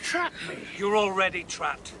trying to trap me. You're already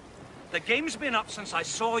trapped. The game's been up since I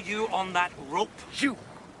saw you on that rope. You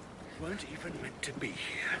weren't even meant to be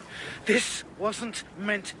here. This wasn't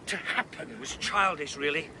meant to happen. It was childish,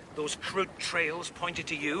 really. Those crude trails pointed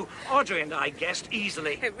to you. Audrey and I guessed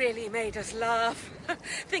easily. It really made us laugh.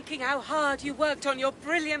 Thinking how hard you worked on your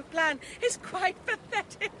brilliant plan is quite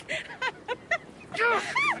pathetic.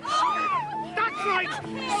 That's right!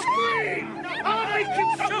 Scream! I'll make you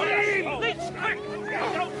scream!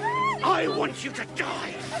 I want you to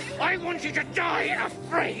die! I want you to die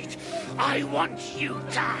afraid! I want you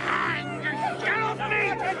to hang! Get off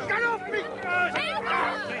me! Get off me!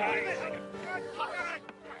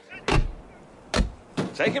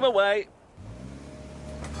 Take him away.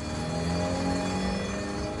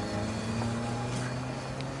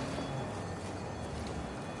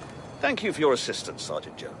 Thank you for your assistance,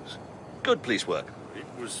 Sergeant Jones. Good police work. It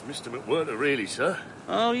was Mr. McWhirter, really, sir.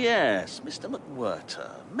 Oh, yes, Mr.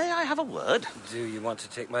 McWhirter. May I have a word? Do you want to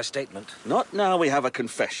take my statement? Not now we have a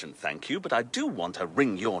confession, thank you, but I do want to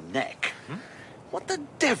wring your neck. What the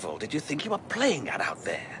devil did you think you were playing at out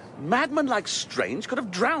there? Madman like Strange could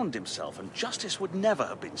have drowned himself and justice would never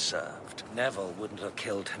have been served. Neville wouldn't have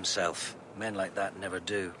killed himself. Men like that never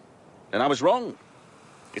do. And I was wrong.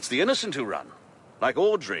 It's the innocent who run, like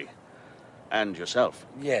Audrey. And yourself.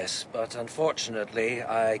 Yes, but unfortunately,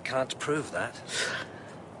 I can't prove that.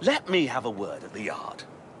 Let me have a word at the yard.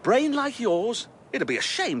 Brain like yours, it'd be a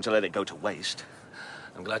shame to let it go to waste.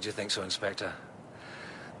 I'm glad you think so, Inspector.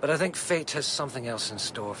 But I think fate has something else in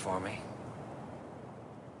store for me.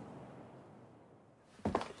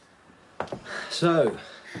 So,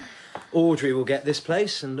 Audrey will get this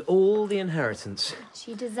place and all the inheritance.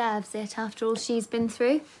 She deserves it after all she's been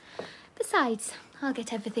through. Besides, I'll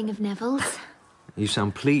get everything of Neville's. You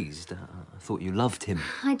sound pleased. I thought you loved him.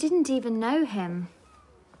 I didn't even know him.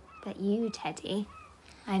 But you, Teddy,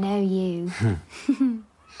 I know you.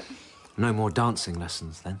 No more dancing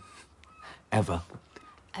lessons, then? Ever?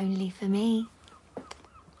 Only for me.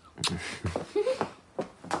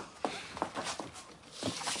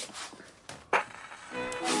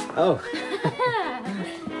 Oh.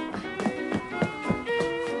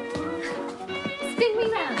 Spin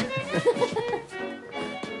me round.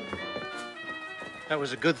 That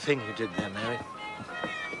was a good thing you did there, Mary.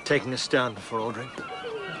 Taking a stand for Audrey.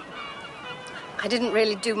 I didn't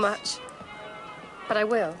really do much, but I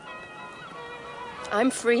will. I'm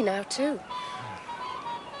free now, too.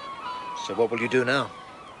 So what will you do now?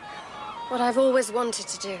 What I've always wanted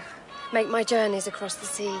to do. Make my journeys across the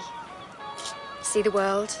sea. See the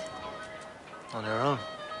world. On your own.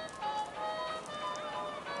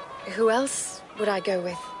 Who else would I go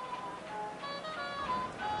with?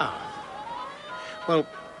 Well,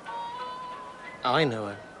 I know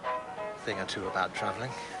a thing or two about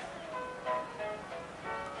traveling.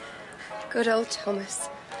 Good old Thomas.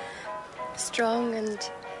 Strong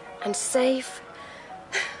and safe.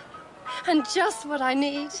 And just what I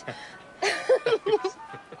need.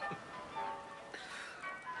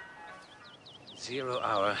 0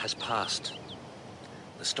 hour has passed.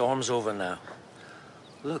 The storm's over now.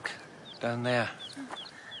 Look, down there.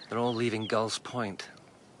 They're all leaving Gull's Point,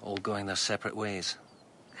 all going their separate ways.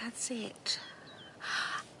 That's it.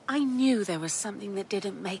 I knew there was something that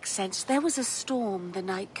didn't make sense. There was a storm the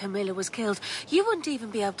night Camilla was killed. You wouldn't even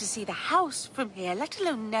be able to see the house from here, let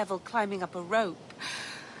alone Neville climbing up a rope.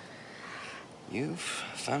 You've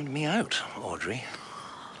found me out, Audrey.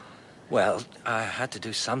 Well, I had to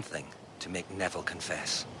do something to make Neville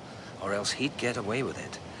confess, or else he'd get away with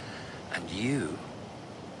it. And you...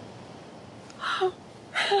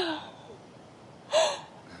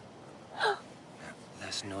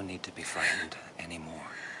 There's no need to be frightened anymore.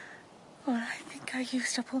 Well, I think I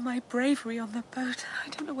used up all my bravery on the boat. I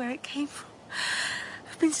don't know where it came from.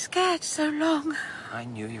 I've been scared so long. I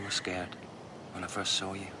knew you were scared when I first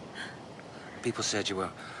saw you. People said you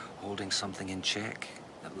were holding something in check,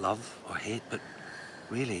 love or hate, but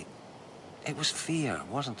really, it was fear,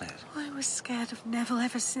 wasn't it? I was scared of Neville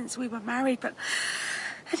ever since we were married, but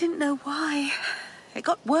I didn't know why. It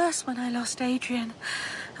got worse when I lost Adrian.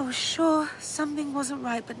 I was sure something wasn't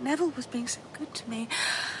right, but Neville was being so good to me.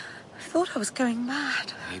 I thought I was going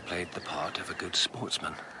mad. He played the part of a good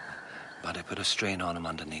sportsman, but I put a strain on him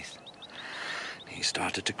underneath. He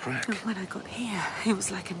started to crack. And when I got here, it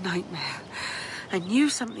was like a nightmare. I knew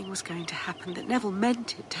something was going to happen, that Neville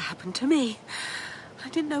meant it to happen to me. I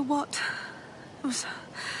didn't know what. It was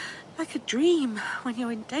like a dream when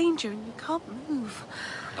you're in danger and you can't move.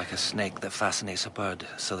 Like a snake that fascinates a bird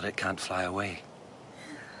so that it can't fly away.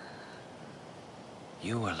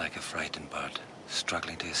 You were like a frightened bird,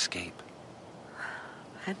 struggling to escape.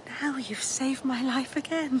 And now you've saved my life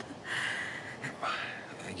again.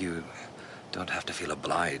 You don't have to feel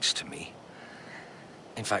obliged to me.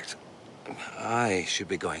 In fact, I should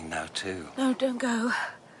be going now, too. No, don't go.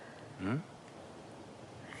 Hmm?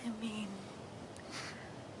 I mean...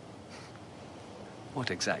 What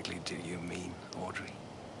exactly do you mean, Audrey?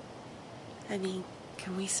 I mean,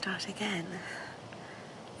 can we start again?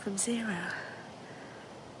 From 0?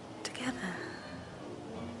 Together?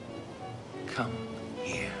 Come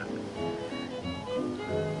here.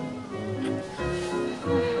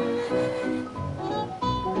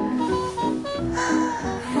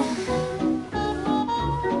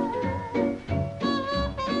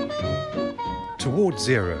 Towards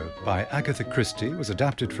Zero by Agatha Christie was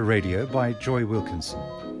adapted for radio by Joy Wilkinson.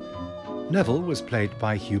 Neville was played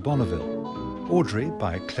by Hugh Bonneville, Audrey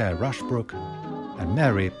by Claire Rushbrook, and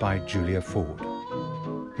Mary by Julia Ford.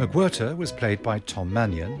 McWhirter was played by Tom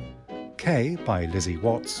Mannion, Kay by Lizzie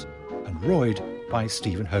Watts, and Royd by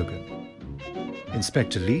Stephen Hogan.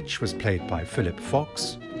 Inspector Leach was played by Philip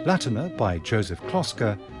Fox, Latimer by Joseph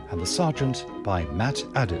Kloska, and the Sergeant by Matt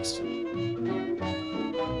Addis.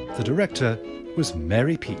 The director was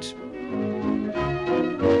Mary Peat.